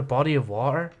 Another body of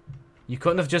water? You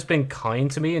couldn't have just been kind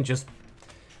to me and just...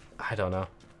 I don't know.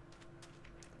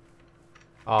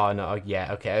 Oh, no.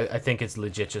 Yeah, okay. I think it's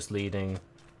legit just leading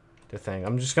the thing.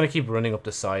 I'm just going to keep running up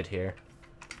the side here.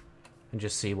 And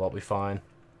just see what we find.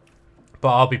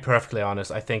 But I'll be perfectly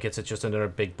honest, I think it's just another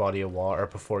big body of water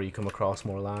before you come across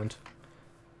more land.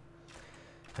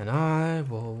 And I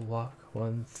will walk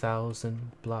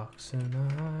 1,000 blocks and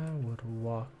I would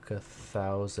walk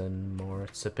 1,000 more.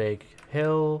 It's a big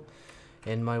hill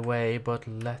in my way, but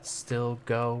let's still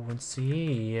go and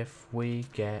see if we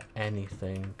get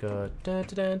anything good.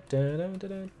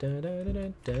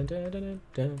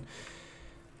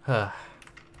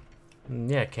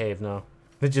 Yeah, cave, no.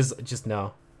 Just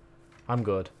no. I'm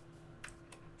good.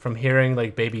 From hearing,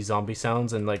 like, baby zombie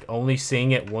sounds and, like, only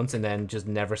seeing it once and then just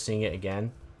never seeing it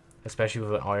again. Especially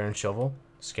with an iron shovel.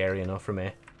 Scary enough for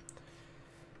me.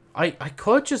 I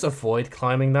could just avoid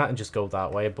climbing that and just go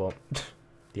that way, but...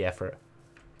 the effort.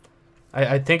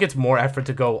 I think it's more effort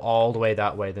to go all the way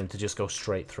that way than to just go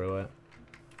straight through it.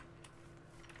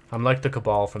 I'm like the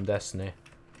Cabal from Destiny.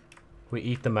 We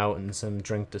eat the mountains and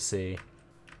drink the sea.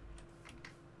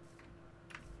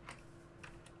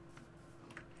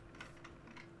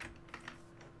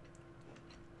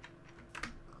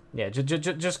 Yeah,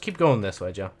 just keep going this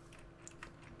way, Joe.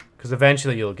 Because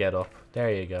eventually you'll get up.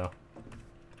 There you go.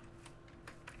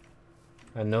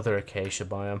 Another acacia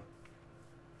biome.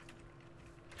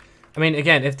 I mean,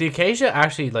 again, if the acacia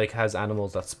actually, like, has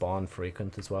animals that spawn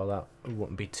frequent as well, that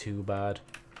wouldn't be too bad.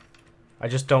 I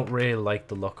just don't really like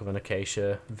the look of an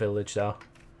acacia village, though.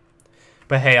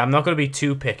 But hey, I'm not going to be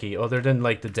too picky, other than,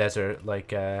 like, the desert,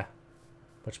 like,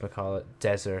 whatchamacallit,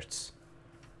 deserts.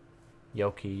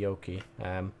 Yoki.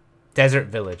 Desert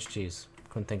village, jeez.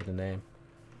 Couldn't think of the name.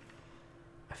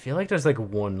 I feel like there's, like,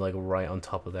 one, like, right on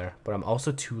top of there, but I'm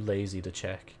also too lazy to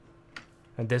check.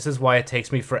 And this is why it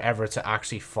takes me forever to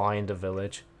actually find a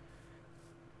village.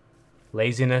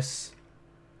 Laziness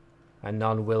and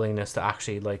non-willingness to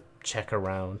actually, like, check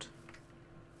around.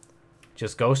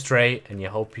 Just go straight and you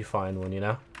hope you find one, you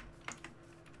know?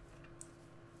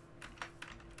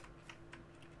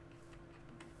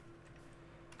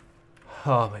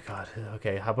 Oh my god.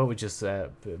 Okay, how about we just...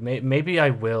 maybe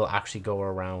I will actually go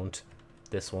around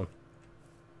this one.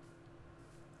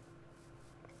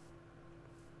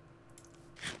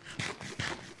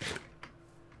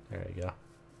 There you go.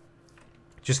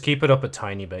 Just keep it up a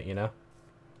tiny bit, you know?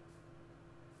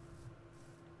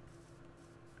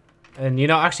 And, you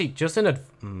know, actually, just in a...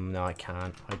 no, I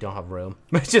can't. I don't have room.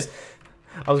 It's just...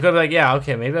 I was going to be like, yeah,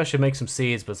 okay, maybe I should make some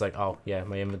seeds, but it's like, oh, yeah,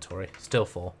 my inventory. Still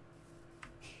full.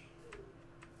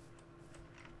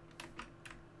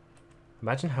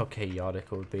 Imagine how chaotic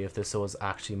it would be if this was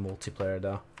actually multiplayer,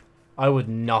 though. I would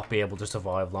not be able to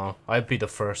survive long. I'd be the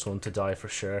first one to die for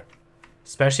sure.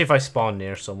 Especially if I spawn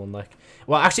near someone, like...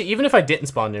 Well, actually, even if I didn't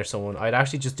spawn near someone, I'd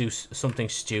actually just do something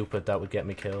stupid that would get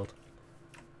me killed.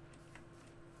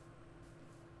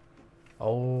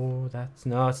 Oh, that's...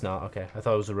 No, it's not. Okay, I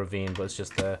thought it was a ravine, but it's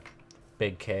just a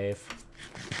big cave.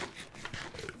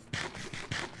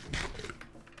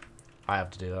 I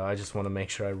have to do that. I just want to make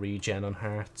sure I regen on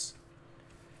hearts.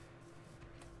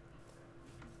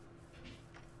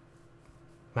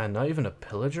 Man, not even a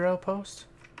pillager outpost?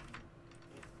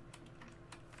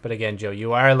 But again, Joe,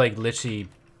 you are, like, literally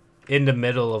in the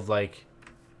middle of, like,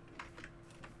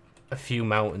 a few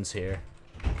mountains here.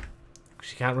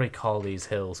 You can't really call these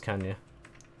hills, can you?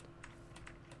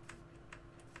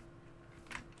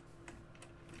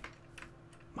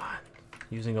 Man,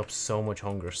 using up so much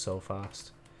hunger so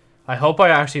fast. I hope I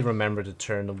actually remember to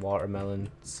turn the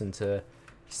watermelons into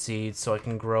seeds so I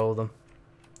can grow them.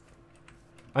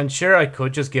 I'm sure I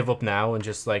could just give up now and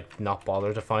just, like, not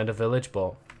bother to find a village,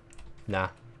 but nah.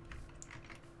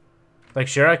 Like,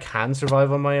 sure, I can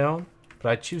survive on my own, but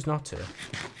I choose not to.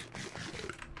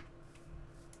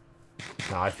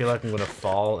 No, I feel like I'm gonna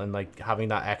fall, and, like, having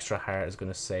that extra heart is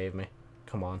gonna save me.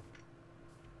 Come on.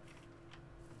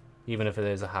 Even if it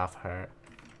is a half heart.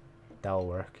 That'll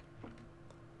work.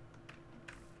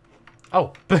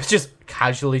 Oh, but just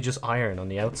casually just iron on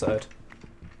the outside.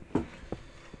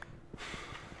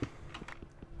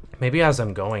 Maybe as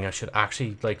I'm going, I should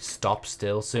actually, like, stop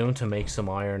still soon to make some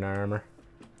iron armor.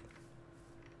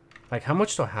 Like, how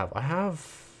much do I have? I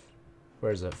have...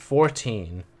 Where is it?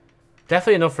 14.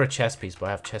 Definitely enough for a chest piece, but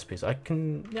I have chest piece. I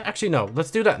can... Yeah, actually, no.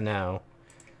 Let's do that now.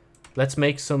 Let's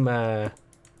make some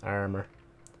armor.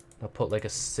 I'll put, like, a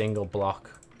single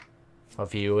block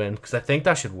of you in, because I think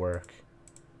that should work.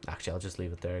 Actually, I'll just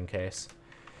leave it there in case.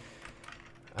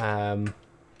 Oh,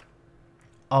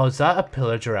 is that a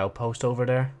pillager outpost over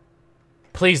there?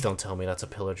 Please don't tell me that's a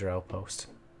pillager outpost.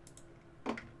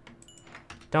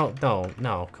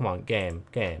 No, come on, game.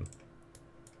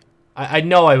 I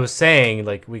know I was saying,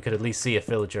 like, we could at least see a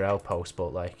villager outpost,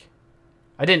 but, like,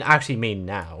 I didn't actually mean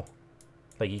now.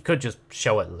 Like, you could just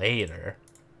show it later.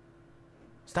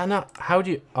 Is that not... How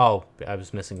do you... Oh, I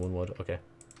was missing one wood. Okay.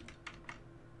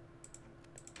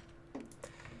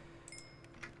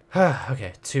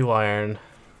 Okay, 2 iron.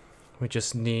 We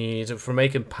just need... For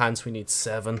making pants, we need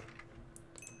 7.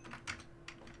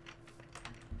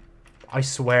 I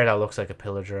swear that looks like a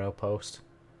pillager outpost.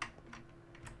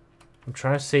 I'm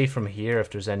trying to see from here if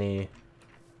there's any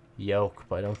yoke,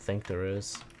 but I don't think there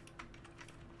is.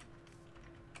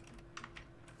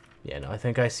 Yeah, no, I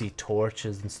think I see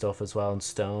torches and stuff as well, and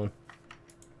stone.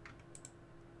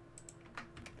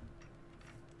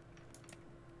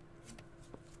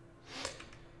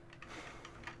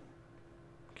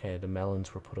 Okay, the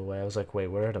melons were put away. I was like, wait,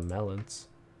 where are the melons?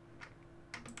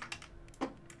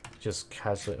 Just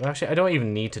casually... Well, actually, I don't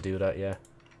even need to do that yet.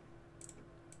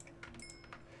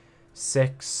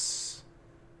 6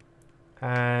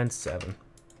 and 7.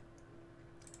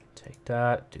 Take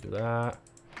that, do that.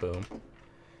 Boom.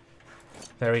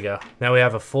 There we go. Now we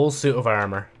have a full suit of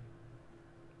armor.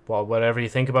 Well, whatever you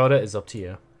think about it is up to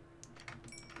you.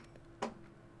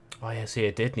 Oh yeah, see,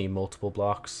 it did need multiple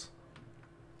blocks.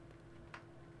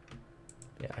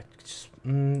 Yeah,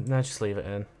 no, just leave it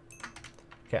in.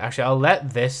 Okay, actually, I'll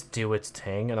let this do its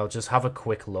thing, and I'll just have a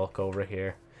quick look over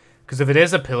here. Because if it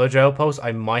is a pillager outpost,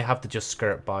 I might have to just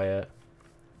skirt by it.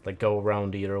 Like, go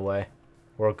around either way.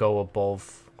 Or go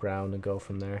above ground and go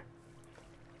from there.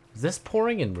 Is this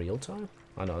pouring in real time?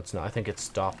 Oh, no, it's not. I think it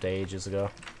stopped ages ago.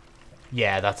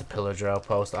 Yeah, that's a pillager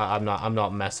outpost. I'm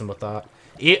not messing with that.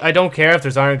 I don't care if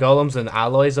there's iron golems and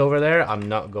alloys over there. I'm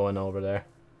not going over there.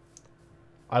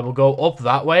 I will go up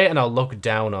that way and I'll look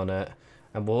down on it.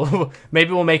 And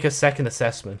maybe we'll make a second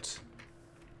assessment.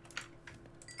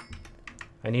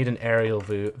 I need an aerial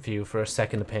view for a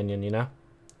second opinion, you know?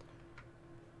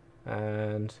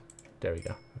 And there we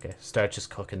go. Okay, start just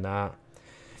cooking that.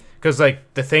 Because,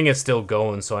 like, the thing is still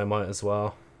going, so I might as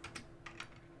well.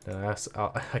 I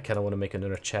kind of want to make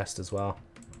another chest as well.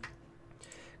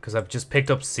 Because I've just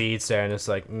picked up seeds there, and it's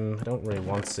like, I don't really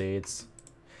want seeds.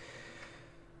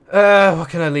 What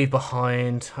can I leave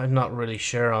behind? I'm not really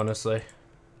sure, honestly.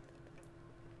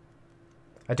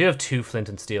 I do have 2 flint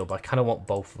and steel, but I kind of want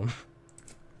both of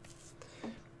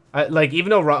them. Like, even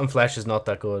though rotten flesh is not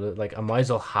that good, like, I might as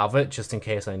well have it just in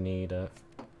case I need it.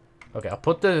 Okay, I'll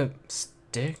put the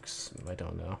sticks. I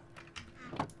don't know.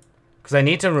 Because I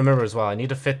need to remember as well, I need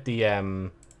to fit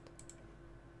the,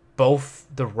 both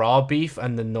the raw beef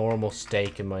and the normal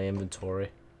steak in my inventory.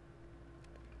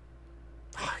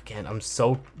 Again, I'm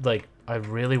so, like, I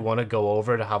really want to go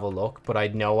over to have a look, but I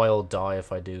know I'll die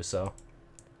if I do so.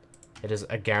 It is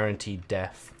a guaranteed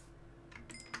death.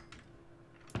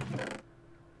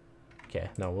 Okay,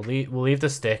 no, we'll leave the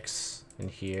sticks in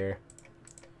here.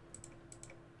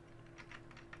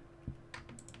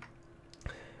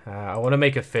 I want to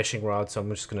make a fishing rod, so I'm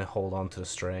just going to hold on to the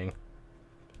string.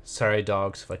 Sorry,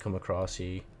 dogs, if I come across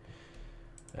you.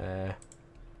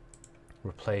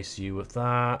 Replace you with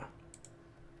that.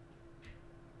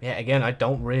 Yeah, again, I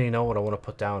don't really know what I want to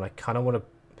put down. I kind of want to...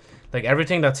 Like,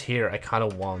 everything that's here, I kind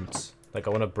of want. Like, I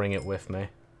want to bring it with me.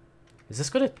 Is this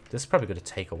going to... This is probably going to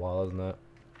take a while, isn't it?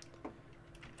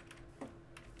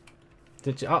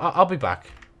 I'll be back.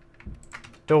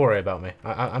 Don't worry about me.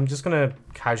 I'm just going to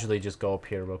casually just go up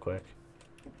here real quick.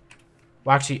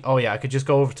 Well, actually, oh yeah, I could just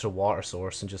go over to the water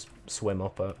source and just swim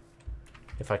up it.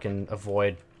 If I can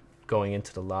avoid going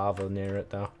into the lava near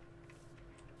it, though.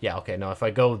 Yeah, okay, no, if I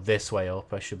go this way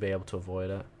up, I should be able to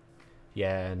avoid it.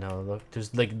 Yeah, no, look,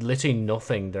 there's, like, literally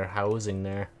nothing they're housing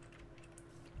there.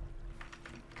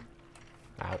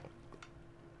 Ow.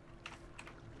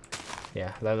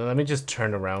 Yeah, let me just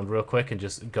turn around real quick and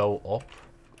just go up.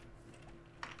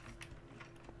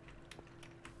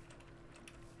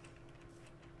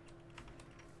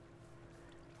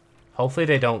 Hopefully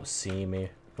they don't see me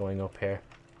going up here.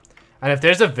 And if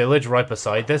there's a village right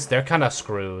beside this, they're kind of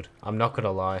screwed. I'm not going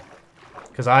to lie.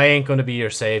 Because I ain't going to be your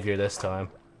savior this time.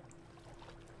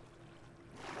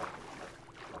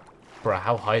 Bruh,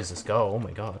 how high does this go? Oh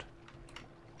my god.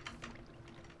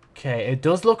 Okay, it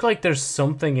does look like there's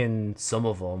something in some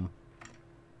of them.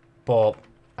 But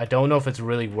I don't know if it's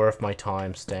really worth my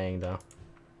time staying, though.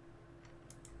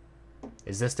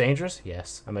 Is this dangerous?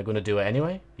 Yes. Am I going to do it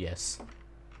anyway? Yes.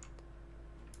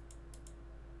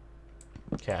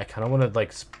 Okay, I kind of want to,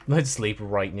 like, let's sleep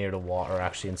right near the water,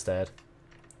 actually, instead.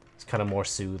 It's kind of more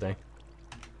soothing.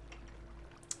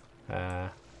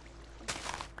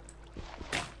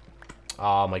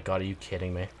 Oh my god, are you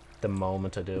kidding me? The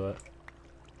moment I do it.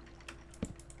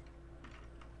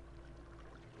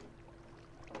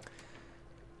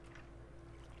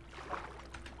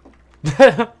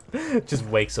 Just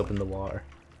wakes up in the water.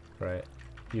 Right.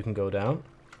 You can go down.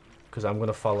 Because I'm going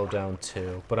to follow down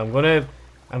too. But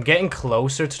I'm getting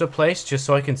closer to the place just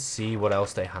so I can see what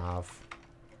else they have.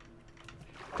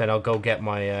 Then I'll go get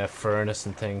my furnace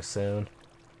and things soon.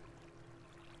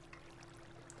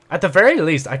 At the very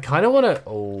least, I kind of want to...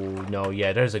 Oh, no,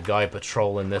 yeah, there's a guy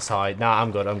patrolling this high. Nah,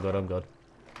 I'm good, I'm good, I'm good.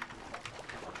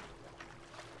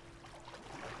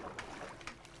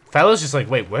 Fella's just like,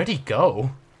 wait, where'd he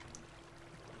go?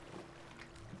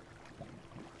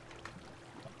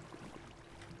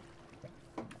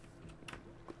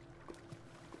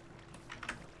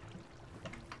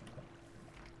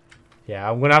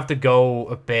 Yeah, I'm gonna have to go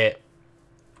a bit...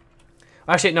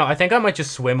 Actually, no, I think I might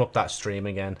just swim up that stream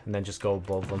again and then just go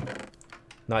above them.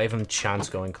 Not even a chance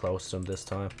going close to them this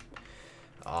time.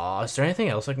 Oh, is there anything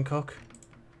else I can cook?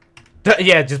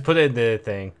 Yeah, just put it in the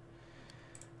thing.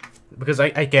 Because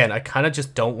again, I kind of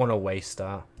just don't want to waste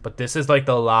that. But this is like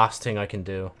the last thing I can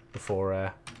do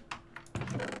before,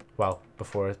 well,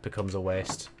 before it becomes a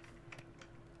waste.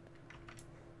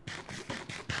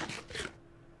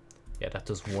 Yeah, that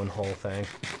does one whole thing.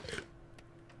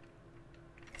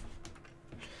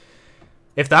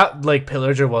 If that, like,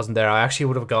 pillager wasn't there, I actually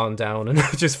would have gone down and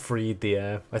just freed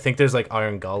the, I think there's, like,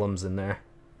 iron golems in there.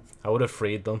 I would have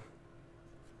freed them.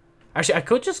 Actually, I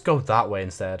could just go that way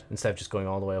instead of just going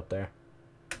all the way up there.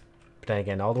 But then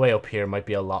again, all the way up here might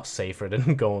be a lot safer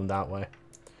than going that way.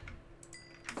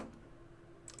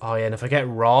 Oh yeah, and if I get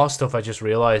raw stuff, I just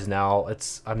realized now,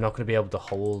 I'm not going to be able to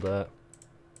hold it.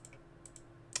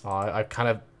 Oh, I kind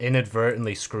of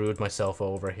inadvertently screwed myself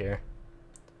over here.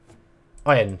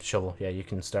 Oh yeah, and shovel. Yeah, you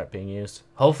can start being used.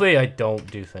 Hopefully I don't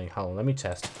do things. Hold on, let me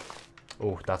test.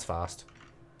 Oh, that's fast.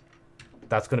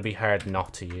 That's going to be hard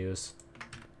not to use.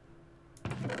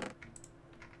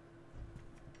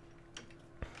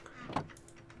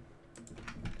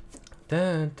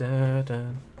 Dun, dun,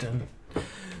 dun, dun.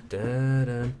 Dun,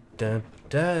 dun, dun,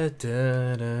 dun,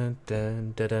 dun,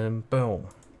 dun, dun, dun, boom.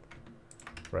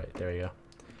 Right, there you go.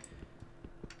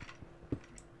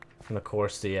 And of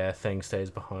course the thing stays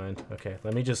behind. Okay,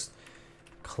 let me just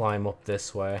climb up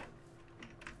this way.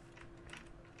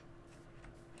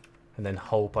 And then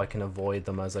hope I can avoid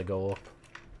them as I go up.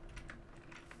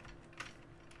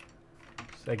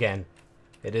 So again,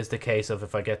 it is the case of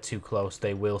if I get too close,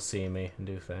 they will see me and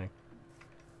do thing.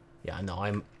 Yeah, no,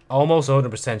 I'm almost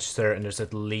 100% certain there's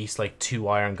at least like 2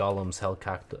 iron golems held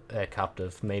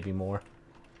captive, maybe more.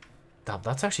 Damn,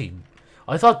 that's actually...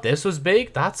 I thought this was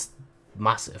big. That's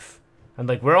massive. And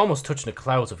like, we're almost touching the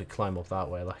clouds if we climb up that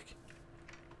way, like.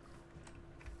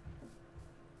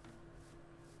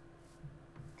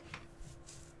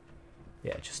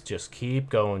 Yeah, just keep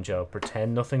going, Joe.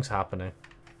 Pretend nothing's happening.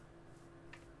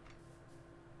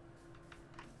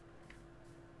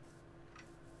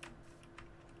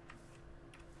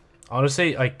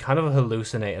 Honestly, I kind of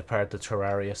hallucinated part of the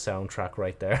Terraria soundtrack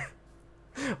right there.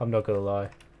 I'm not gonna lie.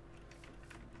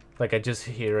 Like, I just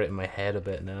hear it in my head a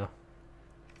bit now.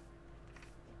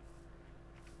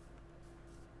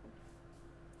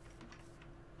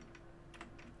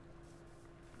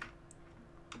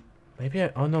 Maybe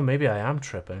I... Oh no, maybe I am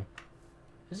tripping.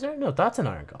 Is there... No, that's an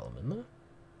iron golem, isn't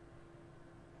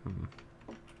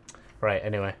it? Right,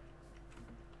 anyway.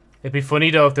 It'd be funny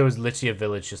though if there was literally a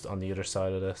village just on the other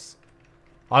side of this.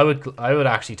 I would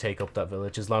actually take up that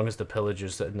village as long as the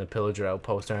pillagers and the pillager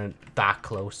outpost aren't that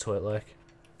close to it, like.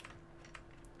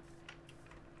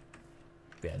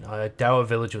 Yeah, no, I doubt a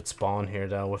village would spawn here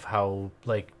though with how,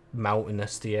 like,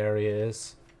 mountainous the area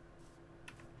is.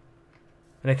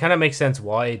 And it kind of makes sense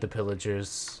why the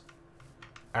pillagers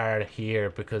are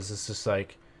here, because it's just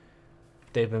like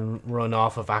they've been run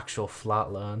off of actual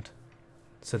flat land.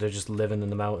 So they're just living in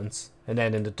the mountains. And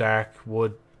then in the dark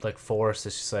wood, like, forest,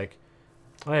 it's just like,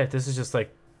 oh yeah, this is just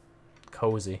like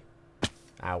cozy.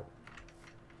 Ow.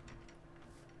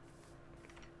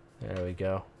 There we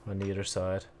go, on the other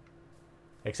side.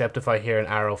 Except if I hear an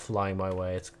arrow flying my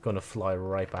way, it's gonna fly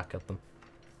right back at them.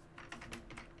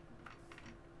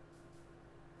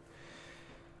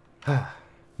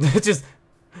 It just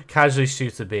casually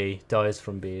shoots a bee, dies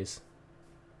from bees.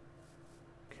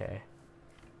 Okay.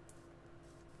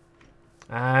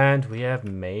 And we have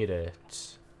made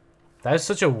it. That is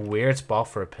such a weird spot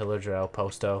for a pillager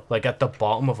outpost though. Like at the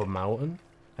bottom of a mountain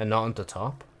and not on the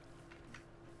top.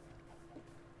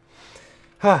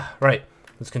 Right,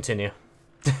 let's continue.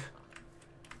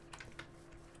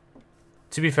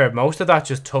 To be fair, most of that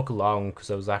just took long because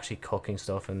I was actually cooking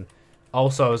stuff, and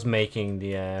also I was making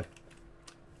the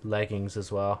leggings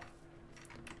as well.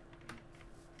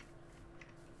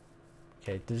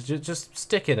 Okay, just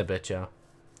stick in a bit, Joe.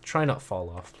 Try not fall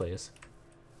off, please.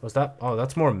 Was that? Oh,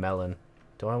 that's more melon.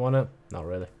 Do I want to? Not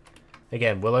really.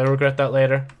 Again, will I regret that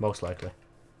later? Most likely.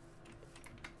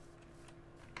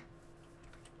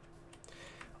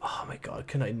 Oh my god,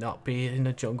 can I not be in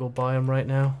a jungle biome right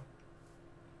now?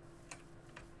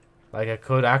 Like, I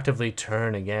could actively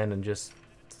turn again and just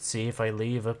see if I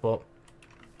leave it, but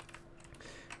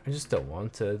I just don't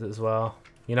want to as well.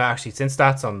 You know, actually, since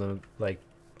that's on the, like,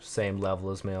 same level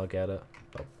as me, I'll get it.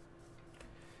 But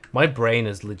my brain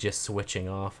is legit switching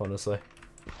off, honestly.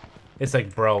 It's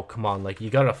like, bro, come on, like, you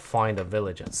gotta find a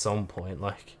village at some point,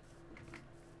 like.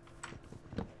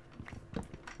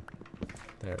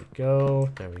 There we go,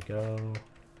 there we go.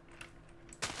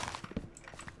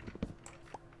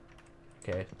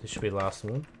 Okay, this should be the last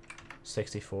one.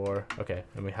 64. Okay,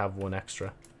 and we have one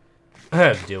extra.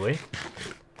 Do we?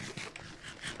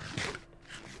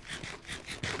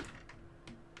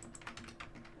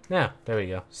 Now, there we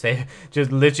go. Save,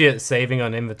 just legit saving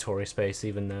on inventory space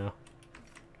even now.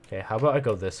 Okay, how about I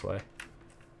go this way?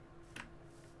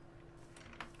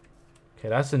 Okay,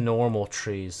 that's the normal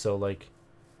trees, so like...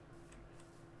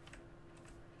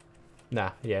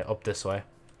 Nah, yeah, up this way.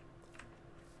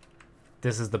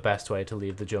 This is the best way to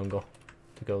leave the jungle.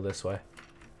 To go this way.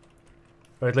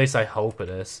 Or at least I hope it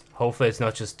is. Hopefully it's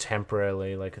not just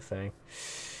temporarily like a thing.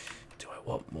 Do I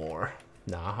want more?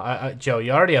 Nah, Joe,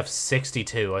 you already have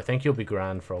 62. I think you'll be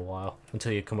grand for a while.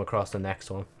 Until you come across the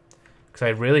next one. Because I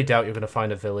really doubt you're going to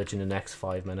find a village in the next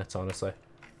 5 minutes, honestly.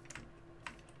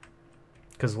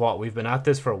 Because what? We've been at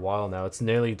this for a while now. It's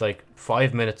nearly like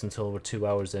 5 minutes until we're 2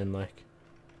 hours in, like.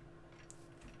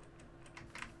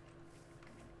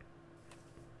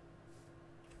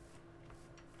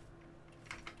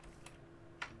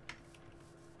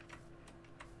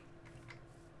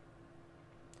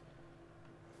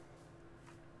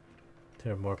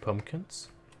 There are more pumpkins.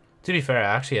 To be fair, it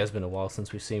actually has been a while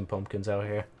since we've seen pumpkins out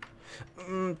here.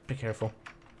 Be careful.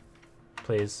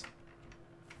 Please.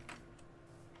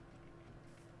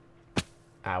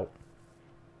 Ow.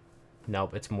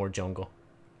 Nope, it's more jungle.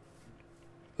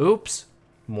 Oops.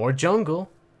 More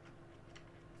jungle.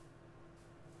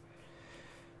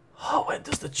 Oh, when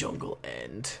does the jungle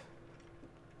end?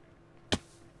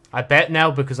 I bet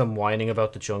now, because I'm whining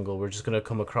about the jungle, we're just going to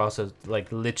come across a,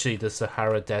 like, literally the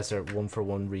Sahara Desert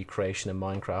 1-for-1 recreation in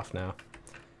Minecraft now.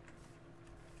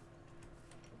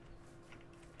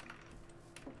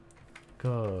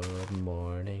 Good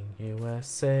morning,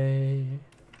 USA.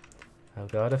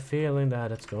 I've got a feeling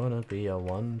that it's gonna be a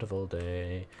wonderful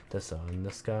day. The sun in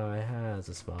the sky has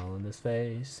a smile on his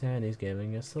face, and he's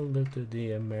giving a salute to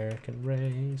the American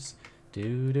race.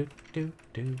 Do do do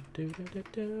do do do do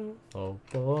do. Oh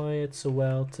boy, it's so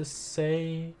well to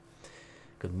say.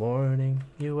 Good morning,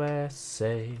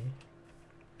 USA.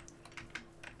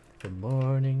 Good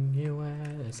morning,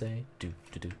 USA. Do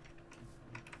do do.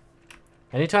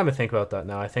 Anytime I think about that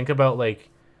now, I think about like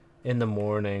in the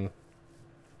morning,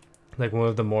 like one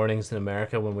of the mornings in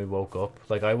America when we woke up.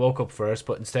 Like I woke up first,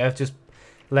 but instead of just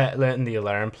letting the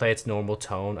alarm play its normal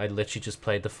tone, I literally just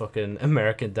played the fucking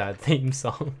American Dad theme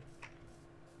song.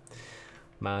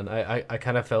 Man, I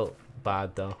kind of felt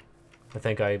bad though. I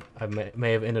think I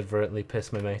may have inadvertently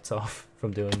pissed my mates off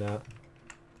from doing that.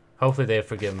 Hopefully they've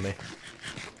forgiven me.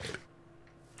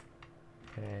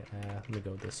 Okay, let me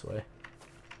go this way.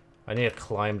 I need to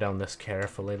climb down this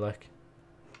carefully, like.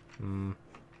 Nah,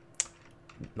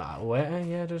 wait,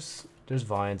 yeah, there's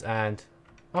vines and...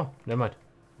 Oh, never mind.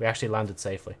 We actually landed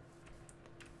safely.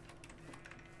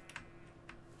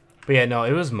 But yeah, no,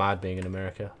 it was mad being in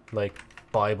America. Like,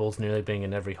 Bibles nearly being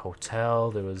in every hotel.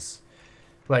 There was...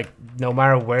 Like, no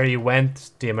matter where you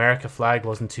went, the America flag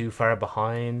wasn't too far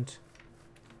behind.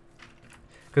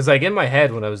 Because, like, in my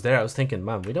head when I was there, I was thinking,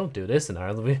 man, we don't do this in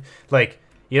Ireland. We, like,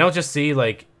 you don't just see,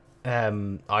 like,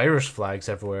 Irish flags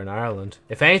everywhere in Ireland.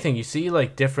 If anything, you see,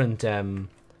 like, different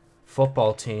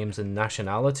football teams and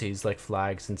nationalities, like,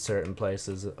 flags in certain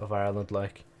places of Ireland.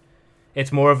 Like,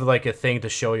 it's more of, like, a thing to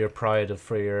show your pride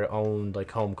for your own,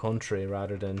 like, home country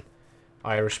rather than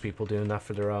Irish people doing that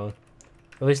for their own.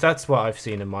 At least that's what I've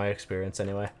seen in my experience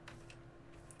anyway.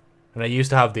 And I used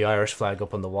to have the Irish flag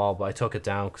up on the wall, but I took it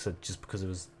down because it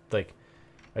was like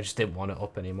I just didn't want it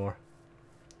up anymore.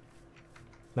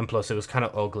 And plus it was kind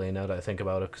of ugly now that I think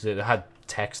about it because it had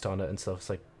text on it and stuff. It's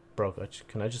like, bro,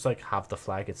 can I just like have the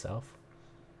flag itself?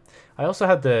 I also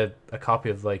had a copy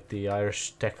of like the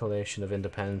Irish Declaration of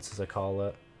Independence, as I call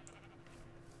it,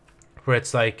 where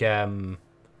it's like an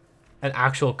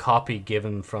actual copy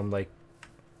given from like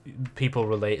people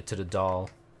related to the Dáil,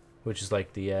 which is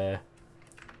like the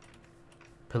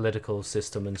political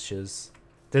system and shiz.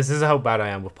 This is how bad I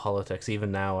am with politics.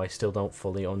 Even now, I still don't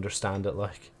fully understand it,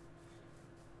 like.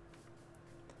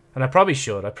 And I probably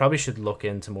should look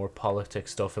into more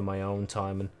politics stuff in my own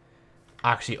time and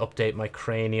actually update my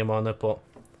cranium on it, but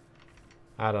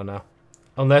I don't know.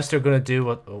 Unless they're gonna do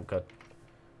what... Oh, God.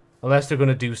 Unless they're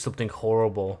gonna do something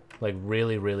horrible, like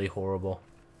really, really horrible.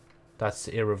 That's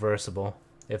irreversible.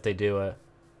 If they do it,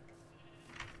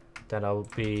 then I'll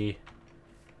be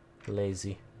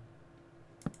lazy.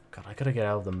 God, I gotta get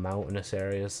out of the mountainous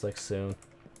areas like soon.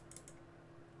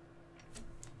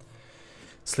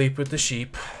 Sleep with the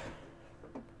sheep.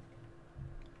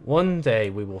 One day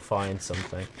we will find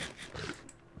something.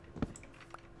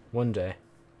 One day.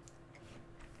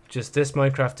 Just this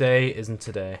Minecraft day isn't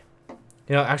today.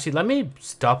 You know, actually, let me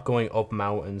stop going up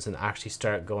mountains and actually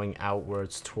start going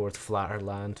outwards towards flatter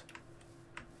land.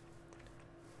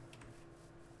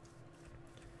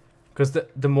 Because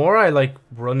the more I, like,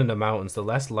 run in the mountains, the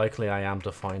less likely I am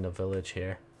to find a village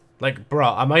here. Like,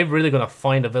 bro, am I really gonna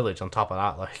find a village on top of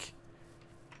that? Like,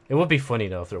 it would be funny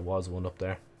though if there was one up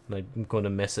there. And I'm gonna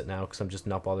miss it now because I'm just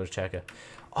not bothered to check it.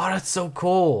 Oh, that's so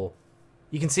cool.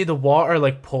 You can see the water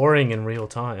like pouring in real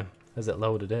time as it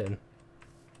loaded in.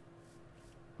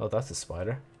 Oh, that's a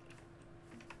spider.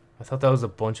 I thought that was a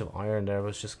bunch of iron there. It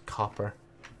was just copper.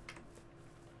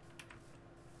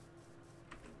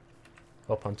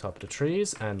 Up on top of the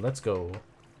trees, and let's go.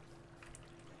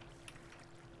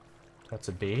 That's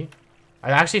a bee.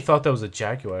 I actually thought that was a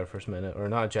jaguar for a minute. Or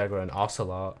not a jaguar, an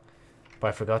ocelot. But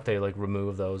I forgot they like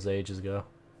removed those ages ago.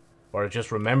 Or I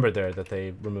just remembered there that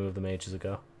they removed them ages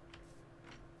ago.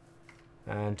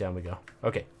 And down we go.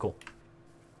 Okay, cool.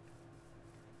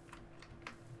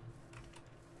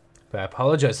 But I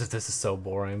apologize if this is so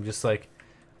boring. I'm just like,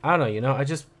 I don't know, you know, I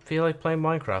just feel like playing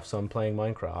Minecraft, so I'm playing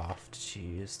Minecraft.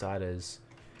 Jeez, that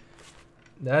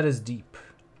is deep.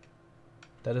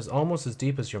 That is almost as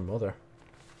deep as your mother.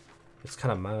 It's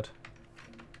kind of mad.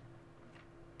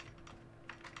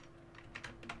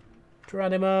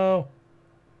 Geronimo!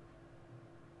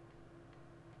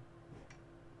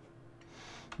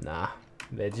 Nah,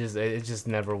 it's just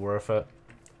never worth it.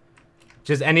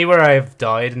 Just anywhere I've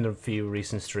died in a few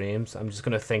recent streams, I'm just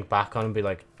gonna think back on and be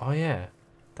like, oh yeah,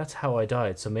 that's how I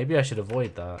died, so maybe I should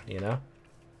avoid that, you know?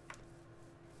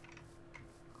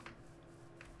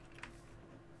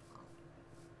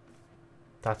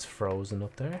 That's frozen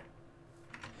up there.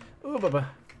 Ooh,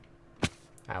 baba.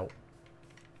 Ow.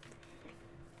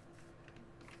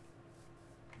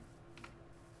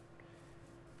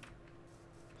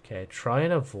 Okay, try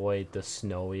and avoid the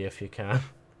snowy if you can.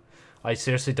 I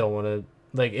seriously don't want to...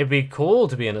 Like, it'd be cool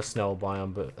to be in a snow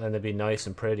biome, and it'd be nice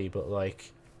and pretty, but,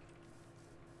 like...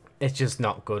 It's just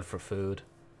not good for food.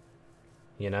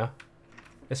 You know?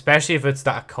 Especially if it's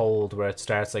that cold where it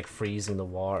starts, like, freezing the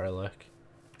water, like...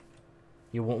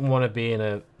 You wouldn't want to be in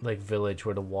a, like, village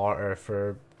where the water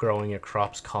for growing your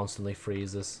crops constantly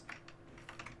freezes.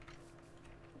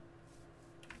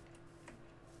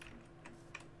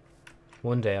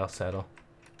 One day I'll settle.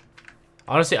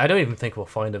 Honestly, I don't even think we'll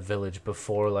find a village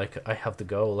before, like, I have to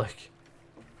go, like...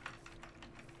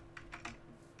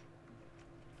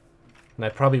 And I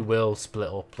probably will split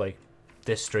up, like,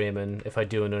 this stream and if I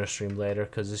do another stream later,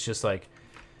 because it's just, like...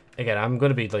 Again, I'm going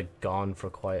to be, like, gone for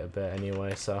quite a bit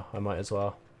anyway, so I might as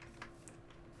well.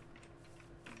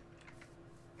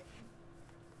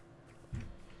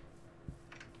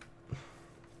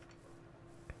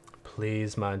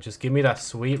 Please, man, just give me that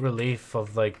sweet relief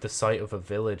of, like, the sight of a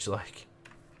village, like...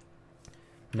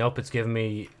 Nope, it's giving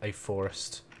me a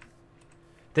forest.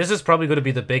 This is probably going to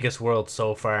be the biggest world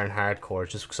so far in hardcore,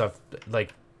 just because I've,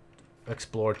 like,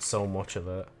 explored so much of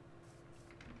it.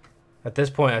 At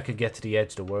this point, I could get to the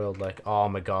edge of the world, like, oh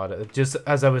my god. Just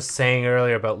as I was saying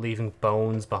earlier about leaving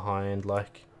bones behind,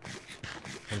 like...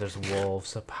 And there's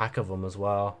wolves, a pack of them as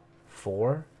well.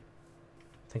 4?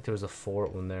 I think there was a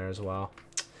 4th one there as well.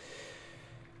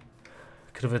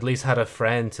 Could have at least had a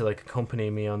friend to, like, accompany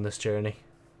me on this journey.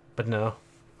 But no.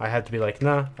 I had to be like,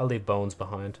 nah, I'll leave bones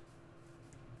behind.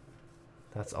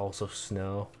 That's also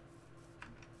snow.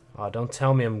 Oh, don't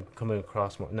tell me I'm coming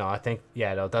across more. No, I think,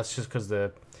 yeah, no, that's just because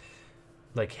the,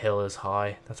 like, hill is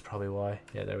high. That's probably why.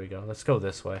 Yeah, there we go. Let's go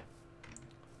this way.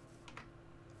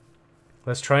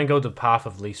 Let's try and go the path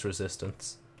of least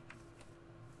resistance.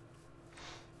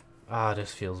 Ah,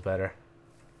 this feels better.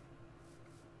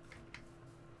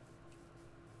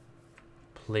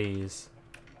 Please.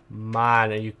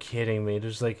 Man, are you kidding me?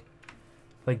 There's like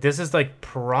this is like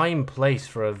prime place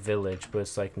for a village, but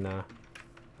it's like, nah.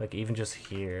 Like, even just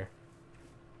here.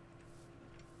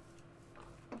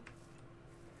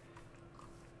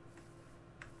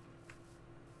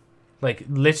 Like,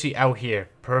 literally out here.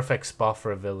 Perfect spot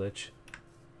for a village.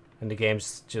 And the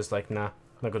game's just like, nah, I'm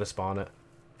not gonna spawn it.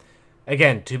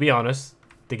 Again, to be honest,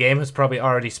 the game has probably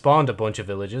already spawned a bunch of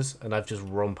villages, and I've just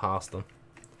run past them.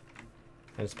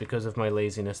 And it's because of my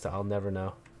laziness that I'll never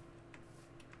know.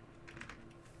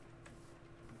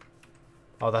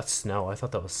 Oh, that's snow. I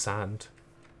thought that was sand.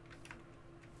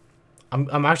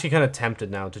 I'm actually kind of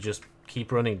tempted now to just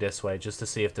keep running this way just to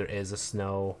see if there is a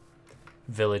snow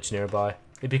village nearby.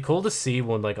 It'd be cool to see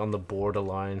one, like, on the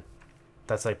borderline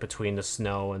that's, like, between the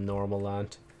snow and normal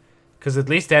land. Because at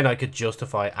least then I could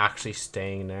justify actually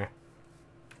staying there.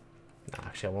 Nah,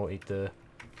 actually, I won't eat the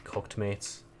cooked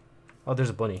meats. Oh, there's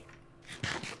a bunny.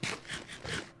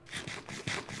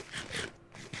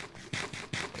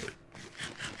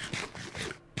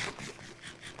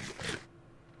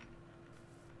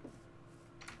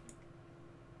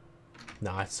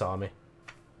 Nah, it saw me.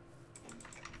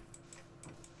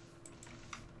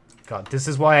 God, this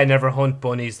is why I never hunt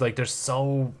bunnies. Like, they're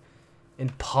so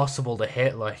impossible to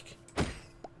hit, like.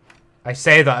 I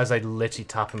say that as I literally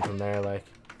tap him from there, like.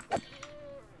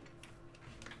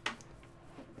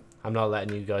 I'm not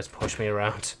letting you guys push me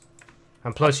around.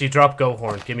 And plus, you drop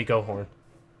Gohorn. Give me Gohorn.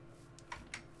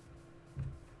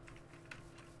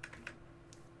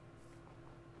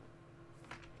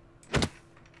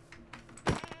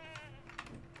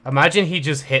 Imagine he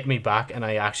just hit me back and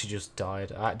I actually just died.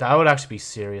 That would actually be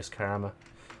serious karma.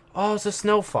 Oh, it's a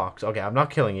snow fox. Okay, I'm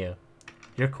not killing you.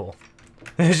 You're cool.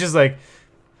 It's just like...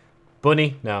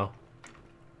 Bunny? No.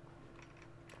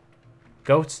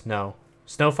 Goats? No.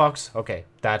 Snow fox? Okay,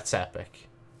 that's epic.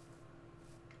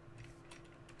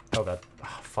 Oh god.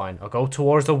 Oh, fine, I'll go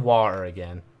towards the water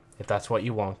again. If that's what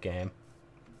you want, game.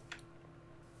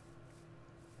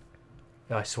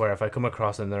 I swear, if I come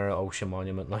across another ocean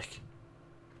monument, like...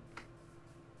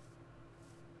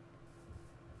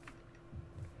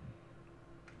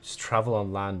 Just travel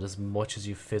on land as much as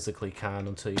you physically can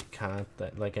until you can't,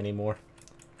 like, anymore.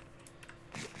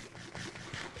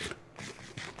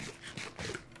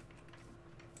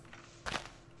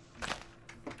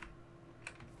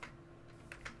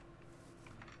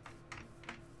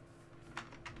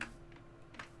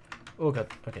 Oh god,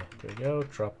 okay, there we go,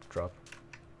 drop, drop.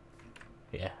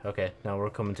 Yeah, okay, now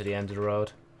we're coming to the end of the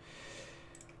road.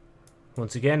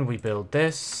 Once again, we build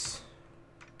this.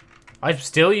 I'm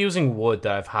still using wood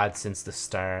that I've had since the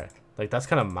start. Like, that's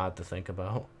kind of mad to think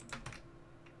about.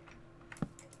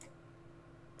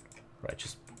 Right,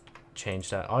 just change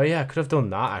that. Oh yeah, I could have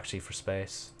done that actually for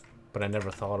space. But I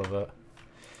never thought of it.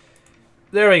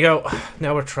 There we go.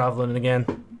 Now we're traveling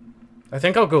again. I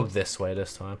think I'll go this way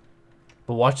this time.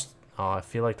 But watch... Oh, I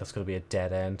feel like that's going to be a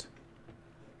dead end.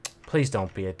 Please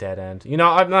don't be a dead end. You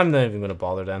know, I'm not even going to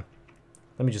bother then.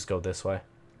 Let me just go this way.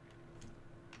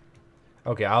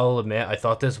 Okay, I'll admit, I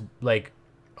thought this, like,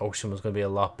 ocean was going to be a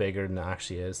lot bigger than it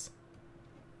actually is.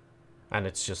 And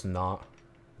it's just not.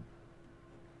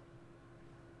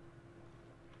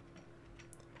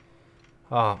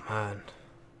 Oh, man.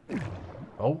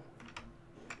 Oh.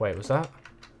 Wait, was that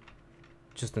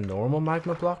just a normal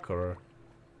magma block, or...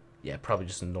 Yeah, probably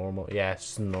just a normal... Yeah, it's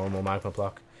just a normal magma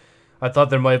block. I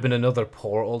thought there might have been another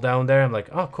portal down there. I'm like,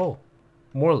 oh, cool.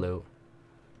 More loot.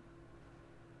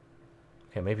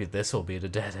 Okay, maybe this will be the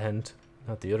dead end,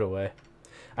 not the other way.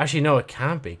 Actually, no, it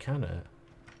can't be, can it?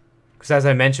 Because as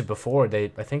I mentioned before, I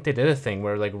think they did a thing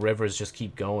where, like, rivers just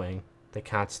keep going. They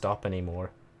can't stop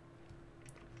anymore.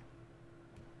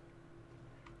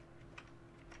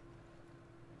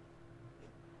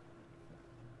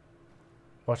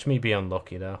 Watch me be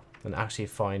unlucky, though, and actually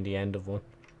find the end of one.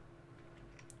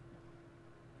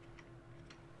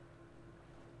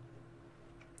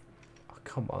 Oh,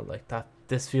 come on, like that.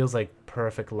 This feels like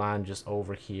perfect land just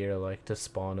over here, like, to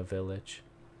spawn a village.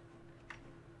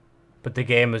 But the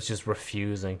game is just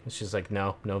refusing. It's just like,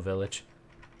 no, no village.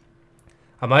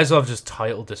 I might as well have just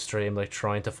titled the stream, like,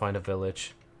 trying to find a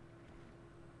village.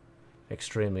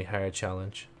 Extremely hard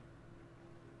challenge.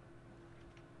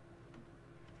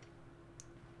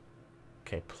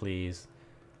 Okay, please.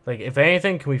 Like, if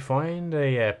anything, can we find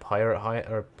a pirate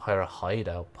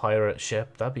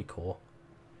ship? That'd be cool.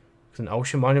 Because an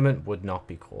ocean monument would not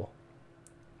be cool.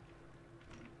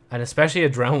 And especially a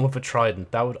drown with a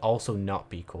trident, that would also not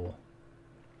be cool.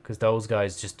 Because those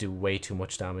guys just do way too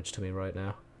much damage to me right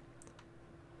now.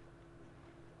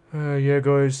 Yeah,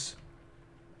 guys.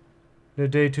 They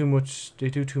do too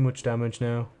much damage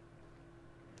now.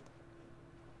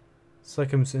 It's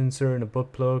like I'm inserting a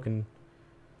butt plug and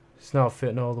it's not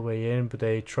fitting all the way in, but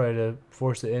they try to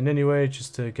force it in anyway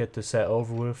just to get the set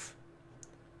over with.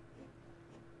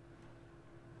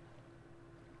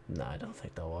 Nah, I don't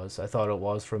think that was. I thought it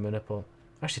was for a minute, but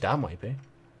actually that might be.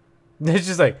 It's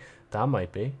just like, that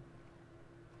might be.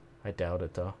 I doubt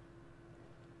it though.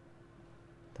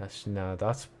 That's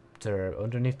they're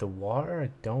underneath the water.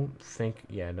 I don't think.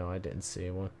 Yeah, no, I didn't see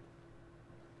one.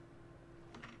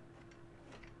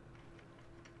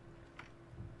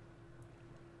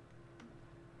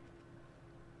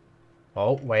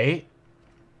 Oh, wait.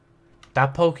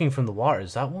 That poking from the water,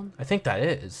 is that one? I think that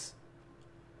is.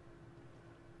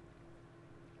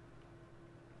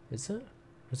 Is it?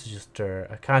 Or is it just dirt?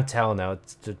 I can't tell now.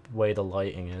 It's the way the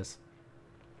lighting is.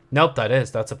 Nope, that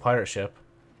is. That's a pirate ship.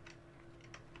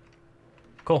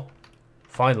 Cool.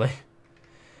 Finally.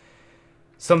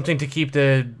 Something to keep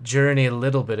the journey a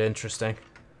little bit interesting.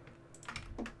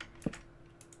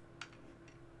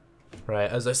 Right,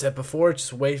 as I said before,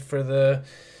 just wait for the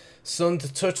sun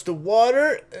to touch the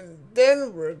water, and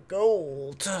then we're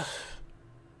gold.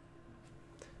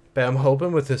 But I'm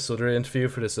hoping with this other interview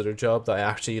for this other job that I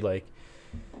actually, like,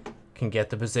 can get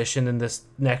the position in this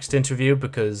next interview,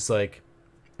 because, like,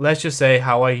 let's just say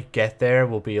how I get there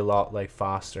will be a lot like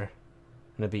faster.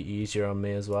 And it'll be easier on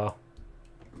me as well.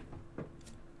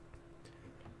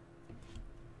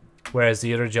 Whereas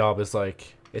the other job is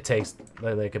like, it takes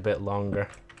like a bit longer.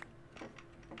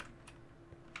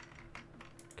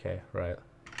 Okay, right.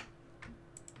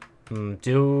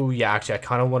 Yeah, actually I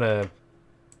kind of want to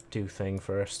do thing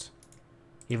first.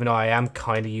 Even though I am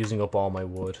kind of using up all my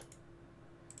wood.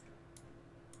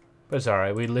 But it's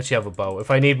alright, we literally have a boat. If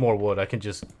I need more wood, I can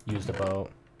just use the boat.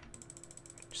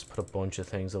 Just put a bunch of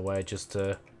things away just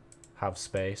to have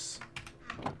space.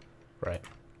 Right.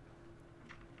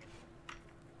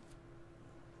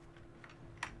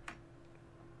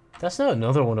 That's not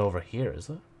another one over here, is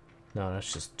it? No,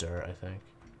 that's just dirt, I think.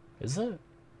 Is it?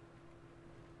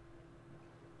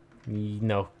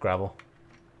 No, gravel.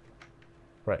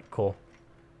 Right, cool.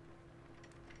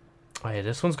 Oh yeah,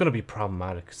 this one's going to be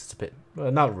problematic because it's a bit...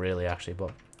 Well, not really, actually,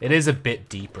 but it is a bit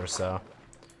deeper, so...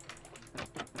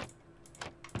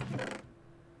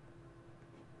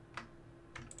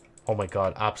 Oh my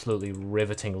god, absolutely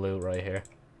riveting loot right here.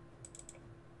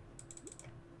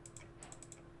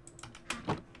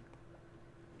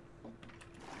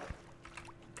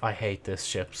 I hate this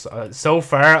ship. So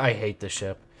far, I hate this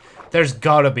ship. There's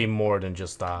gotta be more than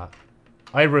just that.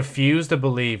 I refuse to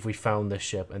believe we found this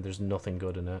ship and there's nothing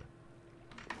good in it.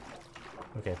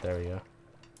 Okay, there we go.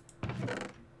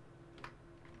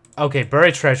 Okay,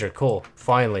 buried treasure. Cool.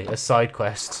 Finally, a side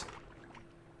quest.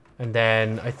 And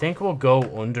then I think we'll go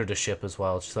under the ship as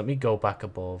well. Just let me go back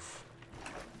above.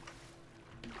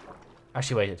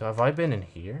 Actually, wait. Have I been in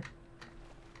here?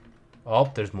 Oh,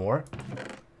 there's more.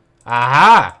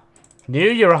 Aha! Knew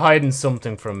you were hiding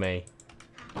something from me.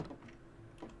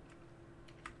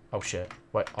 Oh, shit.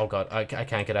 Wait. Oh, God. I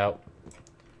can't get out.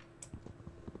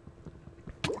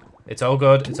 It's all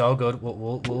good. It's all good.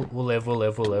 We'll live. We'll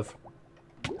live. We'll live.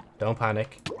 Don't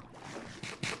panic.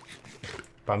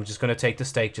 But I'm just going to take the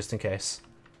stake just in case.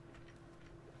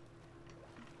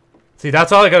 See,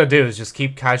 that's all I got to do is just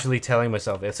keep casually telling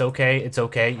myself, it's okay. It's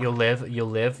okay. You'll live. You'll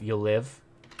live. You'll live.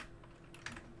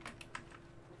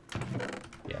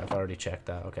 Yeah, I've already checked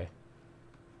that. Okay.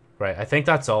 Right. I think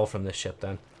that's all from this ship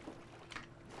then.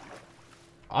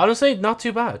 Honestly, not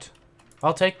too bad.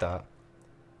 I'll take that.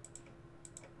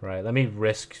 Right, let me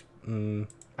risk...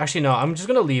 Actually, no, I'm just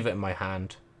going to leave it in my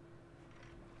hand.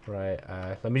 Right,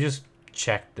 let me just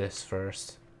check this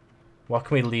first. What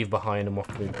can we leave behind and what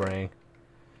can we bring?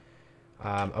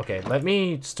 Okay, let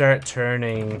me start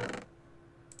turning...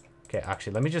 Okay,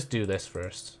 actually, let me just do this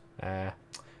first.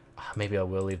 Maybe I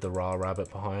will leave the raw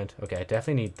rabbit behind. Okay, I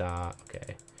definitely need that.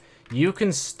 Okay. You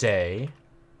can stay...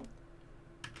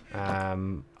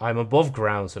 I'm above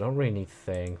ground, so I don't really need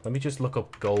thing. Let me just look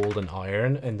up gold and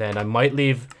iron, and then I might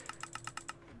leave...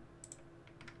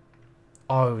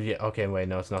 Oh, yeah, okay, wait,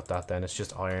 no, it's not that then. It's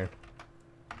just iron.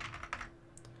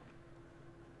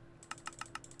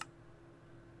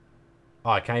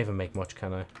 Oh, I can't even make much,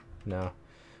 can I? No.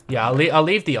 Yeah, I'll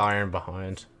leave the iron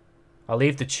behind. I'll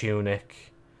leave the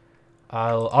tunic.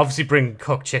 I'll obviously bring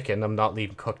cooked chicken. I'm not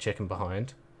leaving cooked chicken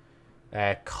behind.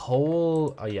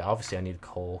 Coal. Oh yeah, obviously I need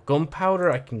coal.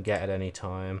 Gunpowder I can get at any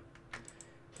time.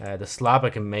 The slab I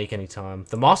can make any time.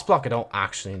 The moss block I don't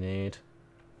actually need.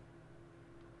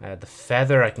 The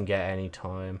feather I can get any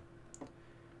time.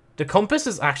 The compass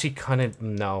is actually kind of...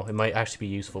 No, it might actually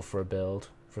be useful for a build.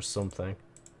 For something.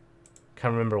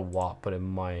 Can't remember what, but it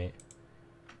might.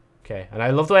 Okay, and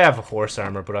I love the way I have a horse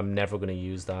armor, but I'm never going to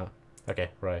use that. Okay,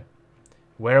 right.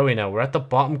 Where are we now? We're at the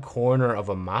bottom corner of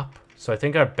a map. So I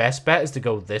think our best bet is to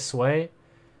go this way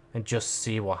and just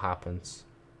see what happens.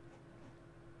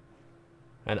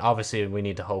 And obviously we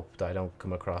need to hope that I don't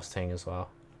come across thing as well.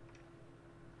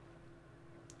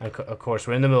 And of course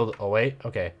we're in the middle... Oh wait,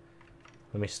 okay.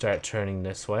 Let me start turning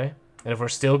this way. And if we're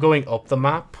still going up the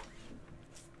map,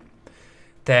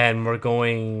 then we're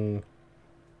going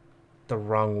the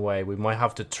wrong way. We might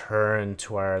have to turn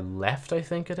to our left, I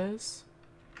think it is.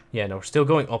 Yeah, no, we're still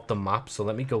going up the map, so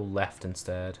let me go left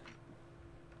instead.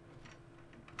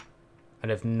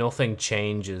 And if nothing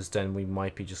changes, then we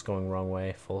might be just going wrong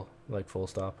way, full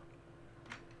stop.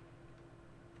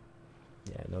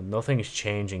 Yeah, no, nothing's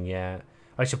changing yet.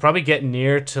 I should probably get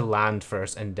near to land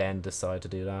first and then decide to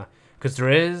do that. Because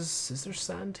there is there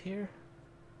sand here?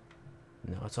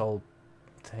 No, it's all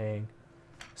thing.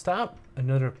 Is that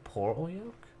another portal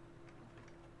yoke?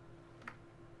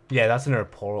 Yeah, that's another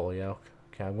portal yoke.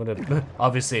 Okay, I'm going to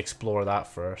obviously explore that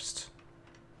first.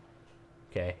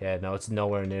 Okay, yeah, no, it's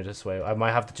nowhere near this way. I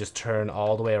might have to just turn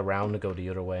all the way around and go the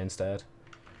other way instead.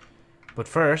 But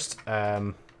first,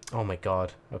 oh my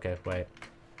god. Okay, wait.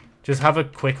 Just have a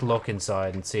quick look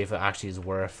inside and see if it actually is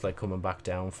worth like coming back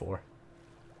down for.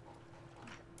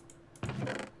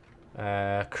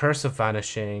 Curse of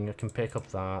Vanishing. I can pick up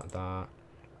that.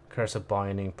 Curse of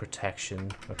Binding,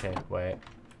 Protection. Okay, wait.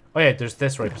 Oh yeah, there's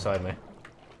this right beside me.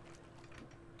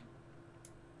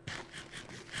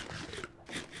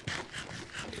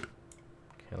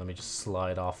 Okay, let me just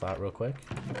slide off that real quick.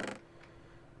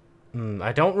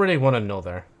 I don't really want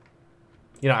another.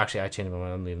 You know, actually, I changed my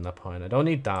mind. I'm leaving that behind. I don't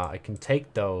need that. I can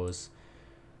take those.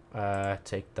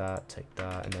 Take that,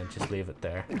 and then just leave it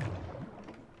there.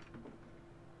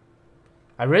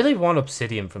 I really want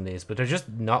obsidian from these, but they're just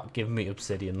not giving me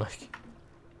obsidian, like.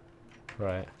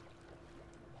 Right.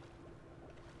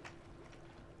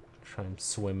 Try and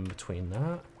swim between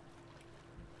that.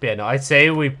 But yeah, no, I'd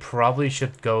say we probably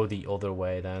should go the other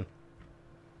way then.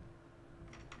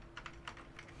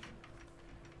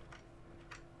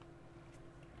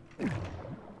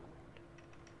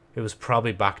 It was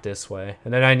probably back this way.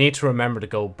 And then I need to remember to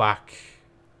go back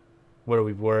where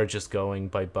we were just going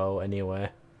by bow anyway.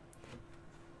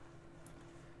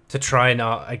 To try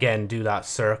not, again, do that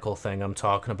circle thing I'm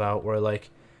talking about, where, like,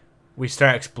 we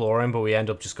start exploring, but we end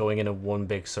up just going in a one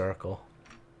big circle.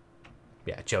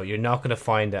 Yeah, Joe, you're not going to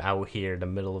find it out here in the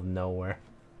middle of nowhere.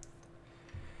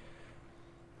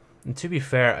 And to be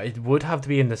fair, it would have to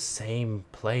be in the same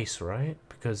place, right?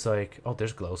 Because, like, oh,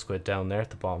 there's glow squid down there at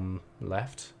the bottom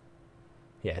left.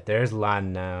 Yeah, there's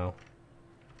land now.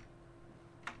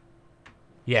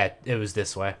 Yeah, it was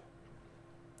this way.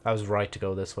 I was right to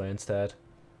go this way instead.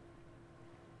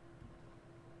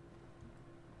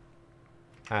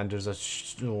 And there's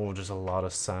there's a lot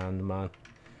of sand, man.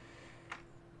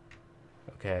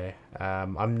 Okay,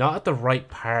 I'm not at the right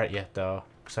part yet, though.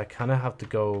 So I kind of have to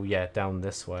go, yeah, down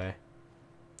this way.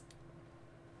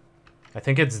 I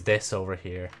think it's this over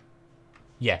here.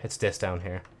 Yeah, it's this down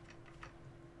here.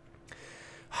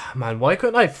 Man, why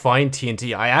couldn't I find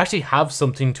TNT? I actually have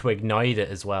something to ignite it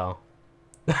as well.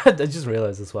 I just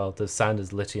realized as well, the sand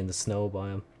is literally in the snow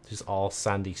biome. Just all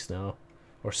sandy snow.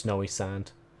 Or snowy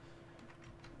sand.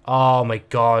 Oh my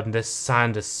god, this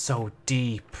sand is so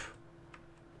deep.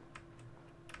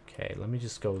 Okay, let me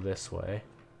just go this way.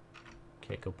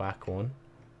 Okay, go back one.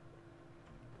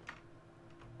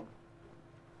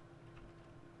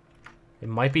 It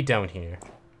might be down here.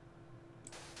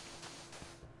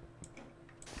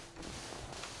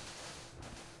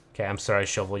 Okay, I'm sorry,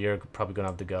 Shovel. You're probably gonna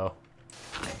have to go.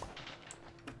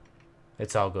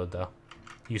 It's all good, though.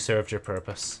 You served your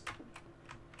purpose.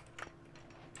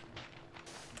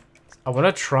 I want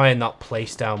to try and not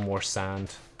place down more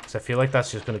sand. Because I feel like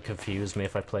that's just going to confuse me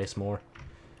if I place more.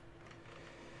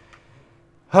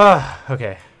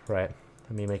 Okay, right.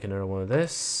 Let me make another one of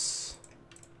this.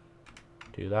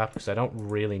 Do that, because I don't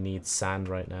really need sand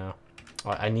right now.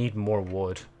 I need more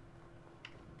wood.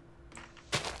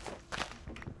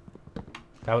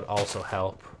 That would also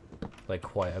help. Like,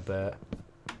 quite a bit.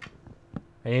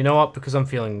 And you know what? Because I'm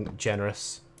feeling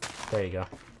generous. There you go.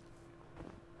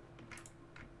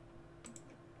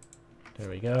 There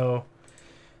we go.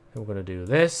 Then we're going to do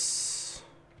this.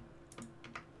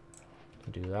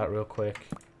 Do that real quick.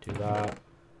 Do that.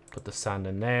 Put the sand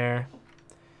in there.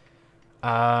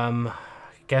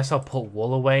 Guess I'll put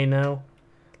wool away now.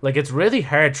 Like, it's really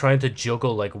hard trying to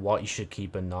juggle, like, what you should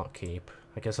keep and not keep.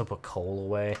 I guess I'll put coal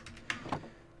away.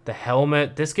 The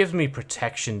helmet. This gives me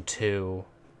protection too.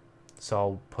 So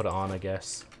I'll put it on, I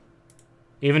guess.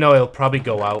 Even though it'll probably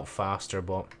go out faster,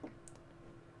 but...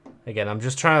 Again, I'm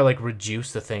just trying to, like,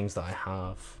 reduce the things that I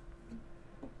have.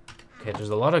 Okay, there's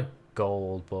a lot of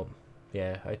gold, but...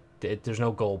 Yeah, there's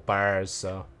no gold bars,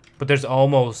 so... But there's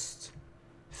almost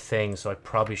things, so I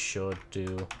probably should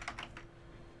do...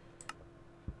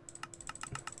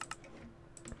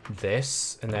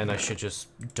 this, and then I should just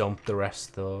dump the rest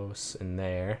of those in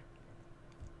there.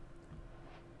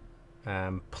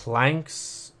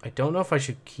 Planks... I don't know if I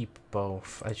should keep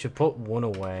both. I should put one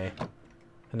away.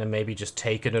 And then maybe just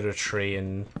take another tree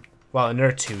and... Well,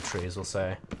 another 2 trees, we'll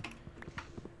say.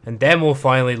 And then we'll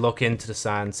finally look into the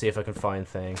sand, see if I can find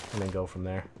thing, and then go from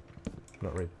there.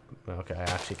 Not really... Okay, I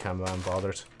actually can't be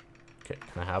bothered. Okay,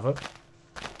 can I have it?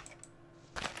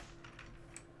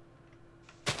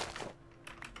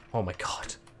 Oh my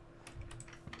god.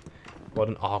 What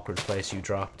an awkward place you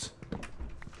dropped.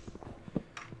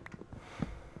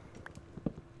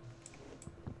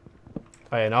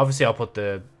 Oh, yeah, and obviously I'll put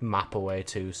the map away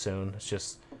too soon. It's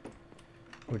just...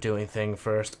 We're doing thing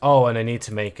first. Oh, and I need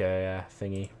to make a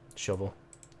thingy. Shovel.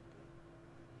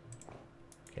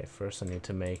 Okay, first I need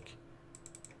to make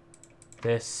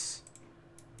this.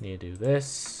 Need to do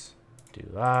this. Do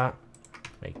that.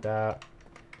 Make that.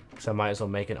 So I might as well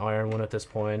make an iron one at this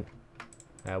point.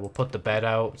 We'll put the bed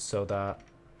out so that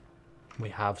we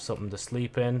have something to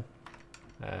sleep in.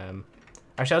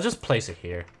 Actually, I'll just place it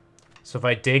here. So if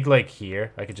I dig like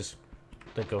here, I could just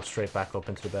like go straight back up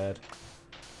into the bed.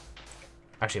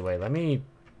 Actually, wait, let me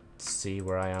see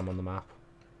where I am on the map.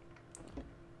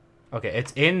 Okay,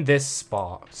 it's in this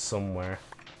spot somewhere.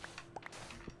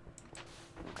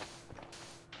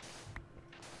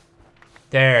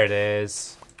 There it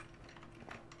is.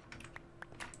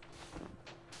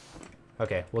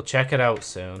 Okay, we'll check it out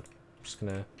soon. I'm just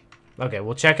gonna... Okay,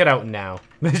 we'll check it out now.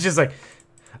 It's just like...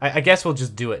 I guess we'll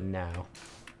just do it now.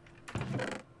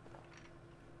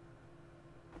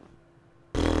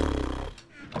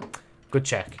 Good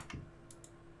check.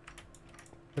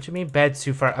 What do you mean bed's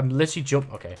too far? I'm literally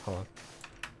Okay, hold on.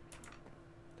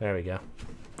 There we go.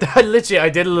 I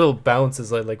did a little bounce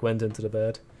as I like went into the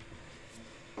bed.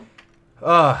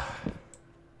 Ah.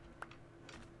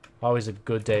 Always a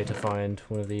good day to find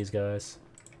one of these guys.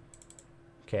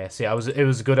 Okay, see, it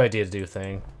was a good idea to do a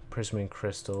thing. Prismarine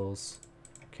crystals.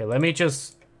 Okay, let me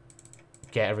just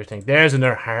get everything. There's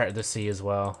another heart of the sea as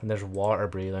well, and there's water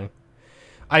breathing.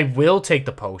 I will take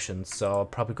the potions, so I'm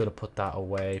probably gonna put that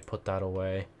away. Put that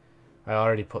away. I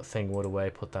already put Thingwood away.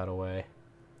 Put that away.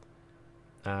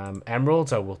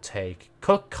 Emeralds I will take.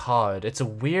 Cooked cod. It's a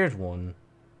weird one.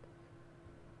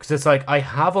 Because it's like, I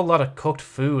have a lot of cooked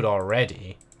food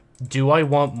already. Do I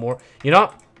want more? You know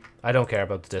what? I don't care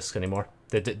about the discs anymore.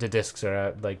 The discs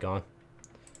are, like, gone.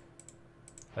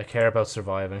 I care about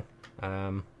surviving.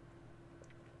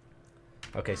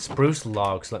 Okay, spruce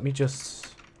logs. Let me just...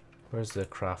 Where's the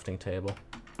crafting table?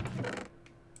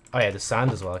 Oh, yeah, the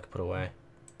sand as well I could put away.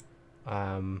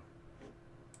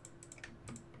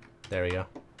 There we go.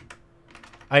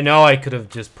 I know I could have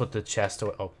just put the chest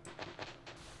away. Oh.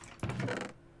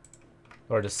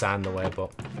 Or the sand away, but...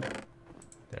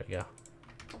 There we go.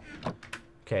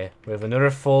 Okay, we have another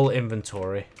full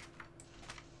inventory.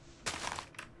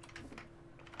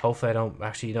 Hopefully I don't...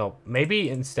 Actually, no. Maybe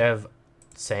instead of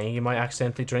saying you might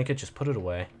accidentally drink it, just put it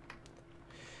away.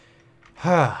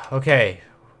 Okay.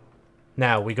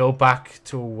 Now, we go back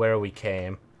to where we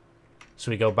came.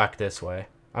 So we go back this way.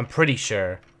 I'm pretty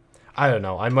sure. I don't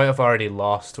know. I might have already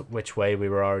lost which way we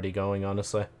were already going,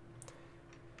 honestly.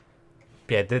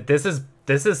 Yeah, this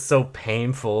is so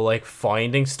painful, like,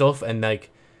 finding stuff and,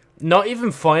 like, not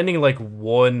even finding, like,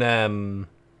 one,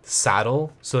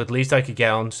 saddle. So at least I could get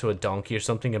onto a donkey or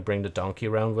something and bring the donkey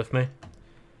around with me.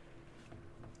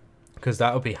 Because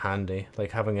that would be handy,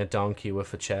 like, having a donkey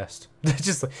with a chest.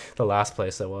 Just like the last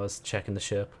place I was, checking the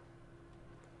ship.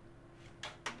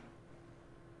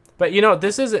 But, you know,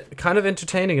 this is kind of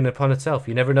entertaining in upon itself.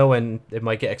 You never know when it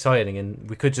might get exciting, and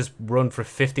we could just run for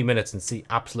 50 minutes and see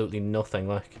absolutely nothing,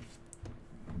 like.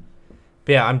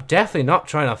 But yeah, I'm definitely not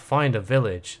trying to find a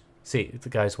village. See,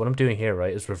 guys, what I'm doing here,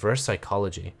 right, is reverse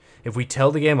psychology. If we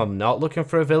tell the game I'm not looking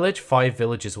for a village, 5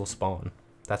 villages will spawn.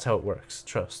 That's how it works.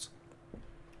 Trust.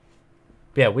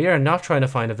 But yeah, we are not trying to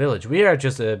find a village. We are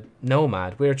just a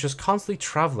nomad. We are just constantly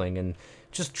traveling and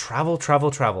just travel,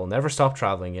 travel, travel. Never stop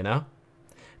traveling, you know?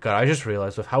 God, I just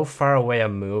realized with how far away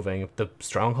I'm moving, the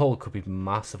stronghold could be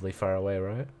massively far away,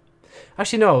 right?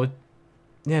 Actually, no.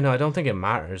 Yeah, no, I don't think it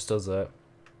matters, does it?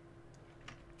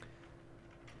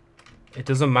 It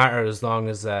doesn't matter as long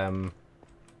as the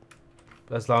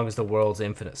world's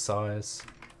infinite size.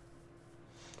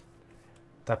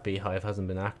 That beehive hasn't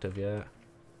been active yet.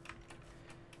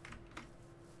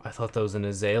 I thought that was an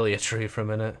azalea tree for a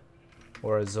minute.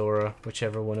 Or a Zora,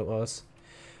 whichever one it was.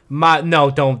 No,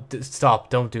 don't stop.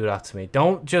 Don't do that to me.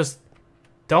 Don't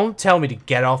tell me to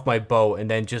get off my boat and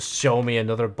then just show me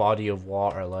another body of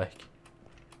water, like.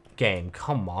 Game,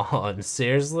 come on.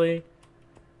 Seriously?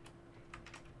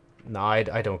 No, I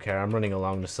don't care. I'm running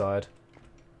along the side.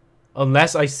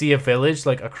 Unless I see a village,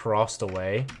 like, across the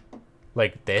way.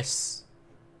 Like this.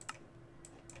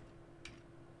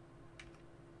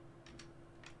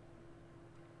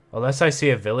 Unless I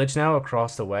see a village now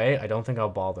across the way, I don't think I'll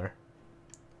bother.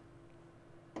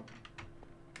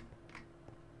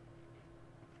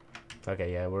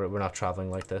 Okay, yeah, we're not traveling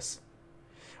like this.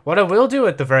 What I will do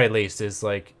at the very least is,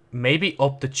 like, maybe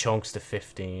up the chunks to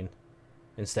 15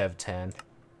 instead of 10.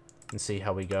 And see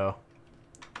how we go.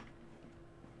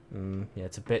 Yeah,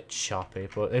 it's a bit choppy,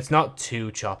 but it's not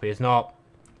too choppy. It's not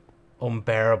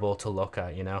unbearable to look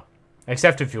at, you know?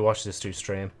 Except if you watch this through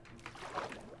stream.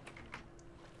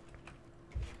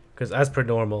 Because as per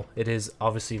normal, it is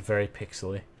obviously very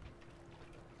pixely.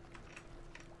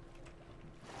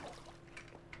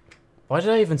 Why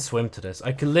did I even swim to this?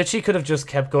 I literally could have just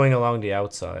kept going along the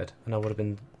outside, and I would have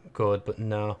been good, but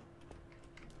no.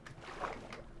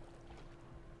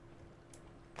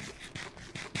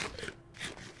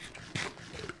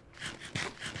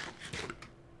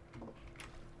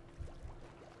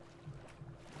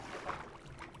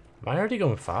 I already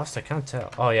going fast? I can't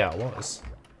tell. Oh yeah, it was.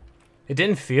 It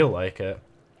didn't feel like it.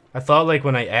 I thought like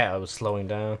when I ate I was slowing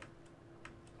down.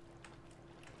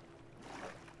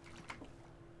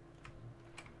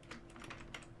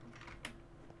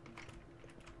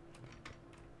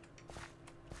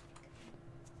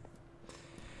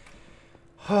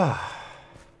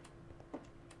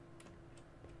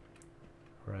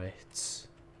 Right.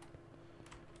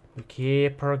 We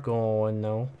keep her going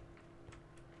though.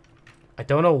 I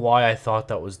don't know why I thought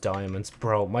that was diamonds.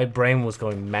 Bro, my brain was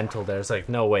going mental there. It's like,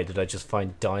 no way did I just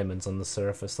find diamonds on the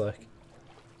surface, like.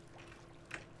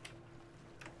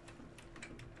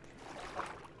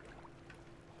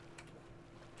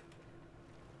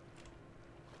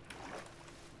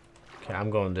 Okay,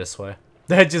 I'm going this way.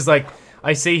 They're just like,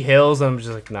 I see hills and I'm just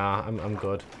like, nah, I'm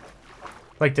good.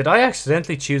 Like, did I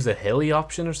accidentally choose a hilly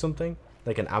option or something?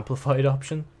 Like an amplified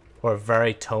option? Or a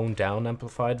very toned down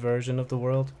amplified version of the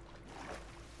world?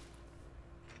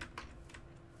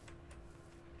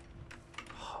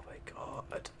 Oh my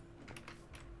god.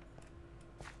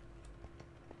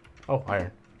 Oh,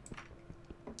 iron.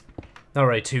 Not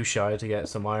really too shy to get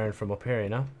some iron from up here, you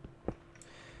know?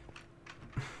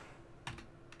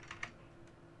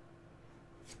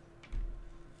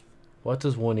 What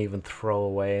does one even throw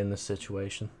away in this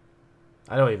situation?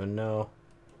 I don't even know.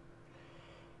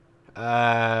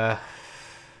 I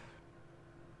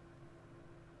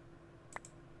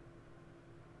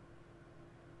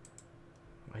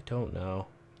don't know.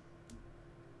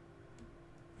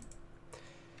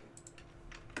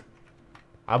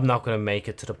 I'm not going to make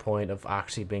it to the point of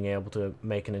actually being able to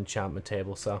make an enchantment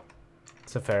table, so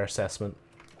it's a fair assessment.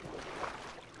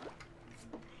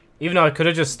 Even though I could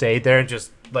have just stayed there and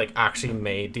just, like, actually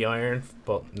made the iron,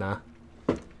 but nah.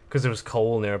 Because there was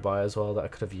coal nearby as well that I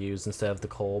could have used instead of the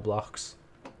coal blocks.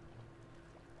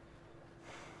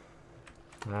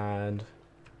 And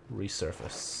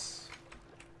resurface.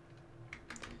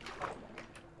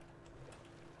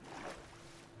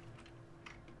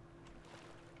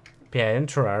 Yeah, in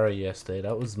Terraria yesterday,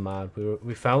 that was mad.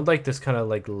 We found like this kind of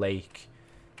like lake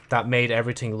that made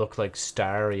everything look like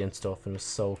starry and stuff, and it was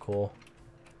so cool.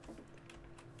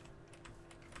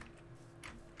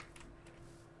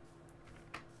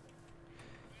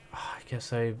 I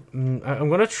guess I'm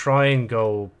gonna try and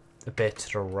go a bit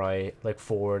to the right, like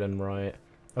forward and right.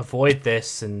 Avoid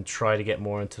this and try to get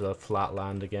more into the flat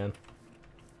land again.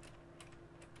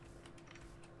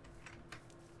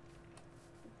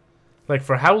 Like,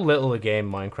 for how little a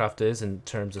game Minecraft is in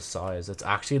terms of size, it's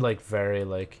actually, like, very,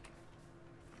 like...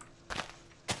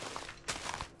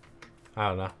 I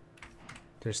don't know.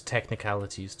 There's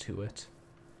technicalities to it.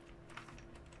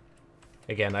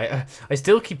 Again, I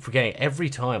still keep forgetting every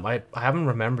time. I haven't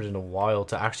remembered in a while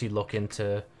to actually look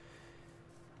into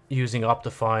using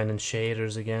Optifine and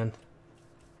shaders again.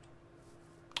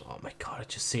 Oh my god, I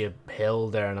just see a hill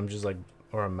there and I'm just like...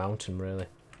 Or a mountain, really.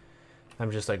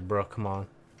 I'm just like, bro, come on.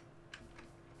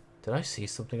 Did I see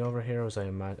something over here? Or was I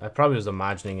probably was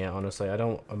imagining it, honestly. I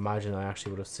don't imagine I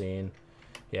actually would have seen.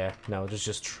 Yeah, no, there's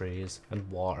just trees and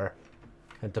water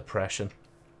and depression.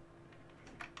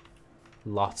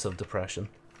 Lots of depression.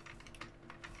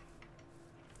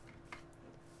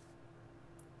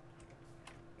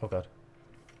 Oh god.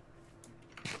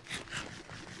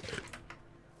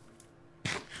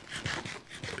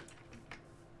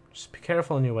 Just be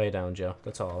careful on your way down, Joe.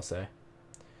 That's all I'll say.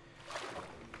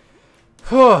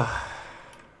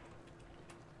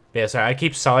 Yeah, sorry, I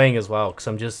keep sighing as well, because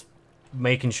I'm just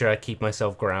making sure I keep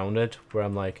myself grounded, where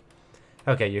I'm like,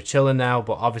 okay, you're chilling now,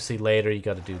 but obviously later you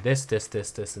gotta do this, this,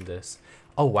 this, this, and this.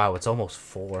 Oh wow, it's almost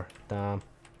 4. Damn.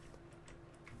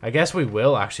 I guess we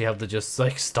will actually have to just,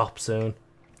 like, stop soon.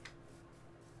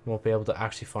 Won't be able to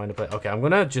actually find a place. Okay, I'm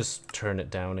gonna just turn it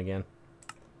down again.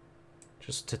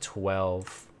 Just to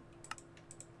 12.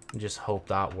 And just hope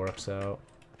that works out.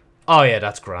 Oh yeah,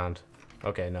 that's grand.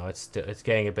 Okay, no, it's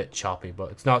getting a bit choppy, but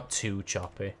it's not too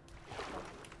choppy.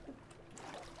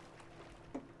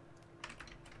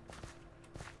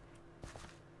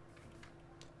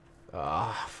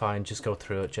 Ah, fine, just go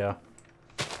through it, Joe.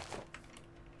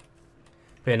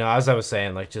 But you know, as I was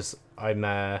saying, like,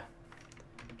 I'm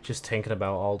just thinking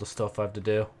about all the stuff I have to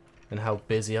do and how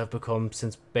busy I've become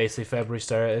since basically February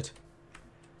started.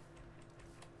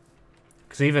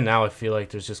 Because even now I feel like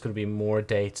there's just going to be more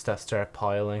dates that start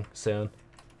piling soon.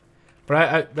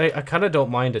 But I kind of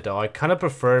don't mind it though. I kind of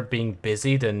prefer being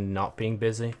busy than not being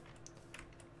busy.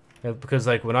 Because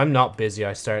like when I'm not busy,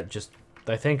 I start just...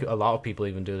 I think a lot of people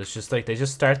even do this. Just like they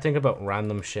just start thinking about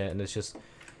random shit and it's just...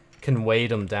 can weigh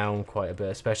them down quite a bit.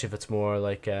 Especially if it's more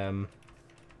like...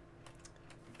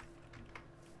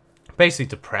 basically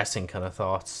depressing kind of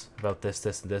thoughts about this,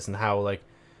 and this, and how like,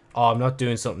 oh, I'm not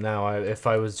doing something now. If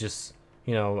I was just,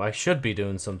 you know, I should be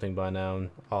doing something by now and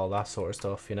all that sort of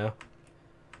stuff, you know.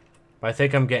 But I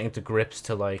think I'm getting to grips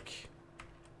to like,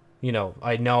 you know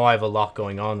I have a lot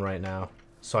going on right now,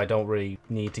 so I don't really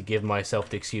need to give myself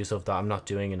the excuse of that I'm not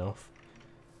doing enough.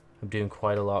 I'm doing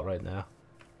quite a lot right now.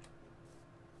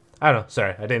 I don't know,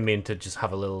 sorry, I didn't mean to just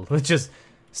have a little just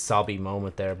sobby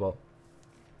moment there, but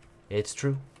it's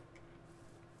true.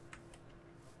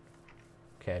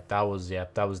 Okay, that was, yeah,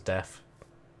 that was deaf.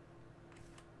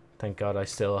 Thank God I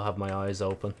still have my eyes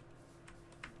open.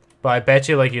 But I bet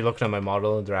you, like, you're looking at my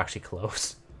model and they're actually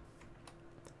close.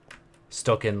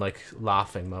 Stuck in, like,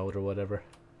 laughing mode or whatever.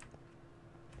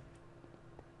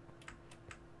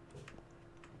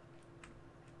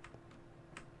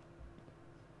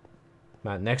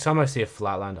 Man, next time I see a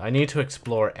flatland, I need to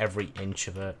explore every inch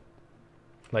of it.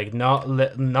 Like, not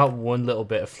one little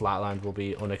bit of flatland will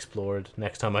be unexplored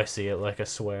next time I see it, like, I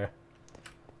swear.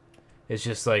 It's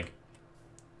just, like,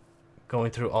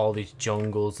 going through all these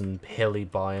jungles and hilly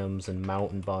biomes and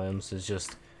mountain biomes is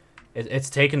just... It's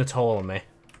taken a toll on me.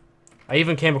 I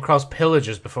even came across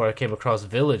pillagers before I came across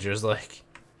villagers, like...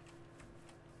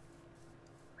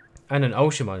 And an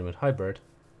ocean monument. Hi, bird.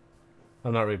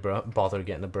 I'm not really bothered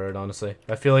getting a bird, honestly.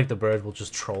 I feel like the bird will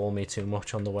just troll me too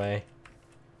much on the way.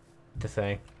 The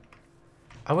thing.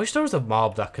 I wish there was a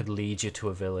mob that could lead you to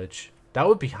a village. That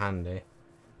would be handy.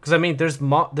 Because, I mean, there's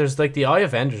like the Eye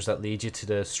of Enders that lead you to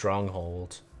the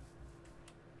stronghold.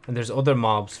 And there's other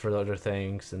mobs for other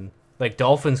things. And, like,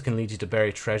 dolphins can lead you to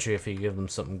buried treasure if you give them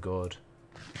something good.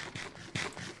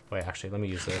 Wait, actually, let me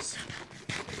use this.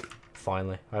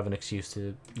 Finally, I have an excuse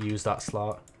to use that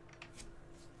slot.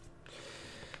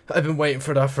 I've been waiting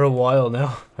for that for a while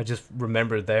now. I just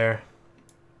remembered there.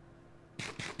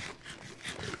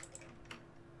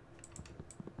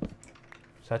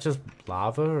 Is that just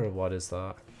lava or what is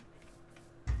that?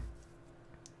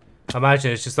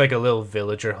 Imagine it's just like a little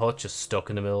villager hut just stuck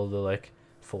in the middle of the like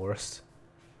forest.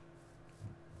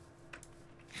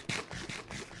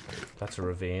 That's a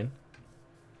ravine.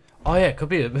 Oh yeah, it could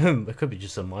be it could be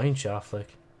just a mine shaft,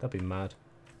 like that'd be mad.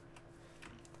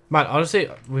 Man, honestly,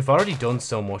 we've already done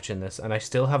so much in this, and I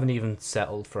still haven't even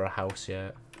settled for a house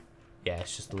yet. Yeah,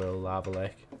 it's just a little lava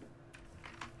lake.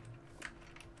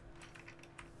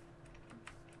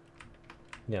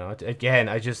 You know, again,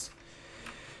 I just...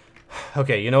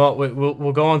 Okay, you know what?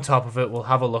 We'll go on top of it. We'll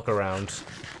have a look around.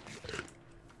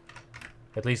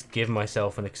 At least give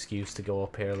myself an excuse to go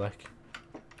up here, like.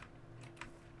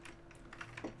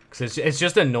 Because it's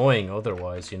just annoying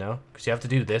otherwise, you know? Because you have to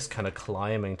do this kind of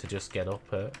climbing to just get up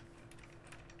it.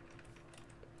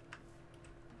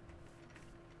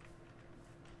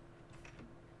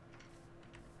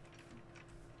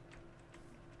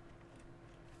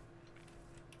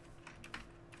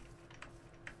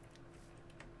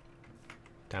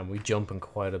 Damn, we jumping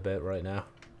quite a bit right now.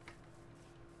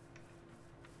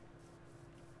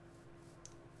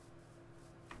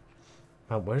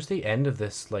 Man, where's the end of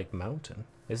this, like, mountain?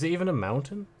 Is it even a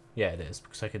mountain? Yeah, it is,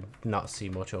 because I could not see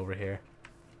much over here.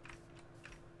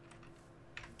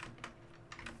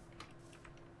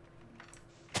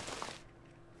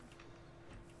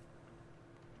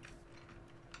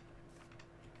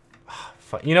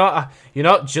 You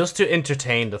know, just to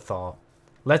entertain the thought.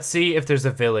 Let's see if there's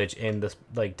a village in this,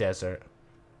 like, desert.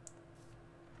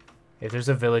 If there's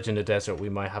a village in the desert, we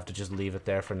might have to just leave it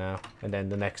there for now. And then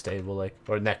the next day we'll, like,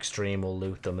 or next stream we'll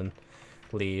loot them and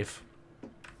leave.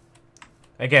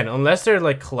 Again, unless they're,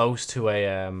 like, close to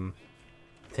a,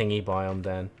 thingy biome,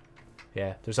 then.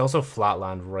 Yeah, there's also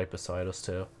flatland right beside us,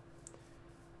 too.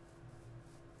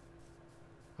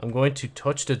 I'm going to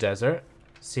touch the desert,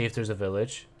 see if there's a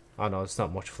village. Oh, no, it's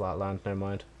not much flatland, never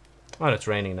mind. Oh, and it's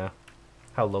raining now.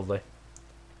 How lovely.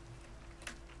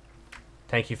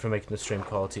 Thank you for making the stream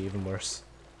quality even worse.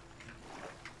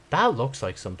 That looks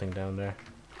like something down there.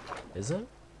 Is it?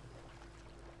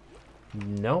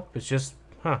 Nope, it's just...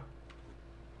 Huh.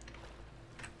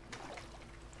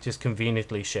 Just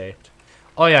conveniently shaped.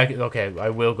 Oh yeah, okay, I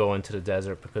will go into the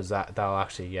desert because that'll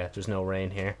actually... Yeah, there's no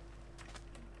rain here.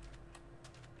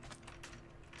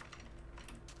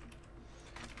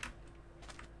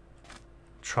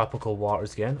 Tropical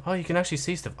waters again. Oh, you can actually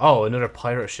see stuff. Oh, another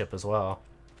pirate ship as well.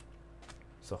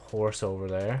 There's a horse over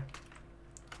there.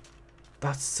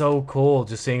 That's so cool.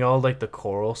 Just seeing all like the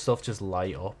coral stuff just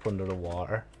light up under the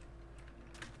water.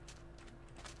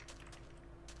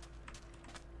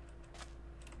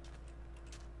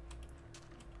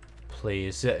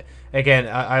 Please. Again,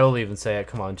 I will even say it.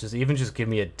 Come on, just give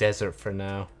me a desert for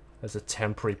now. As a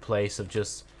temporary place of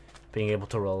just being able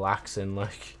to relax in,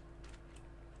 like...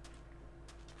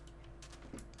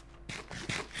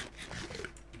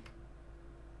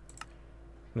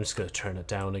 I'm just gonna turn it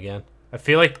down again. I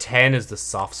feel like 10 is the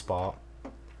soft spot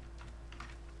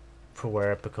for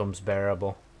where it becomes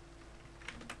bearable.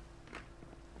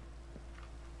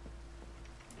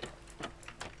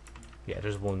 Yeah,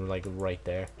 there's one like right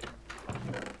there.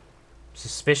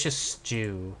 Suspicious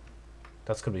stew.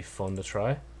 That's gonna be fun to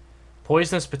try.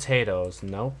 Poisonous potatoes.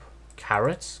 Nope.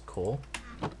 Carrots. Cool.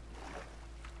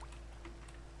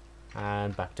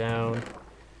 And back down.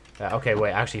 Okay,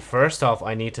 wait. Actually, first off,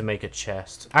 I need to make a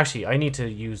chest. Actually, I need to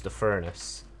use the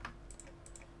furnace.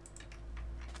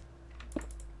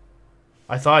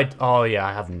 I thought oh, yeah,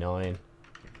 I have 9.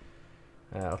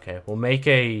 Okay, we'll make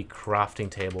a crafting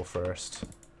table first.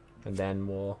 And then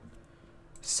we'll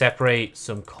separate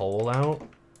some coal out.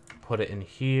 Put it in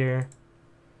here.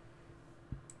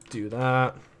 Do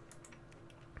that.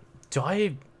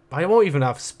 I won't even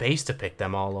have space to pick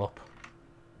them all up.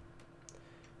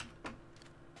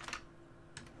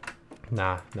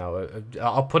 Nah, no.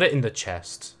 I'll put it in the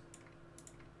chest.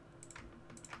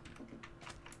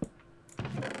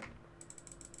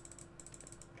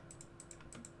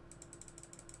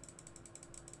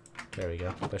 There we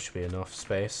go. That should be enough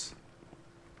space.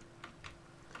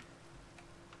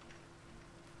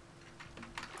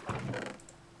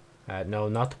 No,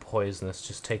 not the poisonous.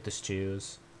 Just take the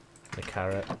stews. The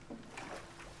carrot.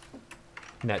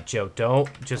 Net Joe, don't.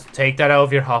 Just take that out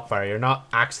of your hotbar. You're not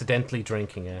accidentally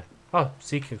drinking it. Oh,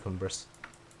 sea cucumbers.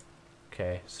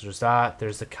 Okay, so there's that.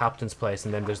 There's the captain's place,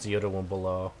 and then there's the other one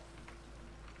below.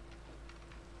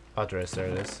 Oh, there is. There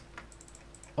it is.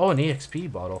 Oh, an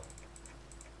EXP bottle.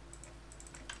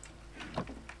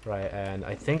 Right, and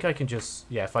I think I can just...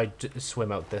 Yeah, if I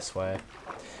swim out this way.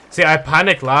 See, I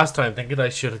panicked last time thinking I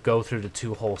should go through the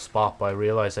 2-hole spot, but I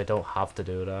realized I don't have to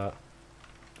do that.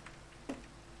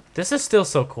 This is still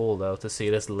so cool, though, to see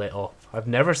this lit up. I've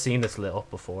never seen this lit up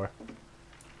before.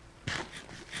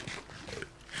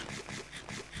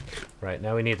 Right,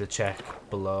 now we need to check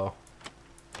below.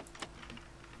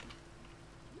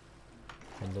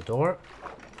 And the door.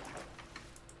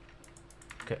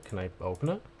 Okay, can I open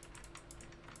it?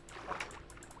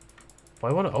 Why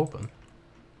I want to open?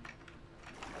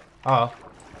 Oh.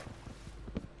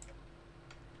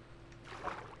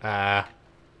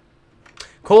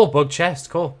 Cool, bug chest,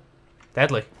 cool.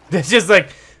 Deadly. It's just like,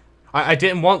 I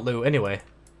didn't want loot anyway.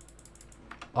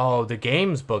 Oh, the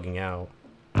game's bugging out.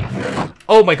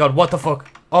 Oh my god, what the fuck?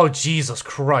 Oh, Jesus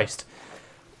Christ.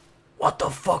 What the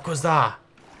fuck was that?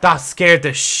 That scared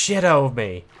the shit out of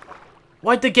me.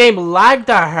 Why'd the game lag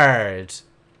that hard?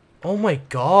 Oh my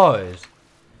god.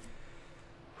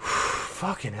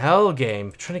 Fucking hell,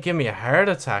 game. Trying to give me a heart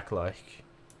attack, like.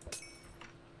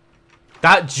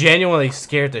 That genuinely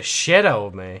scared the shit out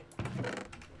of me.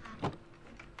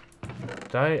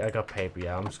 Did I got paper,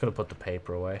 yeah. I'm just gonna put the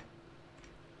paper away.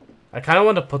 I kind of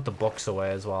want to put the books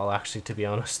away as well, actually, to be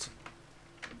honest.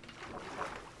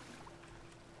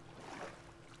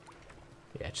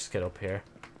 Yeah, just get up here.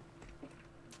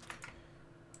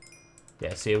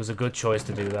 Yeah, see, it was a good choice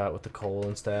to do that with the coal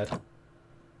instead.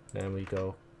 Then we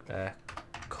go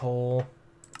coal.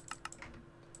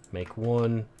 Make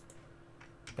 1.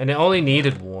 And it only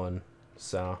needed 1,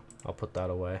 so I'll put that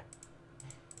away.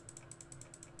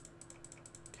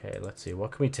 Okay, let's see.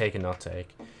 What can we take and not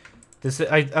take? This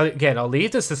again, I'll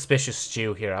leave the suspicious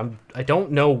stew here. I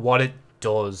don't know what it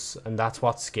does, and that's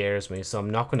what scares me, so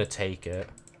I'm not going to take it.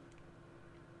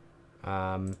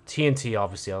 TNT,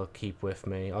 obviously, I'll keep with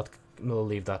me. I'll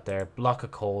leave that there. Block of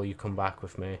coal, you come back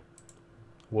with me.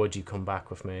 Wood, you come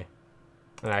back with me.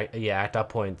 And yeah, at that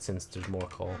point, since there's more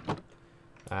coal.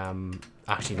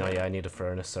 Actually, no, yeah, I need a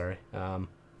furnace, sorry.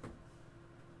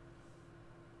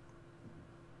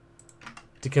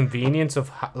 The convenience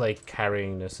of, like,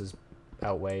 carrying this is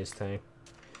outweighs thing.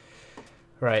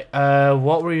 Right,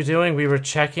 what were you doing? We were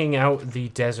checking out the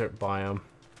desert biome.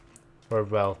 Or,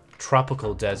 well,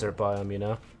 tropical desert biome, you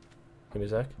know? Give me a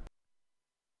sec.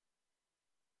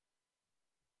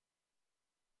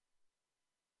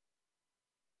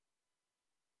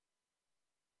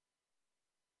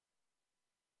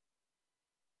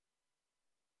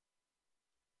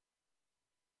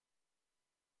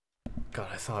 God,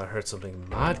 I thought I heard something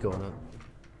mad going on.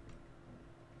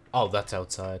 Oh, that's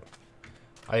outside.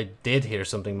 I did hear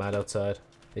something mad outside.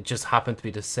 It just happened to be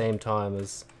the same time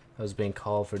as I was being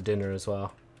called for dinner as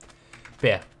well. But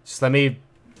yeah, just let me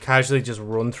casually just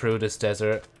run through this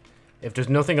desert. If there's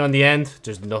nothing on the end,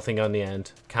 there's nothing on the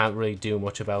end. Can't really do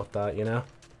much about that, you know?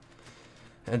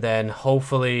 And then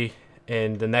hopefully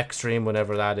in the next stream,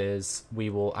 whenever that is, we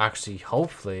will actually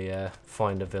hopefully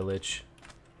find a village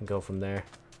and go from there.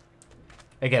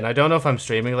 Again, I don't know if I'm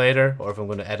streaming later, or if I'm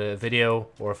going to edit a video,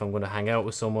 or if I'm going to hang out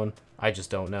with someone. I just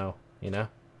don't know, you know?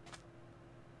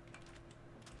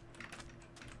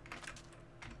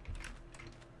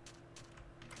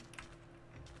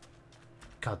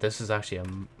 God, this is actually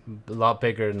a lot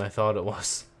bigger than I thought it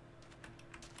was.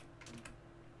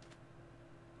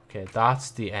 Okay, that's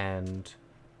the end.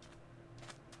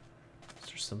 Is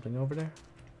there something over there?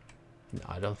 No,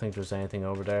 I don't think there's anything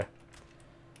over there.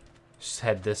 Just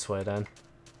head this way then.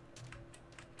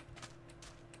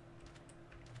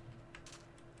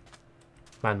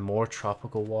 Man, more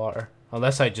tropical water.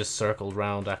 Unless I just circled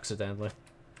round accidentally.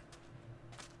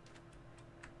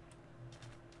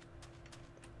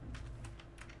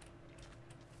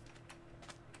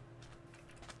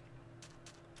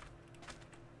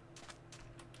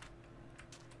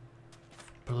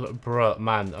 Bruh,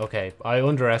 man, okay. I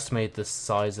underestimate the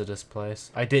size of this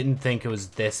place. I didn't think it was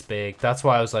this big. That's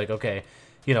why I was like, okay,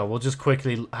 you know, we'll just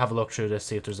quickly have a look through this,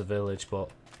 see if there's a village. But,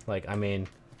 like, I mean,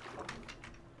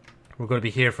 we're going to be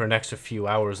here for an extra few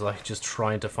hours, like, just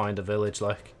trying to find a village,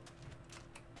 like.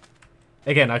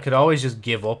 Again, I could always just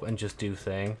give up and just do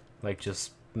thing. Like,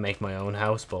 just make my own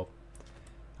house, but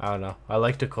I don't know. I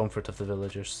like the comfort of the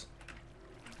villagers.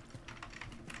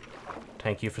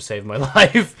 Thank you for saving my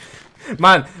life.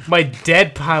 Man, my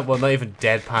deadpan, well, not even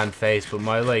deadpan face, but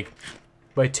my, like,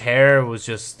 my terror was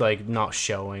just, like, not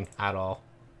showing at all.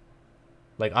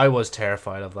 Like, I was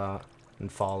terrified of that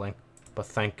and falling, but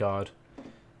thank God.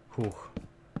 Whew.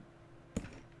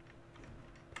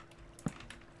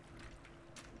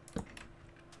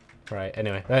 Right,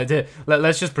 anyway,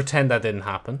 let's just pretend that didn't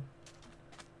happen.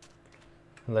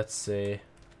 Let's see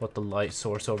what the light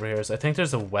source over here is. I think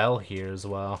there's a well here as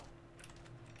well.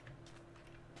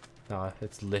 No,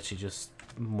 it's literally just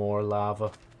more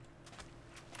lava.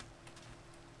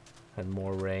 And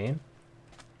more rain.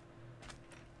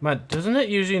 Man, doesn't it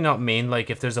usually not mean, like,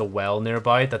 if there's a well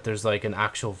nearby, that there's, like, an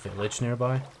actual village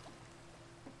nearby?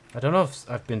 I don't know if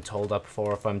I've been told that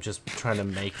before, if I'm just trying to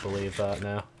make-believe that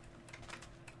now.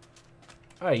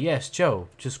 Alright, yes, Joe,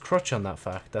 just crutch on that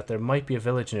fact, that there might be a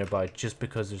village nearby just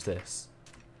because there's this.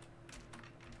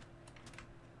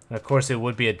 And of course, it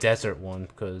would be a desert one,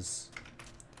 because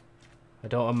I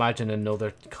don't imagine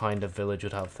another kind of village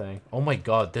would have thing. Oh my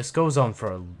god, this goes on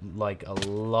for, like, a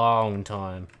long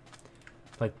time.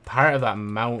 Like, part of that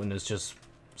mountain is just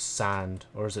sand.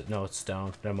 Or is it? No, it's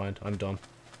stone. Never mind, I'm done.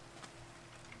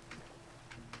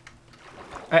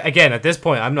 Again, at this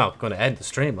point, I'm not going to end the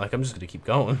stream. Like, I'm just going to keep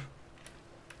going.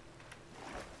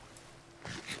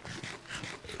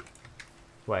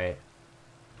 Wait.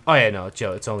 Oh yeah, no,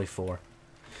 Joe, it's only 4.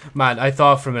 Man, I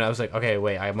thought for a minute, I was like, okay,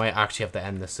 wait, I might actually have to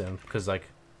end this soon. Because, like,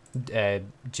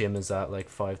 gym is at, like,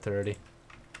 5:30.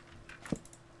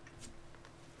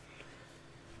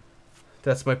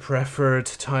 That's my preferred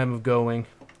time of going.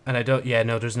 And I don't, yeah,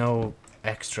 no, there's no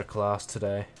extra class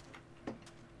today.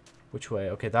 Which way?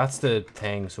 Okay, that's the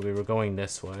thing, so we were going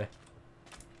this way.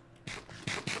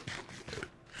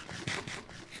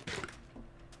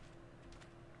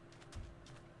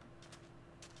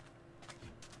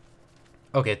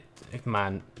 Okay,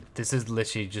 man, this is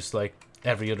literally just like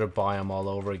every other biome all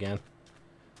over again.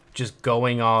 Just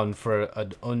going on for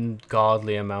an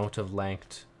ungodly amount of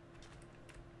length.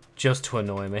 Just to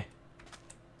annoy me.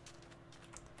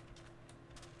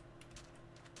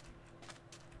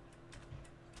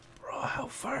 Bro, how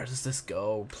far does this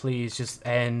go? Please, just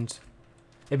end.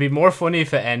 It'd be more funny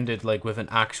if it ended like with an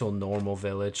actual normal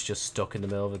village just stuck in the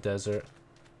middle of a desert.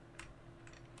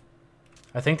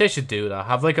 I think they should do that.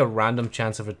 Have like a random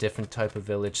chance of a different type of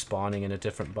village spawning in a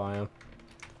different biome.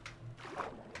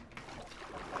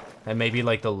 And maybe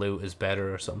like the loot is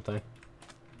better or something.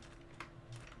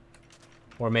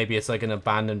 Or maybe it's like an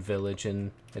abandoned village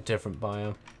in a different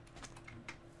biome.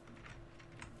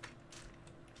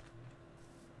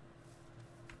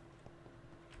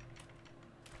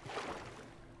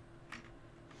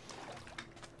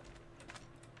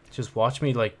 Just watch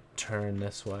me like turn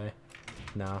this way.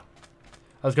 Nah.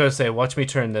 I was gonna say, watch me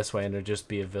turn this way and there'd just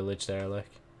be a village there, like.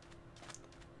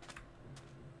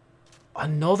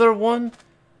 Another one?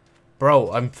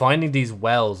 Bro, I'm finding these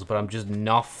wells, but I'm just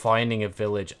not finding a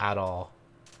village at all.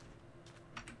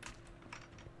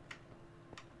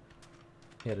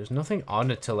 Yeah, there's nothing on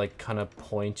it to, like, kind of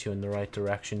point you in the right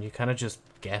direction. You kind of just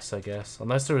guess, I guess.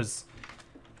 Unless there was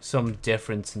some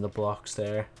difference in the blocks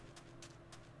there.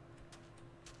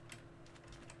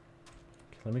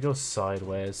 Okay, let me go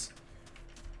sideways.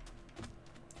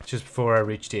 Just before I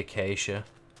reach the acacia.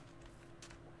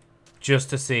 Just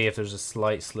to see if there's a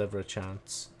slight sliver of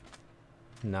chance.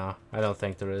 Nah, I don't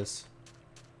think there is.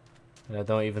 And I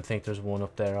don't even think there's one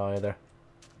up there either.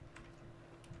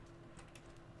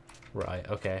 Right,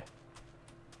 okay.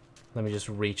 Let me just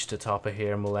reach the top of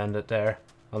here and we'll end it there.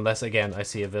 Unless, again, I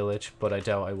see a village, but I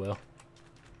doubt I will.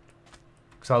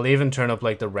 Because I'll even turn up,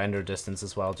 like, the render distance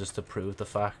as well, just to prove the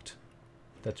fact.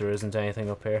 that there isn't anything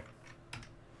up here.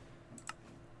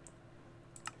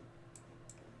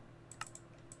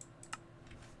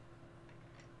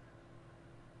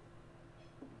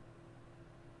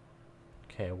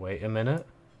 Okay, wait a minute.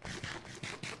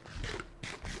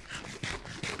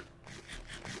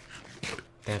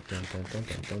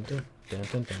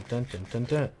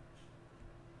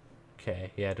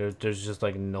 Okay, yeah, there's just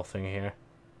like nothing here.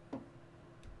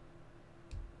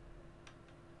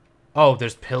 Oh,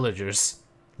 there's pillagers.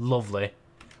 Lovely.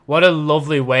 What a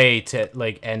lovely way to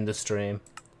like end the stream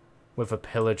with a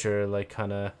pillager like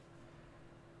kind of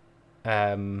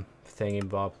thingy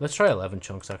bob. Let's try 11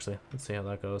 chunks actually. Let's see how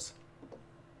that goes.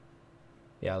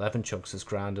 Yeah, 11 chunks is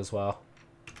grand as well.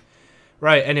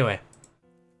 Right, anyway.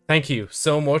 Thank you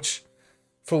so much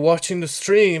for watching the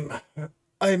stream.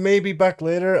 I may be back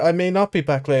later. I may not be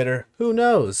back later. Who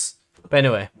knows? But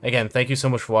anyway, again, thank you so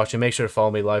much for watching. Make sure to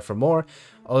follow me live for more.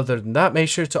 Other than that, make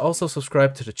sure to also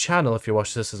subscribe to the channel if you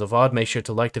watch this as a VOD. Make sure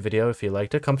to like the video if you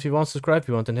liked it. Comment if you want to subscribe if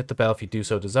you want, and hit the bell if you do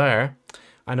so desire.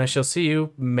 And I shall see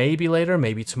you maybe later,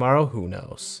 maybe tomorrow. Who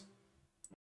knows?